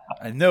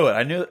 I knew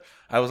it.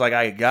 I was like,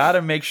 I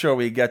gotta make sure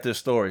we get this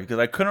story because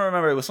I couldn't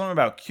remember. It was something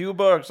about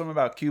Cuba or something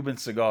about Cuban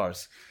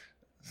cigars.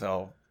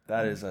 So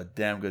that is a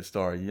damn good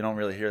story. You don't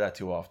really hear that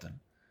too often.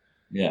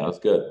 Yeah, it was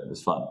good. It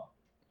was fun.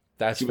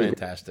 That's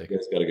fantastic. You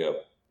guys gotta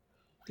go.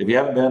 If you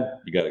haven't been,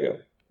 you gotta go.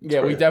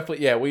 Yeah, we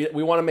definitely. Yeah,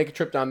 we want to make a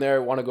trip down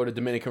there. We want to go to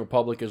Dominican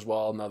Republic as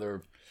well.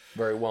 Another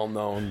very well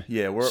known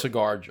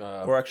cigar.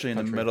 We're actually in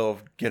the middle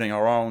of getting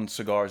our own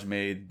cigars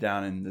made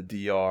down in the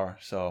DR.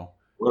 So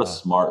what a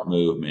smart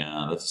move,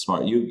 man! That's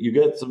smart. You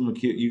get some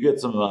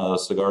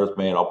cigars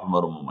made. I'll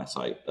promote them on my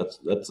site.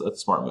 That's a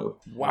smart move.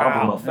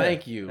 Wow!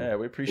 Thank you. Yeah,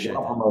 we appreciate it.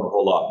 I'll promote a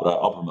whole lot, but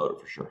I'll promote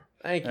it for sure.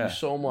 Thank you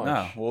so much.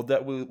 No,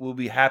 we'll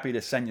be happy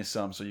to send you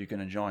some so you can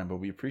enjoy them. But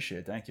we appreciate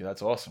it. Thank you.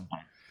 That's awesome.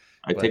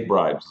 I take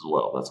bribes as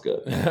well. That's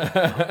good.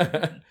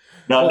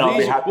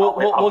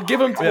 We'll give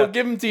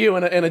them to you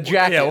in a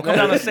jacket. Yeah, we'll come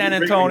down to San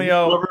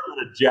Antonio. Deliver them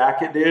in a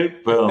jacket,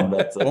 dude. Boom.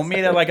 That's We'll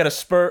meet at like at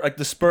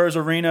the Spurs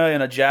arena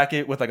in a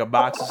jacket with like a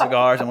box of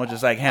cigars, and we'll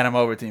just like hand them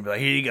over to you. And be like,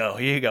 here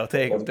you go,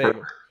 take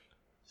them.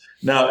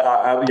 No,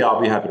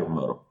 I'll be happy to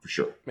promote them for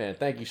sure. Man,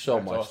 thank you so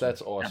much. awesome.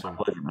 That's awesome.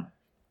 My pleasure, man.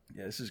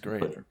 Yeah, this is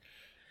great. Pleasure.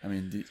 I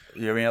mean, do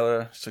you have any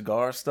other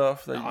cigar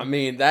stuff?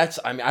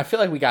 I feel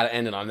like we got to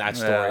end it on that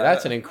story. Yeah,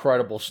 That's an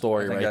incredible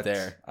story right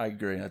there. I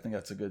agree. I think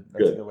that's a good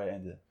way to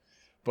end it.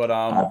 But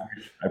I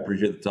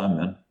appreciate the time,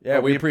 man. yeah,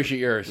 we appreciate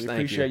yours. We Thank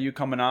appreciate you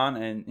coming on,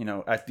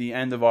 and at the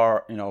end of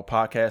our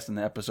podcast and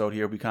the episode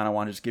here, we kind of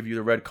want to just give you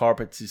the red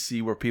carpet to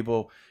see where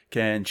people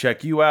can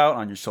check you out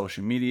on your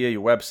social media,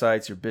 your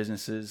websites, your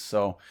businesses.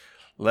 So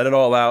let it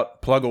all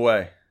out. Plug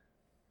away.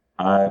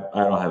 I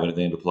don't have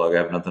anything to plug. I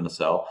have nothing to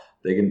sell.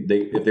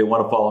 If they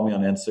want to follow me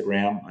on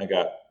Instagram, I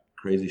got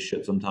crazy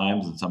shit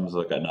sometimes, and sometimes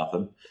I got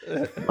nothing.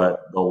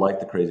 But they'll like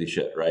the crazy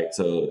shit, right?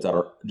 So it's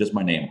just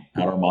my name,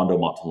 Armando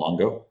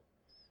Montelongo.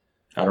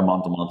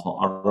 Armando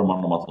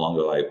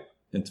Montelongo.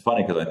 It's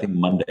funny because I think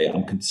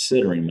I'm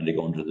considering Monday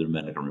going to the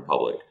Dominican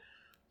Republic.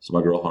 So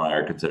my girlfriend and I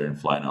are considering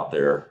flying out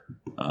there.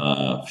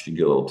 She can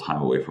get a little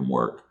time away from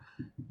work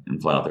and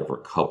fly out there for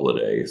a couple of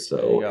days.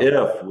 So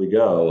if we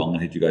go, I'm going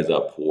to hit you guys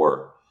up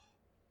for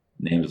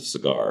names of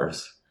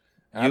cigars.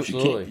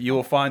 Absolutely. You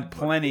will find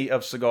plenty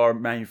of cigar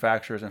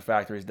manufacturers and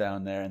factories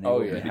down there, and they will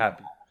be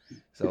happy.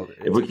 So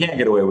if we can't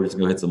get away, we're just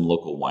going to hit some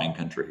local wine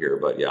country here.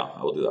 But yeah,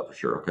 I will do that for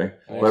sure. Okay.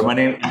 Awesome. But my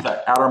name is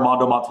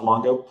Armando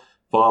Montelongo.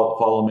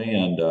 Follow me,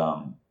 and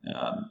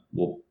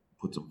we'll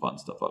put some fun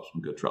stuff up,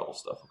 some good travel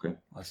stuff. Okay.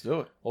 Let's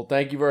do it. Well,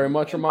 thank you very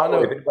much,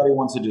 Armando. If anybody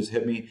wants to just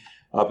hit me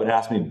up and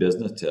ask me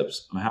business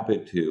tips, I'm happy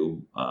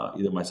to,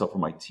 either myself or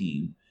my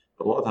team.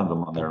 But a lot of times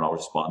I'm on there and I'll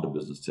respond to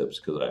business tips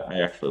because I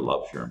actually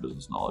love sharing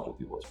business knowledge with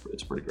people.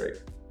 It's pretty great.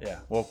 Yeah.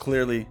 Well,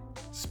 clearly,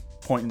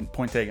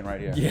 point taken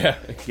right here. Yeah.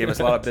 Gave us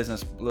a lot of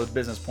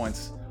business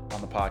points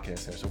on the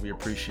podcast here, so we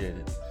appreciate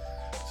it.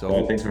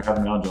 So thanks for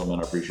having me on, gentlemen.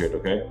 I appreciate it.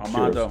 Okay.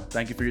 Armando, Cheers.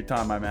 thank you for your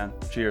time, my man.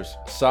 Cheers.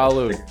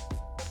 Salud.